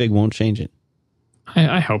config won't change it?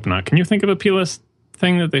 I hope not. Can you think of a plist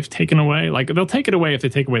thing that they've taken away? Like, they'll take it away if they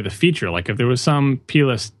take away the feature. Like, if there was some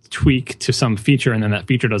plist tweak to some feature and then that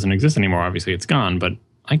feature doesn't exist anymore, obviously it's gone. But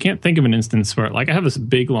I can't think of an instance where, like, I have this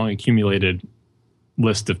big, long accumulated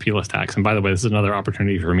list of plist hacks. And by the way, this is another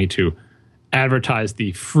opportunity for me to advertise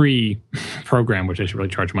the free program, which I should really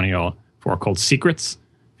charge money for, called Secrets.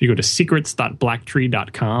 If you go to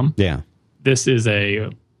secrets.blacktree.com, this is a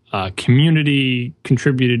community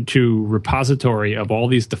contributed to repository of all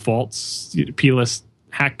these defaults, plist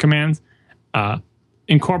hack commands,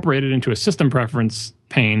 incorporated into a system preference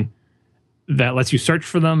pane that lets you search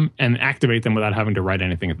for them and activate them without having to write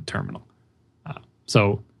anything at the terminal.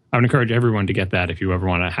 So I would encourage everyone to get that if you ever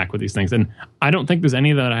want to hack with these things. And I don't think there's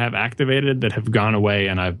any that I have activated that have gone away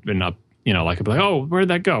and I've been up, like, oh, where'd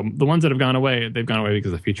that go? The ones that have gone away, they've gone away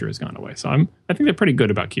because the feature has gone away. So I think they're pretty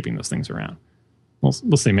good about keeping those things around. We'll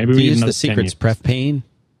see. Maybe we use the secrets pref pane.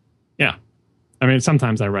 Yeah,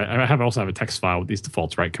 sometimes I write. I also have a text file with these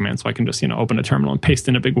defaults write commands, so I can just open a terminal and paste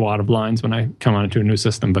in a big wad of lines when I come onto a new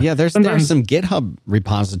system. But there's some GitHub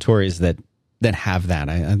repositories that have that.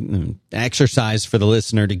 I exercise for the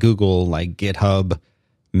listener to Google like GitHub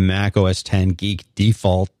Mac OS X Geek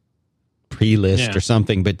default plist or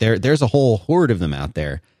something. But there's a whole horde of them out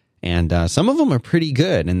there, and some of them are pretty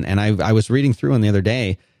good. And I was reading through them the other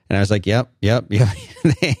day. And I was like, yep.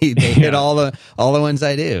 they hit all the ones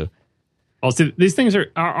I do. Well, see, these things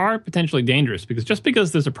are potentially dangerous because just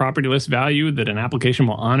because there's a property list value that an application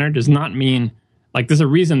will honor does not mean, like, there's a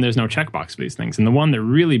reason there's no checkbox for these things. And the one that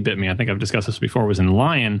really bit me, I think I've discussed this before, was in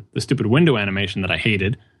Lion, the stupid window animation that I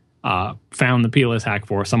hated, found the plist hack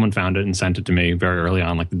for. Someone found it and sent it to me very early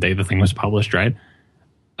on, like the day the thing was published, right?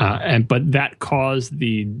 But that caused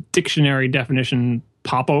the dictionary definition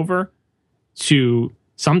popover to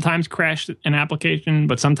sometimes crash an application,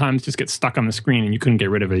 but sometimes just get stuck on the screen and you couldn't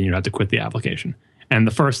get rid of it and you'd have to quit the application. And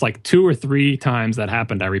the first 2 or 3 times that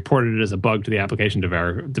happened, I reported it as a bug to the application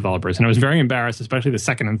developers. And I was very embarrassed, especially the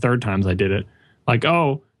second and third times I did it. Like,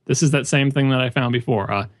 oh, this is that same thing that I found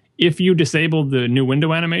before. If you disabled the new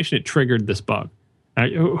window animation, it triggered this bug.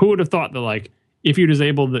 Who would have thought that, if you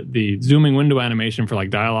disabled the zooming window animation for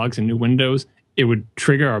dialogues and new windows, it would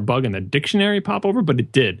trigger a bug in the dictionary popover, but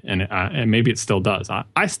it did, and maybe it still does.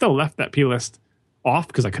 I still left that plist off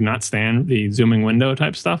because I could not stand the zooming window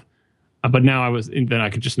type stuff. But now I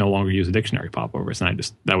could just no longer use the dictionary popovers,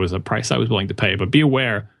 and that was a price I was willing to pay. But be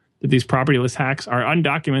aware that these property list hacks are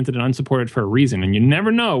undocumented and unsupported for a reason, and you never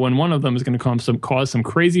know when one of them is going to cause some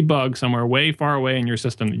crazy bug somewhere way far away in your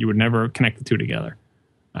system that you would never connect the two together.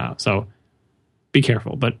 So be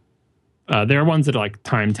careful, but. There are ones that are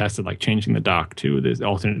time tested, like changing the dock to the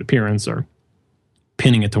alternate appearance or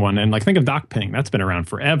pinning it to one end. Think of dock pinning. That's been around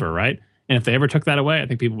forever, right? And if they ever took that away, I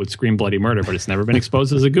think people would scream bloody murder, but it's never been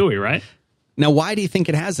exposed as a GUI, right? Now, why do you think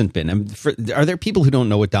it hasn't been? Are there people who don't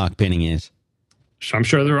know what dock pinning is? I'm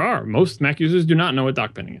sure there are. Most Mac users do not know what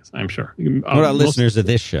dock pinning is, I'm sure. What about listeners of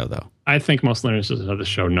this show, though? I think most listeners of this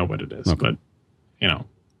show know what it is, okay. But,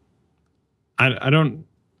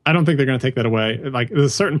 I don't think they're going to take that away. There's a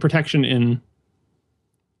certain protection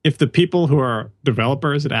if the people who are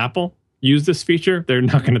developers at Apple use this feature, they're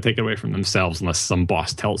not going to take it away from themselves unless some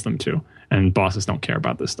boss tells them to. And bosses don't care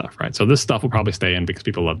about this stuff, right? So this stuff will probably stay in because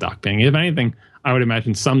people love dock pinning. If anything, I would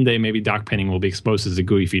imagine someday maybe dock pinning will be exposed as a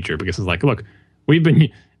GUI feature because it's look,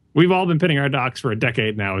 we've all been pinning our docs for a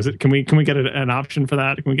decade now. Can we get an option for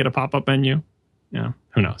that? Can we get a pop-up menu?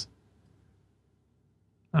 Who knows?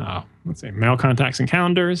 let's say mail contacts and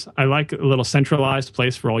calendars. I like a little centralized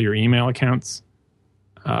place for all your email accounts.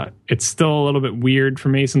 It's still a little bit weird for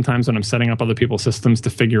me sometimes when I'm setting up other people's systems to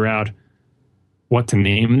figure out what to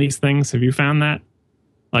name these things. Have you found that?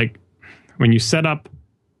 Like when you set up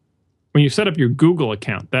your Google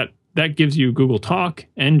account, that gives you Google Talk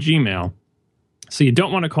and Gmail. So you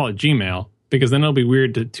don't want to call it Gmail because then it'll be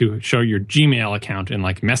weird to show your Gmail account in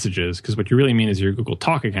like messages, because what you really mean is your Google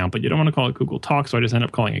Talk account, but you don't want to call it Google Talk, so I just end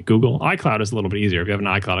up calling it Google. iCloud is a little bit easier. If you have an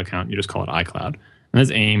iCloud account, you just call it iCloud. And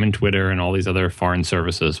there's AIM and Twitter and all these other foreign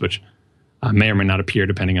services, which may or may not appear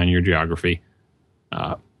depending on your geography.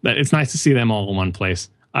 It's nice to see them all in one place.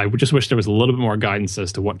 I would just wish there was a little bit more guidance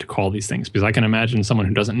as to what to call these things, because I can imagine someone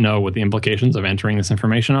who doesn't know what the implications of entering this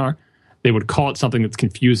information are, they would call it something that's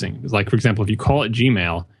confusing. It's like, for example, if you call it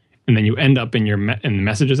Gmail and then you end up in in the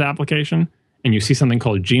Messages application and you see something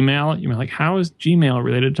called Gmail, you're like, how is Gmail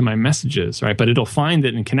related to my messages, right? But it'll find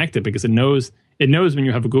it and connect it because it knows when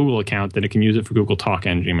you have a Google account that it can use it for Google Talk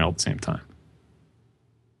and Gmail at the same time.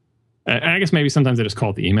 And I guess maybe sometimes they just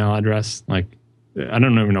call it the email address. Like, I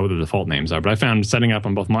don't even know what the default names are, but I found setting up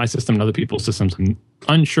on both my system and other people's systems, I'm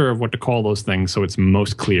unsure of what to call those things so it's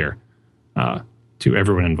most clear to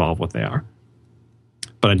everyone involved what they are.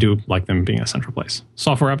 But I do like them being a central place.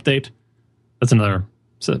 Software update, that's another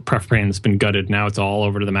pref pane that's been gutted. Now it's all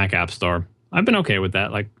over to the Mac App Store. I've been okay with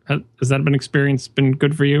that. Like, has that been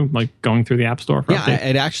good for you? Like going through the App Store for update?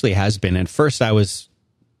 It actually has been. At first, I was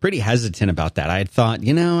pretty hesitant about that. I had thought,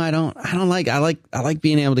 I like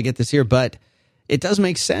being able to get this here, but it does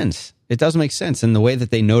make sense. It does make sense. And the way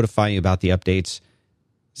that they notify you about the updates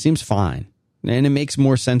seems fine. And it makes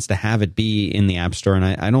more sense to have it be in the App Store. And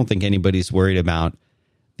I don't think anybody's worried about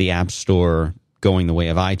the App Store going the way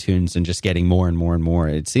of iTunes and just getting more and more and more.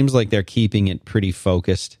 It seems like they're keeping it pretty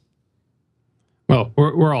focused. Well,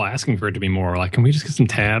 we're all asking for it to be more. Like, can we just get some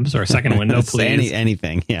tabs or a second window, please?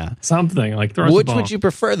 Anything, yeah. Something. Like, throw us a Which bone. would you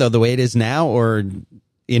prefer, though, the way it is now, or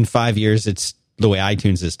in 5 years it's the way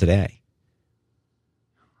iTunes is today?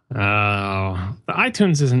 The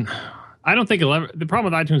iTunes isn't... I don't think the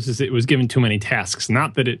problem with iTunes is it was given too many tasks,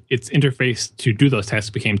 not that its interface to do those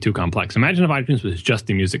tasks became too complex. Imagine if iTunes was just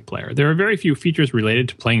a music player. There are very few features related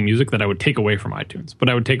to playing music that I would take away from iTunes. What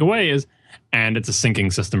I would take away is, and it's a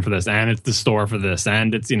syncing system for this, and it's the store for this,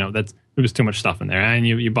 and it's, there was too much stuff in there, and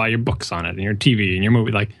you buy your books on it, and your TV, and your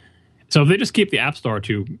movie. Like, so if they just keep the App Store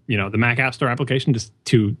to, the Mac App Store application just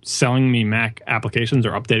to selling me Mac applications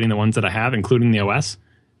or updating the ones that I have, including the OS,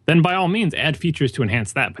 then by all means add features to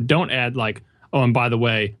enhance that, but don't add like, oh, and by the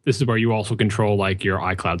way, this is where you also control like your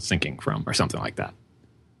iCloud syncing from or something like that.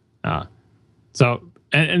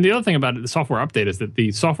 And the other thing about it, the software update, is that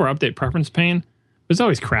the software update preference pane was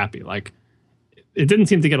always crappy. Like, it didn't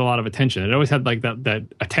seem to get a lot of attention. It always had like that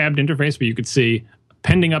a tabbed interface where you could see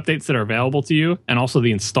pending updates that are available to you and also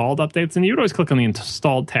the installed updates, and you would always click on the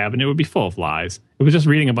installed tab and it would be full of lies. It was just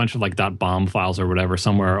reading a bunch of like .bomb files or whatever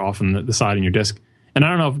somewhere off on the side in your disk. And I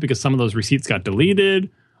don't know if because some of those receipts got deleted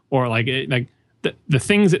or the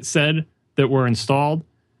things it said that were installed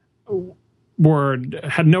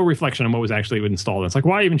had no reflection on what was actually installed. It's like,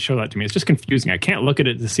 why even show that to me? It's just confusing. I can't look at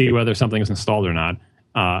it to see whether something is installed or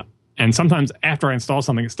not. And sometimes after I install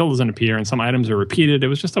something, it still doesn't appear, and some items are repeated. It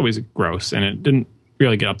was just always gross, and it didn't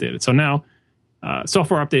really get updated. So now,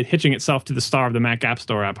 software update hitching itself to the star of the Mac App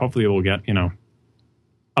Store app, hopefully it will get,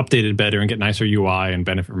 updated better and get nicer UI and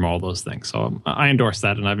benefit from all those things. So I endorse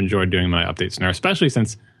that, and I've enjoyed doing my updates now, especially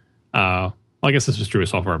since, I guess this was true of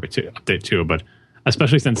software update too, but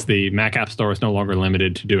especially since the Mac App Store is no longer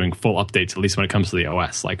limited to doing full updates, at least when it comes to the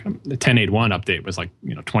OS. Like the 10.8.1 update was like,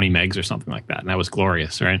 20 megs or something like that, and that was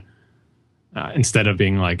glorious, right? Instead of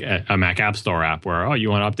being like a Mac App Store app where, oh, you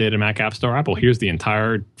want to update a Mac App Store app? Well, here's the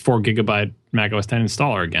entire 4 gigabyte Mac OS 10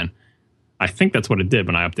 installer again. I think that's what it did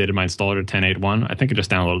when I updated my installer to 10.8.1. I think it just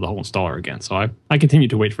downloaded the whole installer again. So I continue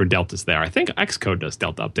to wait for deltas there. I think Xcode does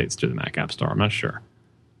delta updates to the Mac App Store. I'm not sure.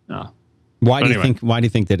 Why do you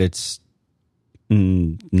think that it's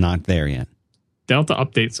not there yet? Delta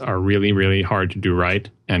updates are really, really hard to do right.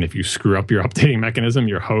 And if you screw up your updating mechanism,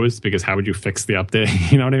 you're hosed, because how would you fix the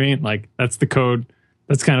update? You know what I mean? Like, that's the code.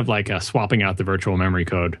 That's kind of like swapping out the virtual memory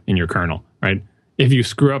code in your kernel, right? If you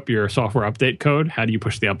screw up your software update code, how do you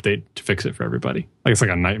push the update to fix it for everybody? Like, it's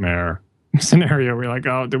like a nightmare scenario where you're like,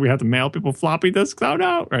 oh, did we have to mail people floppy disks? Oh,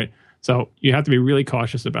 no. Right. So you have to be really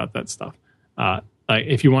cautious about that stuff. Like,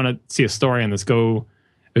 if you want to see a story on this, go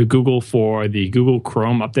Google for the Google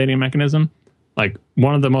Chrome updating mechanism. Like,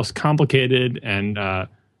 one of the most complicated and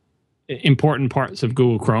important parts of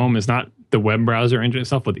Google Chrome is not the web browser engine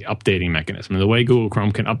itself, but the updating mechanism. And the way Google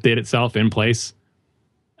Chrome can update itself in place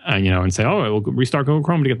and say, oh, it will restart Google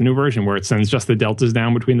Chrome to get the new version where it sends just the deltas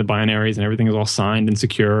down between the binaries and everything is all signed and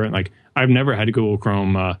secure. And like, I've never had Google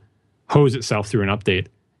Chrome hose itself through an update,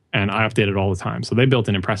 and I update it all the time. So they built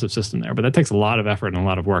an impressive system there, but that takes a lot of effort and a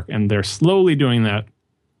lot of work. And they're slowly doing that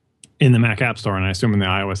in the Mac App Store, and I assume in the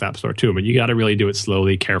iOS App Store too. But you got to really do it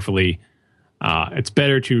slowly, carefully. It's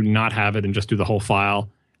better to not have it and just do the whole file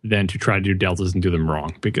than to try to do deltas and do them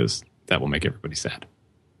wrong, because that will make everybody sad.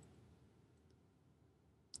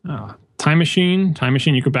 Time Machine,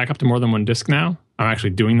 you can back up to more than one disk now. I'm actually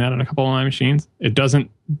doing that on a couple of my machines. It doesn't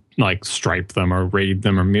like stripe them or raid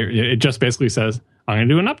them or mirror. It just basically says, I'm going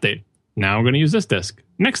to do an update. Now I'm going to use this disk.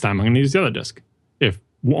 Next time I'm going to use the other disk. If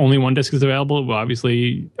only one disk is available, we'll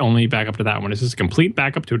obviously only back up to that one. It's just a complete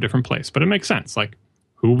backup to a different place. But it makes sense. Like,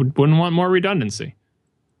 who wouldn't want more redundancy?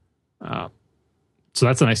 So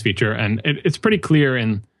that's a nice feature. And it's pretty clear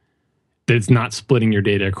in that it's not splitting your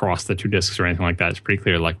data across the two disks or anything like that. It's pretty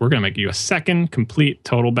clear. Like, we're going to make you a second complete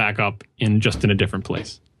total backup in a different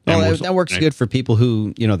place. Well, that works good for people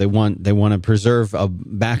who, they want to preserve a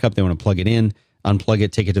backup. They want to plug it in, unplug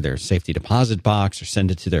it, take it to their safety deposit box, or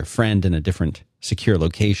send it to their friend in a different secure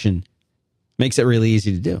location. Makes it really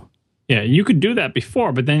easy to do. Yeah, you could do that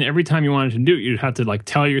before, but then every time you wanted to do it, you'd have to like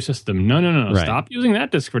tell your system, no, right. Stop using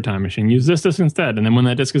that disk for Time Machine. Use this disk instead. And then when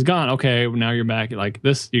that disk is gone, okay, now you're back like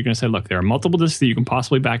this. You're going to say, look, there are multiple disks that you can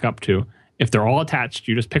possibly back up to. If they're all attached,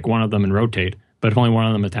 you just pick one of them and rotate. But if only one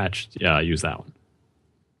of them attached, use that one.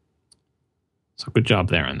 So good job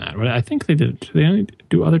there on that. But I think they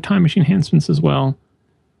do other Time Machine enhancements as well.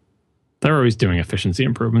 They're always doing efficiency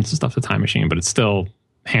improvements and stuff to Time Machine, but it's still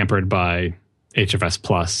hampered by HFS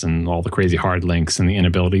Plus and all the crazy hard links and the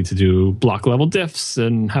inability to do block level diffs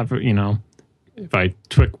and have, if I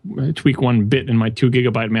tweak one bit in my 2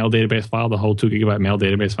 gigabyte mail database file, the whole 2 gigabyte mail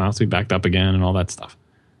database file has to be backed up again and all that stuff.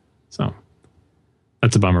 So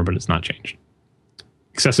that's a bummer, but it's not changed.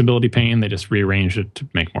 Accessibility pane, they just rearranged it to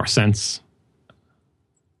make more sense.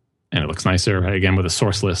 And it looks nicer, again, with a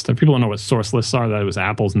source list. If people don't know what source lists are, that was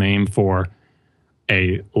Apple's name for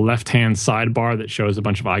a left-hand sidebar that shows a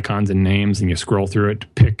bunch of icons and names, and you scroll through it to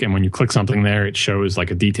pick, and when you click something there, it shows like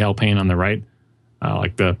a detail pane on the right.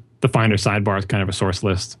 Like the Finder sidebar is kind of a source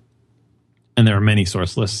list. And there are many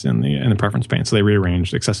source lists in the preference pane, so they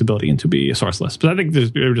rearranged accessibility into be a source list. But I think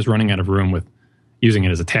they're just running out of room with using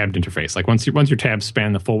it as a tabbed interface. Like once your tabs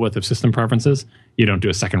span the full width of system preferences, you don't do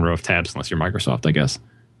a second row of tabs unless you're Microsoft, I guess.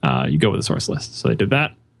 You go with a source list. So they did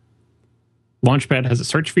that. Launchpad has a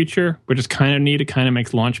search feature, which is kind of neat. It kind of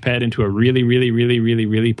makes Launchpad into a really, really, really, really,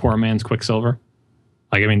 really poor man's Quicksilver.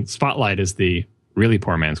 Like, I mean, Spotlight is the really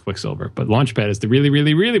poor man's Quicksilver, but Launchpad is the really,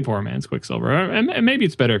 really, really poor man's Quicksilver. And maybe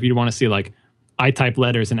it's better if you want to see, like, I type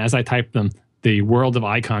letters, and as I type them, the world of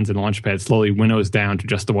icons in Launchpad slowly winnows down to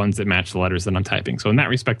just the ones that match the letters that I'm typing. So in that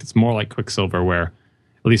respect, it's more like Quicksilver, where,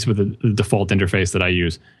 at least with the default interface that I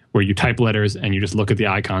use, where you type letters and you just look at the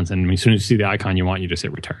icons, and as soon as you see the icon you want, you just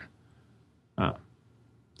hit return.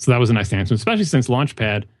 So that was a nice enhancement, especially since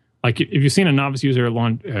Launchpad, like if you've seen a novice user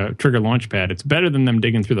trigger Launchpad, it's better than them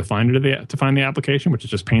digging through the Finder to find the application, which is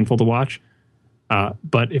just painful to watch.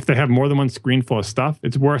 But if they have more than one screen full of stuff,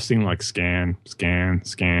 it's worse seeing like scan, scan,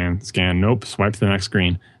 scan, scan. Nope, swipe to the next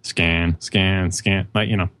screen. Scan, scan, scan. Like,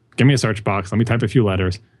 give me a search box. Let me type a few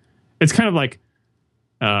letters. It's kind of like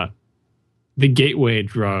the gateway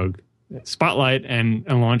drug. Spotlight and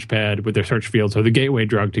Launchpad with their search fields are the gateway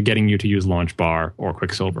drug to getting you to use Launchbar or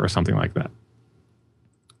Quicksilver or something like that,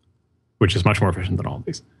 which is much more efficient than all of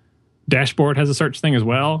these. Dashboard has a search thing as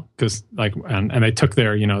well, because and they took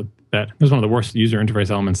their, that was one of the worst user interface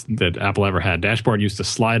elements that Apple ever had. Dashboard used to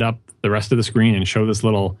slide up the rest of the screen and show this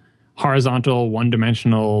little horizontal,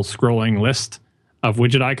 one-dimensional scrolling list of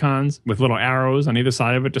widget icons with little arrows on either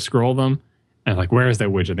side of it to scroll them. And like, where is that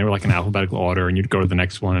widget? They were like in alphabetical order, and you'd go to the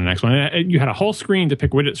next one and the next one. And you had a whole screen to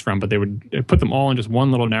pick widgets from, but they would put them all in just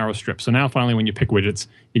one little narrow strip. So now finally when you pick widgets,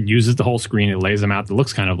 it uses the whole screen. It lays them out. It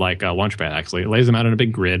looks kind of like Launchpad, actually. It lays them out in a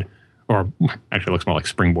big grid, or actually it looks more like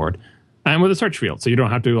Springboard. And with a search field, so you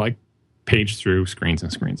don't have to like page through screens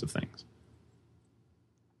and screens of things.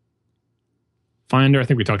 Finder, I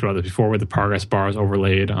think we talked about this before, with the progress bars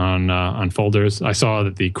overlaid on folders. I saw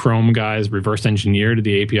that the Chrome guys reverse engineered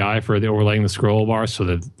the API for the overlaying the scroll bars so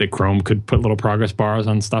that the Chrome could put little progress bars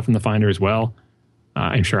on stuff in the Finder as well.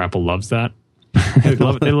 I'm sure Apple loves that. They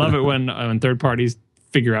love it when third parties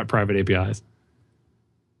figure out private APIs.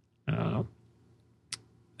 And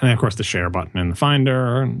then, of course, the share button in the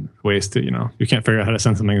Finder, and ways to, you can't figure out how to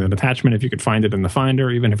send something as an attachment. If you could find it in the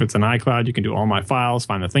Finder, even if it's an iCloud, you can do all my files,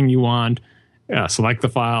 find the thing you want. Select the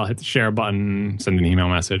file, hit the share button, send an email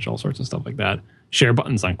message, all sorts of stuff like that. Share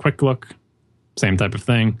buttons on Quick Look. same type of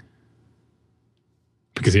thing.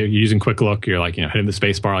 Because you're using quick look, you're like, hitting the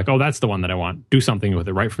space bar, like, oh, that's the one that I want. Do something with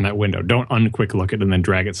it right from that window. Don't unquick look it and then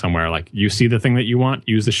drag it somewhere. Like, you see the thing that you want,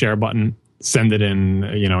 use the share button, send it in,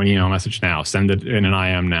 an email message now, send it in an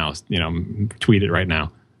IM now, tweet it right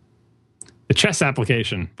now. The chess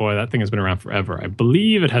application, boy, that thing has been around forever. I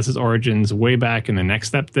believe it has its origins way back in the Next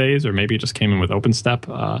Step days, or maybe it just came in with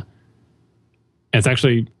OpenStep. It's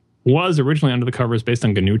actually was originally under the covers based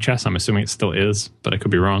on GNU Chess. I'm assuming it still is, but I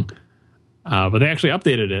could be wrong. But they actually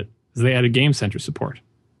updated it. They added Game Center support.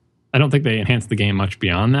 I don't think they enhanced the game much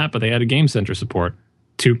beyond that, but they added Game Center support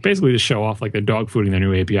to basically just show off like they're dogfooding their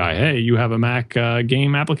new API. Hey, you have a Mac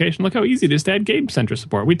game application. Look how easy it is to add Game Center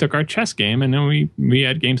support. We took our chess game and then we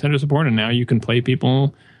add Game Center support, and now you can play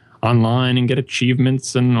people online and get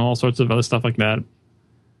achievements and all sorts of other stuff like that.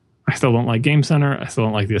 I still don't like Game Center. I still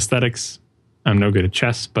don't like the aesthetics. I'm no good at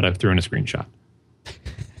chess, but I've thrown a screenshot.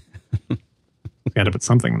 Got to put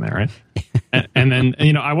something in there, right? and then,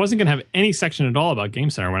 I wasn't going to have any section at all about Game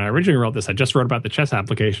Center. When I originally wrote this, I just wrote about the chess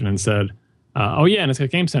application and said, oh yeah, and it's got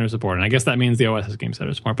Game Center support. And I guess that means the OS has Game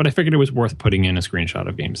Center support. But I figured it was worth putting in a screenshot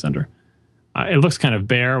of Game Center. It looks kind of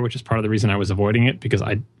bare, which is part of the reason I was avoiding it, because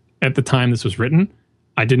at the time this was written,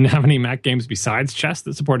 I didn't have any Mac games besides chess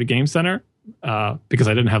that supported Game Center, because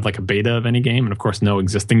I didn't have like a beta of any game. And of course, no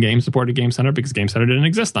existing game supported Game Center because Game Center didn't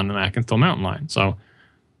exist on the Mac until Mountain Lion. So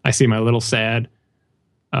I see my little sad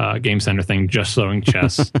Game Center thing just showing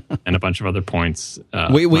chess and a bunch of other points.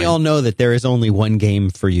 We all know that there is only one game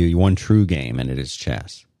for you, one true game, and it is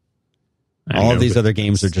chess. All of these other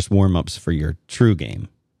games are just warm-ups for your true game.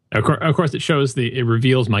 Of course, it shows it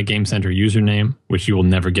reveals my Game Center username, which you will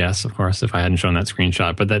never guess, of course, if I hadn't shown that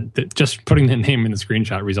screenshot. But that just putting that name in the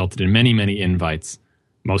screenshot resulted in many, many invites,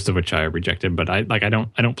 most of which I rejected. But I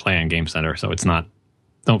don't play on Game Center, so it's not.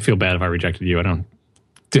 Don't feel bad if I rejected you. I don't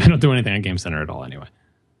do anything on Game Center at all, anyway.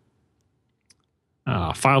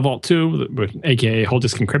 File Vault 2, aka whole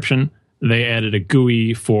disk encryption. They added a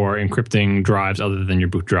GUI for encrypting drives other than your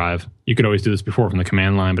boot drive. You could always do this before from the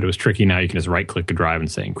command line, but it was tricky. Now you can just right-click a drive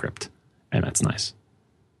and say encrypt, and that's nice.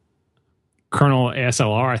 Kernel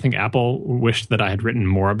ASLR, I think Apple wished that I had written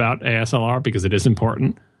more about ASLR because it is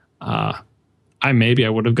important. I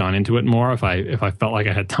would have gone into it more if I felt like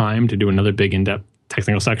I had time to do another big in-depth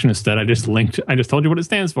technical section. Instead, I just told you what it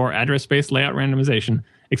stands for, address space layout randomization,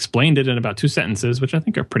 explained it in about 2 sentences, which I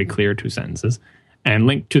think are pretty clear 2 sentences, and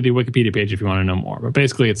linked to the Wikipedia page if you want to know more. But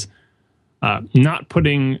basically, it's not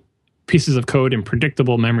putting pieces of code in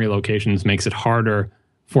predictable memory locations makes it harder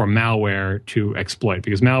for malware to exploit.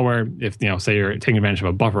 Because malware, if say you're taking advantage of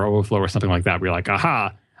a buffer overflow or something like that, where you're like,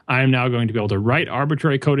 aha, I am now going to be able to write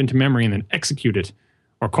arbitrary code into memory and then execute it,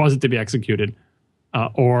 or cause it to be executed,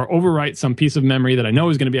 or overwrite some piece of memory that I know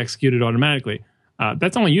is going to be executed automatically.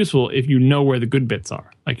 That's only useful if you know where the good bits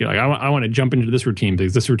are. Like you're like, I want to jump into this routine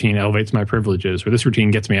because this routine elevates my privileges, or this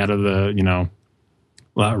routine gets me out of the,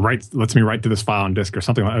 lets me write to this file on disk or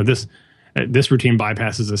something like that. Or this routine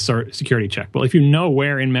bypasses a security check. Well, if you know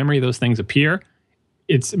where in memory those things appear,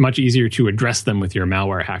 it's much easier to address them with your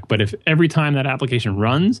malware hack. But if every time that application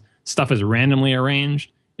runs, stuff is randomly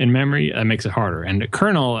arranged in memory, that makes it harder. And the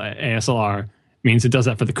kernel ASLR means it does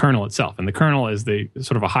that for the kernel itself. And the kernel is the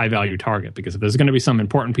sort of a high-value target, because if there's going to be some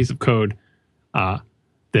important piece of code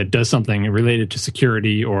that does something related to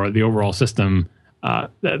security or the overall system,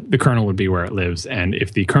 the kernel would be where it lives. And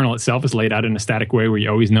if the kernel itself is laid out in a static way where you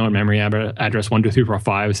always know a memory address 1, 2, 3, 4,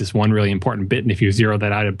 5 is this one really important bit, and if you zero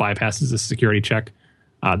that out, it bypasses the security check,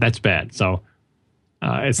 that's bad. So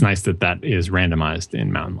it's nice that is randomized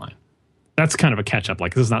in Mountain Lion. That's kind of a catch-up.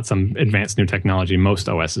 Like, this is not some advanced new technology. Most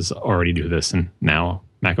OSs already do this, and now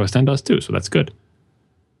Mac OS X does too, so that's good.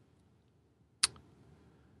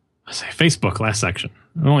 I say Facebook, last section.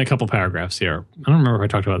 Only a couple paragraphs here. I don't remember if I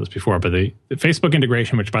talked about this before, but the Facebook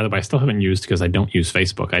integration, which, by the way, I still haven't used because I don't use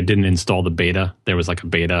Facebook. I didn't install the beta. There was like a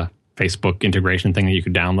beta Facebook integration thing that you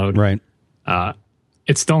could download. Right.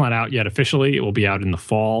 It's still not out yet officially. It will be out in the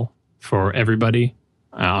fall for everybody.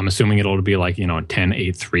 I'm assuming it'll be like,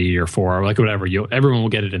 10.8.3 or 4 or like whatever. Everyone will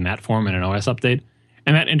get it in that form in an OS update.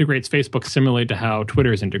 And that integrates Facebook similarly to how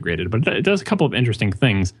Twitter is integrated. But it does a couple of interesting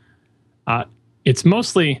things. It's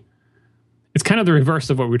kind of the reverse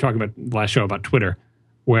of what we were talking about last show about Twitter,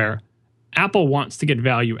 where Apple wants to get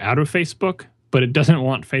value out of Facebook, but it doesn't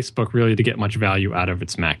want Facebook really to get much value out of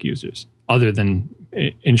its Mac users, other than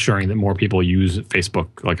ensuring that more people use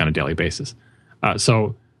Facebook like on a daily basis.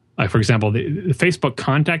 For example, the Facebook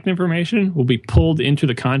contact information will be pulled into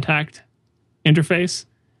the contact interface,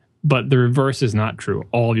 but the reverse is not true.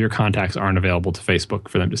 All of your contacts aren't available to Facebook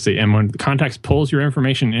for them to see. And when the contacts pulls your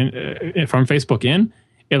information from Facebook in,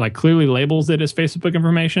 it like clearly labels it as Facebook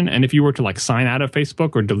information. And if you were to like sign out of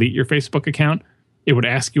Facebook or delete your Facebook account, it would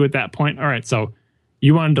ask you at that point, all right, so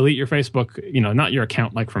you want to delete your Facebook, not your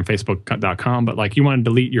account like from Facebook.com, but like you want to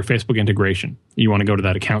delete your Facebook integration. You want to go to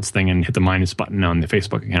that accounts thing and hit the minus button on the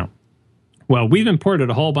Facebook account. Well, we've imported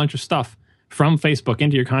a whole bunch of stuff from Facebook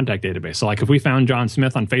into your contact database. So like if we found John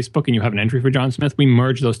Smith on Facebook and you have an entry for John Smith, we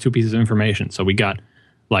merge those two pieces of information. So we got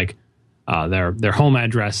like their home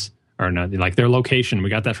address, or no, like their location. We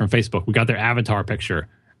got that from Facebook. We got their avatar picture.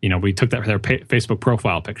 We took that for their Facebook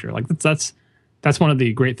profile picture. Like that's one of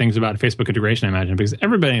the great things about Facebook integration, I imagine, because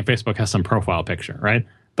everybody in Facebook has some profile picture, right?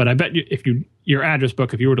 But I bet you, your address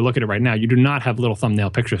book, if you were to look at it right now, you do not have little thumbnail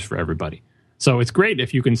pictures for everybody. So it's great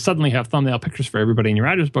if you can suddenly have thumbnail pictures for everybody in your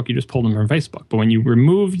address book, you just pull them from Facebook. But when you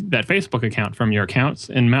remove that Facebook account from your accounts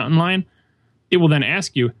in Mountain Lion, it will then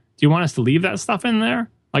ask you, do you want us to leave that stuff in there?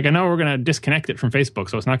 Like, I know we're going to disconnect it from Facebook,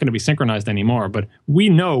 so it's not going to be synchronized anymore, but we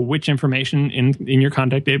know which information in your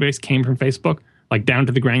contact database came from Facebook, like down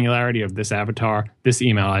to the granularity of this avatar, this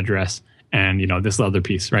email address, and, this other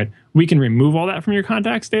piece, right? We can remove all that from your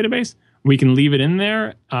contacts database. We can leave it in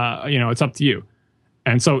there. It's up to you.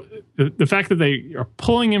 And so the fact that they are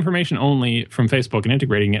pulling information only from Facebook and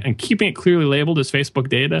integrating it and keeping it clearly labeled as Facebook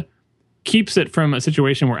data keeps it from a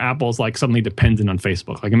situation where Apple's like suddenly dependent on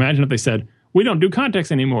Facebook. Like, imagine if they said, we don't do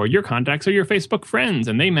contacts anymore. Your contacts are your Facebook friends,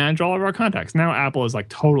 and they manage all of our contacts. Now Apple is like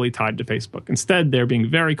totally tied to Facebook. Instead, they're being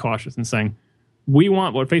very cautious and saying, we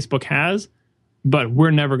want what Facebook has, but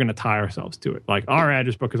we're never going to tie ourselves to it. Like, our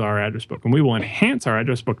address book is our address book, and we will enhance our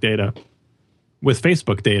address book data with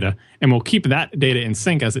Facebook data, and we'll keep that data in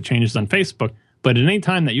sync as it changes on Facebook. But at any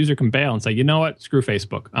time that user can bail and say, you know what, screw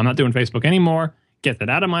Facebook. I'm not doing Facebook anymore. Get that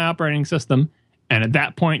out of my operating system. And at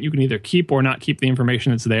that point, you can either keep or not keep the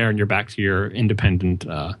information that's there, and you're back to your independent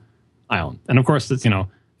island. And of course, it's,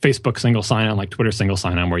 Facebook single sign-on, like Twitter single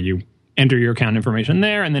sign-on, where you enter your account information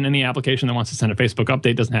there, and then any application that wants to send a Facebook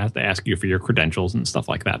update doesn't have to ask you for your credentials and stuff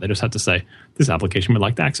like that. They just have to say, this application would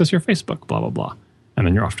like to access your Facebook, blah, blah, blah. And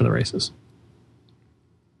then you're off to the races.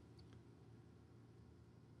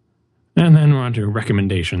 And then we're on to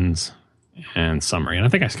recommendations and summary. And I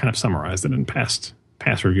think I kind of summarized it in past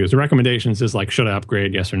reviews. The recommendations is like, should I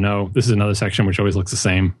upgrade, yes or no? This is another section which always looks the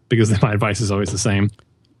same because my advice is always the same.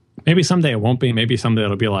 Maybe someday it won't be. Maybe someday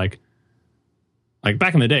it'll be like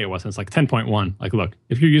back in the day it wasn't. It's like 10.1. Like, look,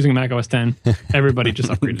 if you're using Mac OS 10, everybody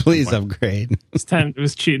just upgrade. Please upgrade. It's 10. It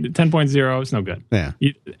was cheap. 10.0, it's no good. Yeah.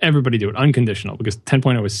 Everybody do it unconditional because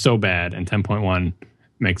 10.0 is so bad and 10.1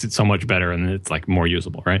 makes it so much better and it's like more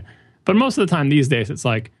usable, right? But most of the time these days it's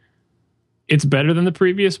like, it's better than the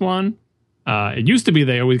previous one. It used to be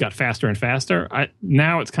they always got faster and faster.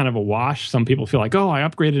 Now it's kind of a wash. Some people feel like, oh, I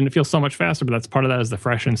upgraded and it feels so much faster, but that's part of that is the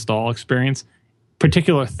fresh install experience.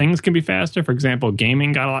 Particular things can be faster. For example,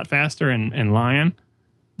 gaming got a lot faster in Lion.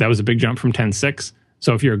 That was a big jump from 10.6.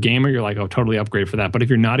 So if you're a gamer, you're like, oh, totally upgrade for that. But if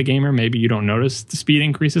you're not a gamer, maybe you don't notice the speed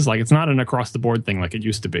increases. Like, it's not an across-the-board thing like it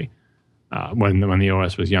used to be when the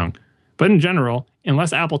OS was young. But in general,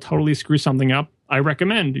 unless Apple totally screws something up, I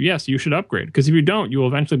recommend, yes, you should upgrade. Because if you don't, you will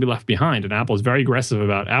eventually be left behind. And Apple is very aggressive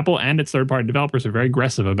about, Apple and its third-party developers are very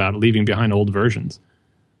aggressive about leaving behind old versions.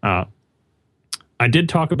 I did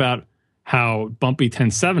talk about how bumpy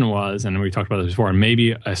 10.7 was, and we talked about this before, and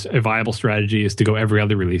maybe a viable strategy is to go every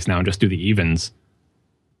other release now and just do the evens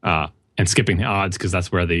and skipping the odds, because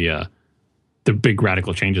that's where the big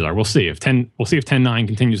radical changes are. We'll see if 10.9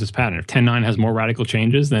 continues this pattern. If 10.9 has more radical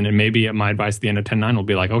changes, then it may be, my advice at the end of 10.9 will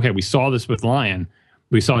be like, okay, we saw this with Lion.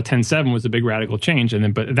 We saw 10.7 was a big radical change, and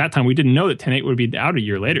then but at that time we didn't know that 10.8 would be out a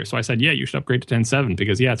year later. So I said, yeah, you should upgrade to 10.7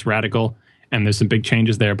 because yeah, it's radical and there's some big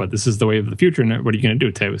changes there, but this is the way of the future. And what are you going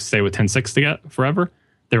to do? Stay with 10.6 to get forever?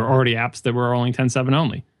 There were already apps that were only 10.7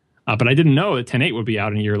 only. But I didn't know that 10.8 would be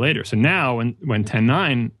out a year later. So now when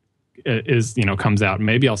 10.9 is, comes out,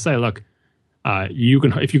 maybe I'll say, look,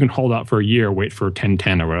 if you can hold out for a year, wait for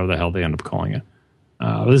 10.10 or whatever the hell they end up calling it.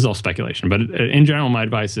 This is all speculation, but in general, my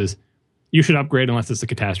advice is you should upgrade unless it's a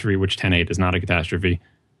catastrophe, which 10.8 is not a catastrophe.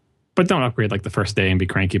 But don't upgrade like the first day and be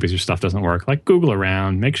cranky because your stuff doesn't work. Like, Google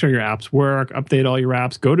around, make sure your apps work, update all your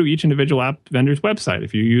apps, go to each individual app vendor's website.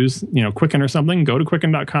 If you use, Quicken or something, go to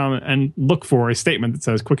Quicken.com and look for a statement that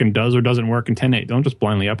says Quicken does or doesn't work in 10.8. Don't just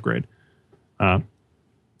blindly upgrade.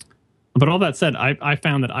 But all that said, I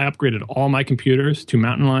found that I upgraded all my computers to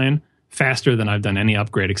Mountain Lion faster than I've done any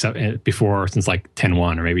upgrade except before since like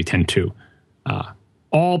 10.1 or maybe 10.2.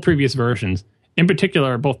 All previous versions, in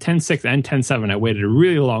particular, both 10.6 and 10.7, I waited a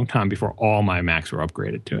really long time before all my Macs were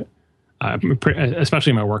upgraded to it,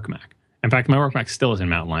 especially my work Mac. In fact, my work Mac still is in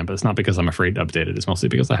Mountain Lion, but it's not because I'm afraid to update it. It's mostly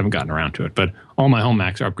because I haven't gotten around to it. But all my home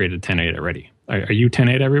Macs are upgraded to 10.8 already. Are you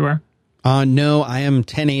 10.8 everywhere? No, I am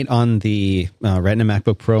 10.8 on the Retina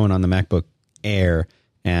MacBook Pro and on the MacBook Air,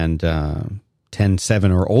 and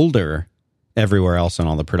 10.7 or older everywhere else on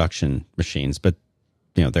all the production machines. But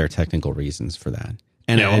there are technical reasons for that.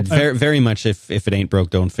 And very, very much if it ain't broke,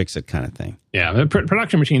 don't fix it kind of thing. Yeah,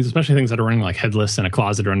 production machines, especially things that are running like headless in a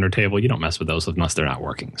closet or under a table, you don't mess with those unless they're not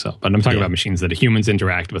working. So, but I'm talking about machines that humans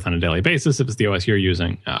interact with on a daily basis. If it's the OS you're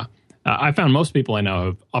using, I found most people I know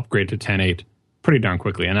have upgraded to 10.8 pretty darn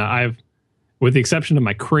quickly. And I've, with the exception of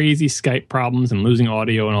my crazy Skype problems and losing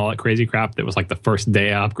audio and all that crazy crap, that was like the first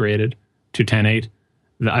day I upgraded to 10.8.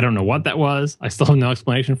 I don't know what that was. I still have no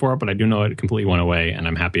explanation for it, but I do know it completely went away, and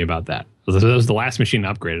I'm happy about that. So that was the last machine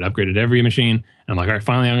I upgraded. I upgraded every machine, and I'm like, all right,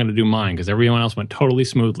 finally I'm going to do mine, because everyone else went totally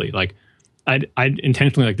smoothly. Like, I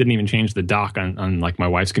intentionally didn't even change the dock on like my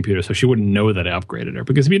wife's computer, so she wouldn't know that I upgraded her.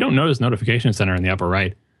 Because if you don't notice notification center in the upper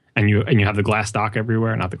right, and you have the glass dock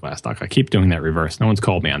everywhere, not the glass dock. I keep doing that reverse. No one's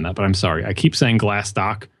called me on that, but I'm sorry. I keep saying glass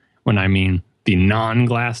dock when I mean the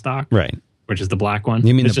non-glass dock, right? Which is the black one.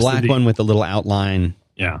 You mean the black one with the little outline?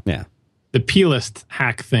 Yeah. The Plist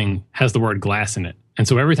hack thing has the word glass in it. And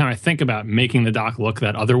so every time I think about making the dock look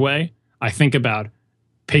that other way, I think about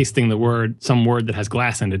pasting some word that has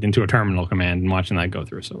glass in it into a terminal command and watching that go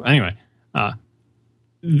through. So anyway,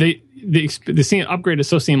 the upgrade is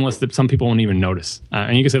so seamless that some people won't even notice.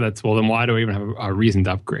 And you can say that's, well, then why do I even have a reason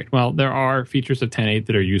to upgrade? Well, there are features of 10.8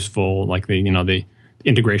 that are useful, like the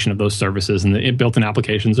integration of those services, and the built-in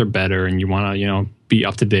applications are better, and you want to be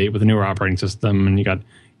up to date with a newer operating system, and you got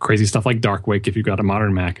crazy stuff like Darkwake if you've got a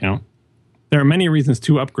modern Mac. There are many reasons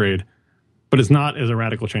to upgrade, but it's not as a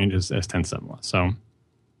radical change as 10.7 was. So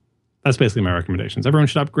that's basically my recommendations. Everyone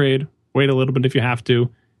should upgrade. Wait a little bit if you have to.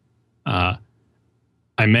 I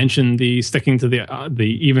mentioned the sticking to the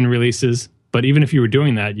even releases, but even if you were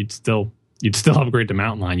doing that, you'd still upgrade to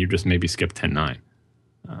Mountain Lion. You just maybe skip 10.9.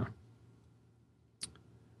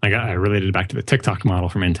 I related it back to the TikTok model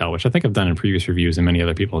from Intel, which I think I've done in previous reviews, and many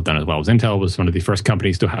other people have done as well. Intel was one of the first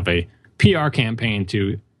companies to have a PR campaign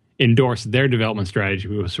to endorse their development strategy,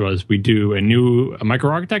 which was we do a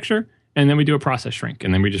microarchitecture, and then we do a process shrink,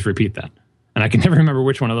 and then we just repeat that. And I can never remember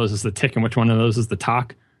which one of those is the tick and which one of those is the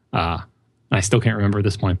talk. I still can't remember at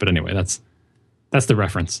this point, but anyway, that's the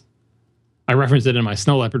reference. I referenced it in my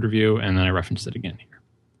Snow Leopard review, and then I referenced it again here.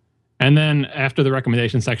 And then after the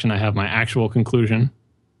recommendation section, I have my actual conclusion,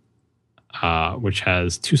 which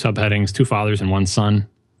has 2 subheadings, 2 fathers and 1 son.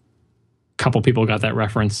 A couple people got that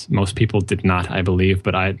reference. Most people did not, I believe.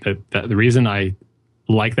 But the reason I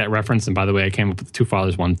like that reference, and by the way, I came up with the 2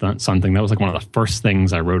 fathers, 1 son thing. That was like one of the first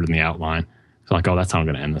things I wrote in the outline. So like, oh, that's how I'm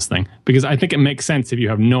going to end this thing. Because I think it makes sense if you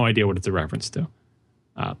have no idea what it's a reference to.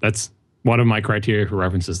 That's one of my criteria for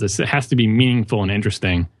references. It has to be meaningful and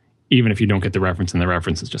interesting, even if you don't get the reference, and the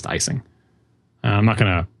reference is just icing. I'm not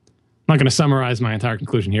going to summarize my entire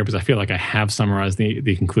conclusion here, because I feel like I have summarized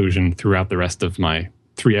the conclusion throughout the rest of my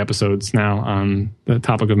 3 episodes now on the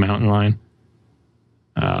topic of Mountain Lion.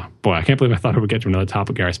 Boy, I can't believe I thought I would get to another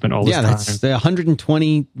topic here. I spent all this time. Yeah, that's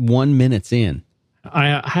 121 minutes in.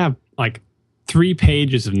 I have like 3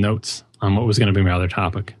 pages of notes on what was going to be my other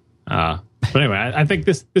topic. But anyway, I think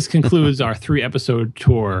this concludes our 3-episode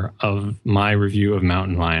tour of my review of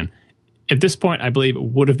Mountain Lion. At this point, I believe it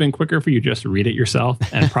would have been quicker for you just to read it yourself,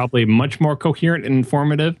 and probably much more coherent and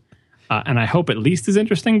informative. And I hope at least as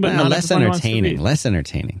interesting, but not less entertaining. Less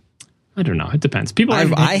entertaining. I don't know. It depends. People.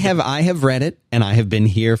 I have read it, and I have been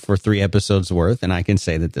here for 3 episodes worth, and I can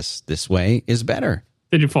say that this way is better.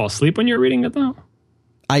 Did you fall asleep when you were reading it, though?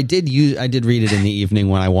 I did read it in the evening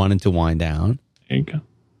when I wanted to wind down. There you go.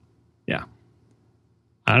 Yeah.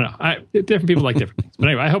 I don't know. Different people like different things. But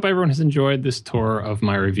anyway, I hope everyone has enjoyed this tour of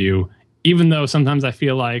my review. Even though sometimes I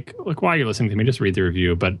feel like, look, why are you listening to me? Just read the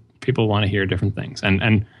review. But people want to hear different things.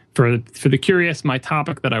 And for the curious, my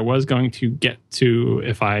topic that I was going to get to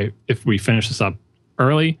if we finish this up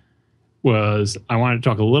early was I wanted to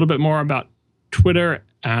talk a little bit more about Twitter.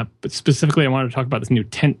 But specifically, I wanted to talk about this new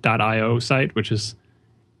Tent.io site, which is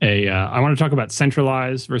I want to talk about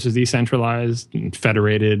centralized versus decentralized and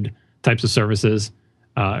federated types of services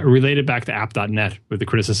related back to app.net, with the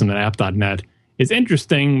criticism that app.net is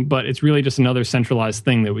interesting, but it's really just another centralized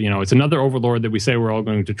thing that, it's another overlord that we say we're all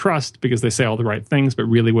going to trust because they say all the right things, but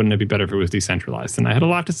really wouldn't it be better if it was decentralized? And I had a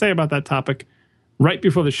lot to say about that topic. Right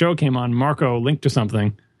before the show came on, Marco linked to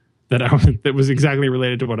something that was exactly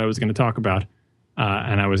related to what I was going to talk about.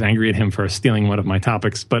 And I was angry at him for stealing one of my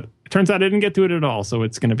topics, but it turns out I didn't get to it at all. So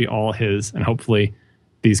it's going to be all his. And hopefully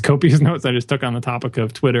these copious notes I just took on the topic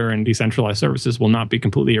of Twitter and decentralized services will not be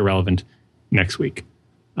completely irrelevant next week.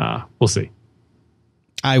 We'll see.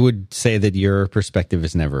 I would say that your perspective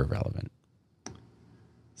is never irrelevant.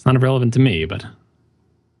 It's not irrelevant to me, but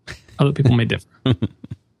other people may differ.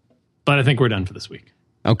 But I think we're done for this week.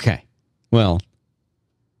 Okay. Well,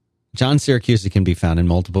 John Siracusa can be found in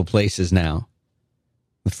multiple places now.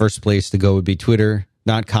 The first place to go would be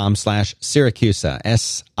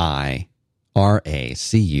twitter.com/Siracusa,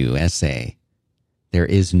 SIRACUSA. There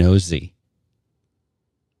is no Z.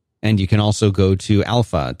 And you can also go to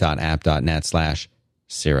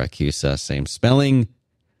alpha.app.net/Siracusa, same spelling,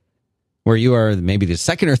 where you are maybe the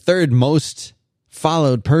second or third most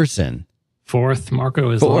followed person. Fourth,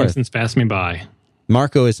 Marco has long since passed me by.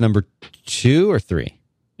 Marco is number 2 or 3?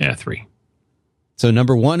 Yeah, 3. So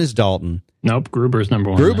number 1 is Dalton. Nope, Gruber's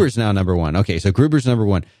number 1. Gruber's now number 1. Okay, so Gruber's number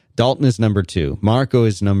 1. Dalton is number 2. Marco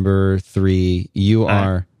is number 3. You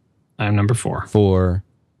are... I'm number 4. 4.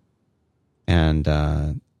 And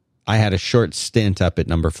I had a short stint up at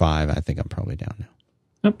number 5. I think I'm probably down now.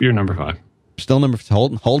 Nope, you're number 5. Still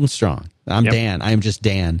holding strong. I'm Dan. I am just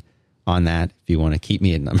Dan on that, if you want to keep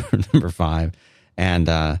me at number 5. And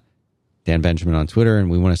Dan Benjamin on Twitter.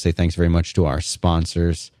 And we want to say thanks very much to our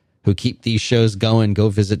sponsors who keep these shows going. Go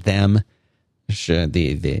visit them.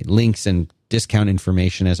 The links and discount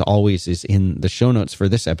information, as always, is in the show notes for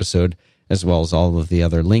this episode, as well as all of the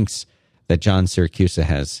other links that John Siracusa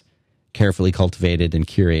has carefully cultivated and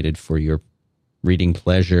curated for your reading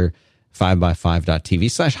pleasure.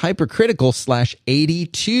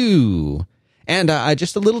 5by5.tv/hypercritical/82. And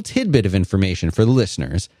just a little tidbit of information for the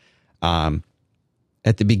listeners. At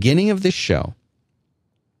the beginning of this show,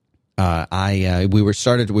 we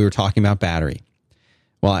were talking about battery.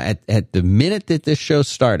 Well, at the minute that this show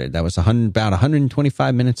started, that was about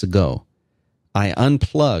 125 minutes ago, I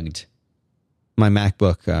unplugged my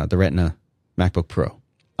MacBook, the Retina MacBook Pro.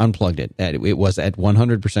 Unplugged it. It was at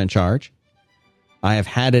 100% charge. I have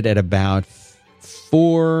had it at about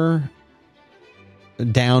 4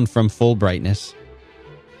 down from full brightness.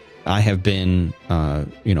 I have been,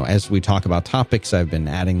 as we talk about topics, I've been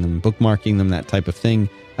adding them, bookmarking them, that type of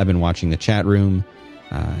thing. I've been watching the chat room,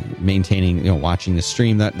 maintaining, watching the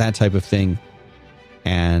stream, that type of thing.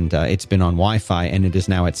 And it's been on Wi-Fi, and it is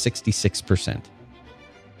now at 66%.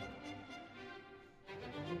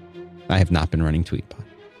 I have not been running TweetBot.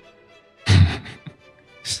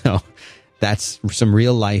 So that's some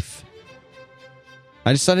real life.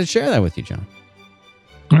 I just thought I'd share that with you, John.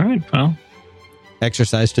 All right, well.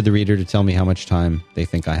 Exercise to the reader to tell me how much time they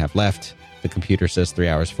think I have left. The computer says 3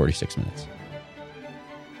 hours, 46 minutes.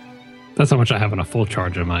 That's how much I have on a full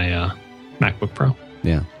charge of my MacBook Pro.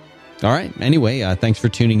 Yeah. All right. Anyway, thanks for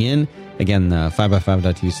tuning in. Again,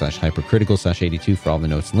 5by5.tv/hypercritical/82 for all the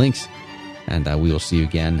notes and links. And we will see you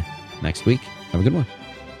again next week. Have a good one.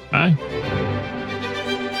 Bye.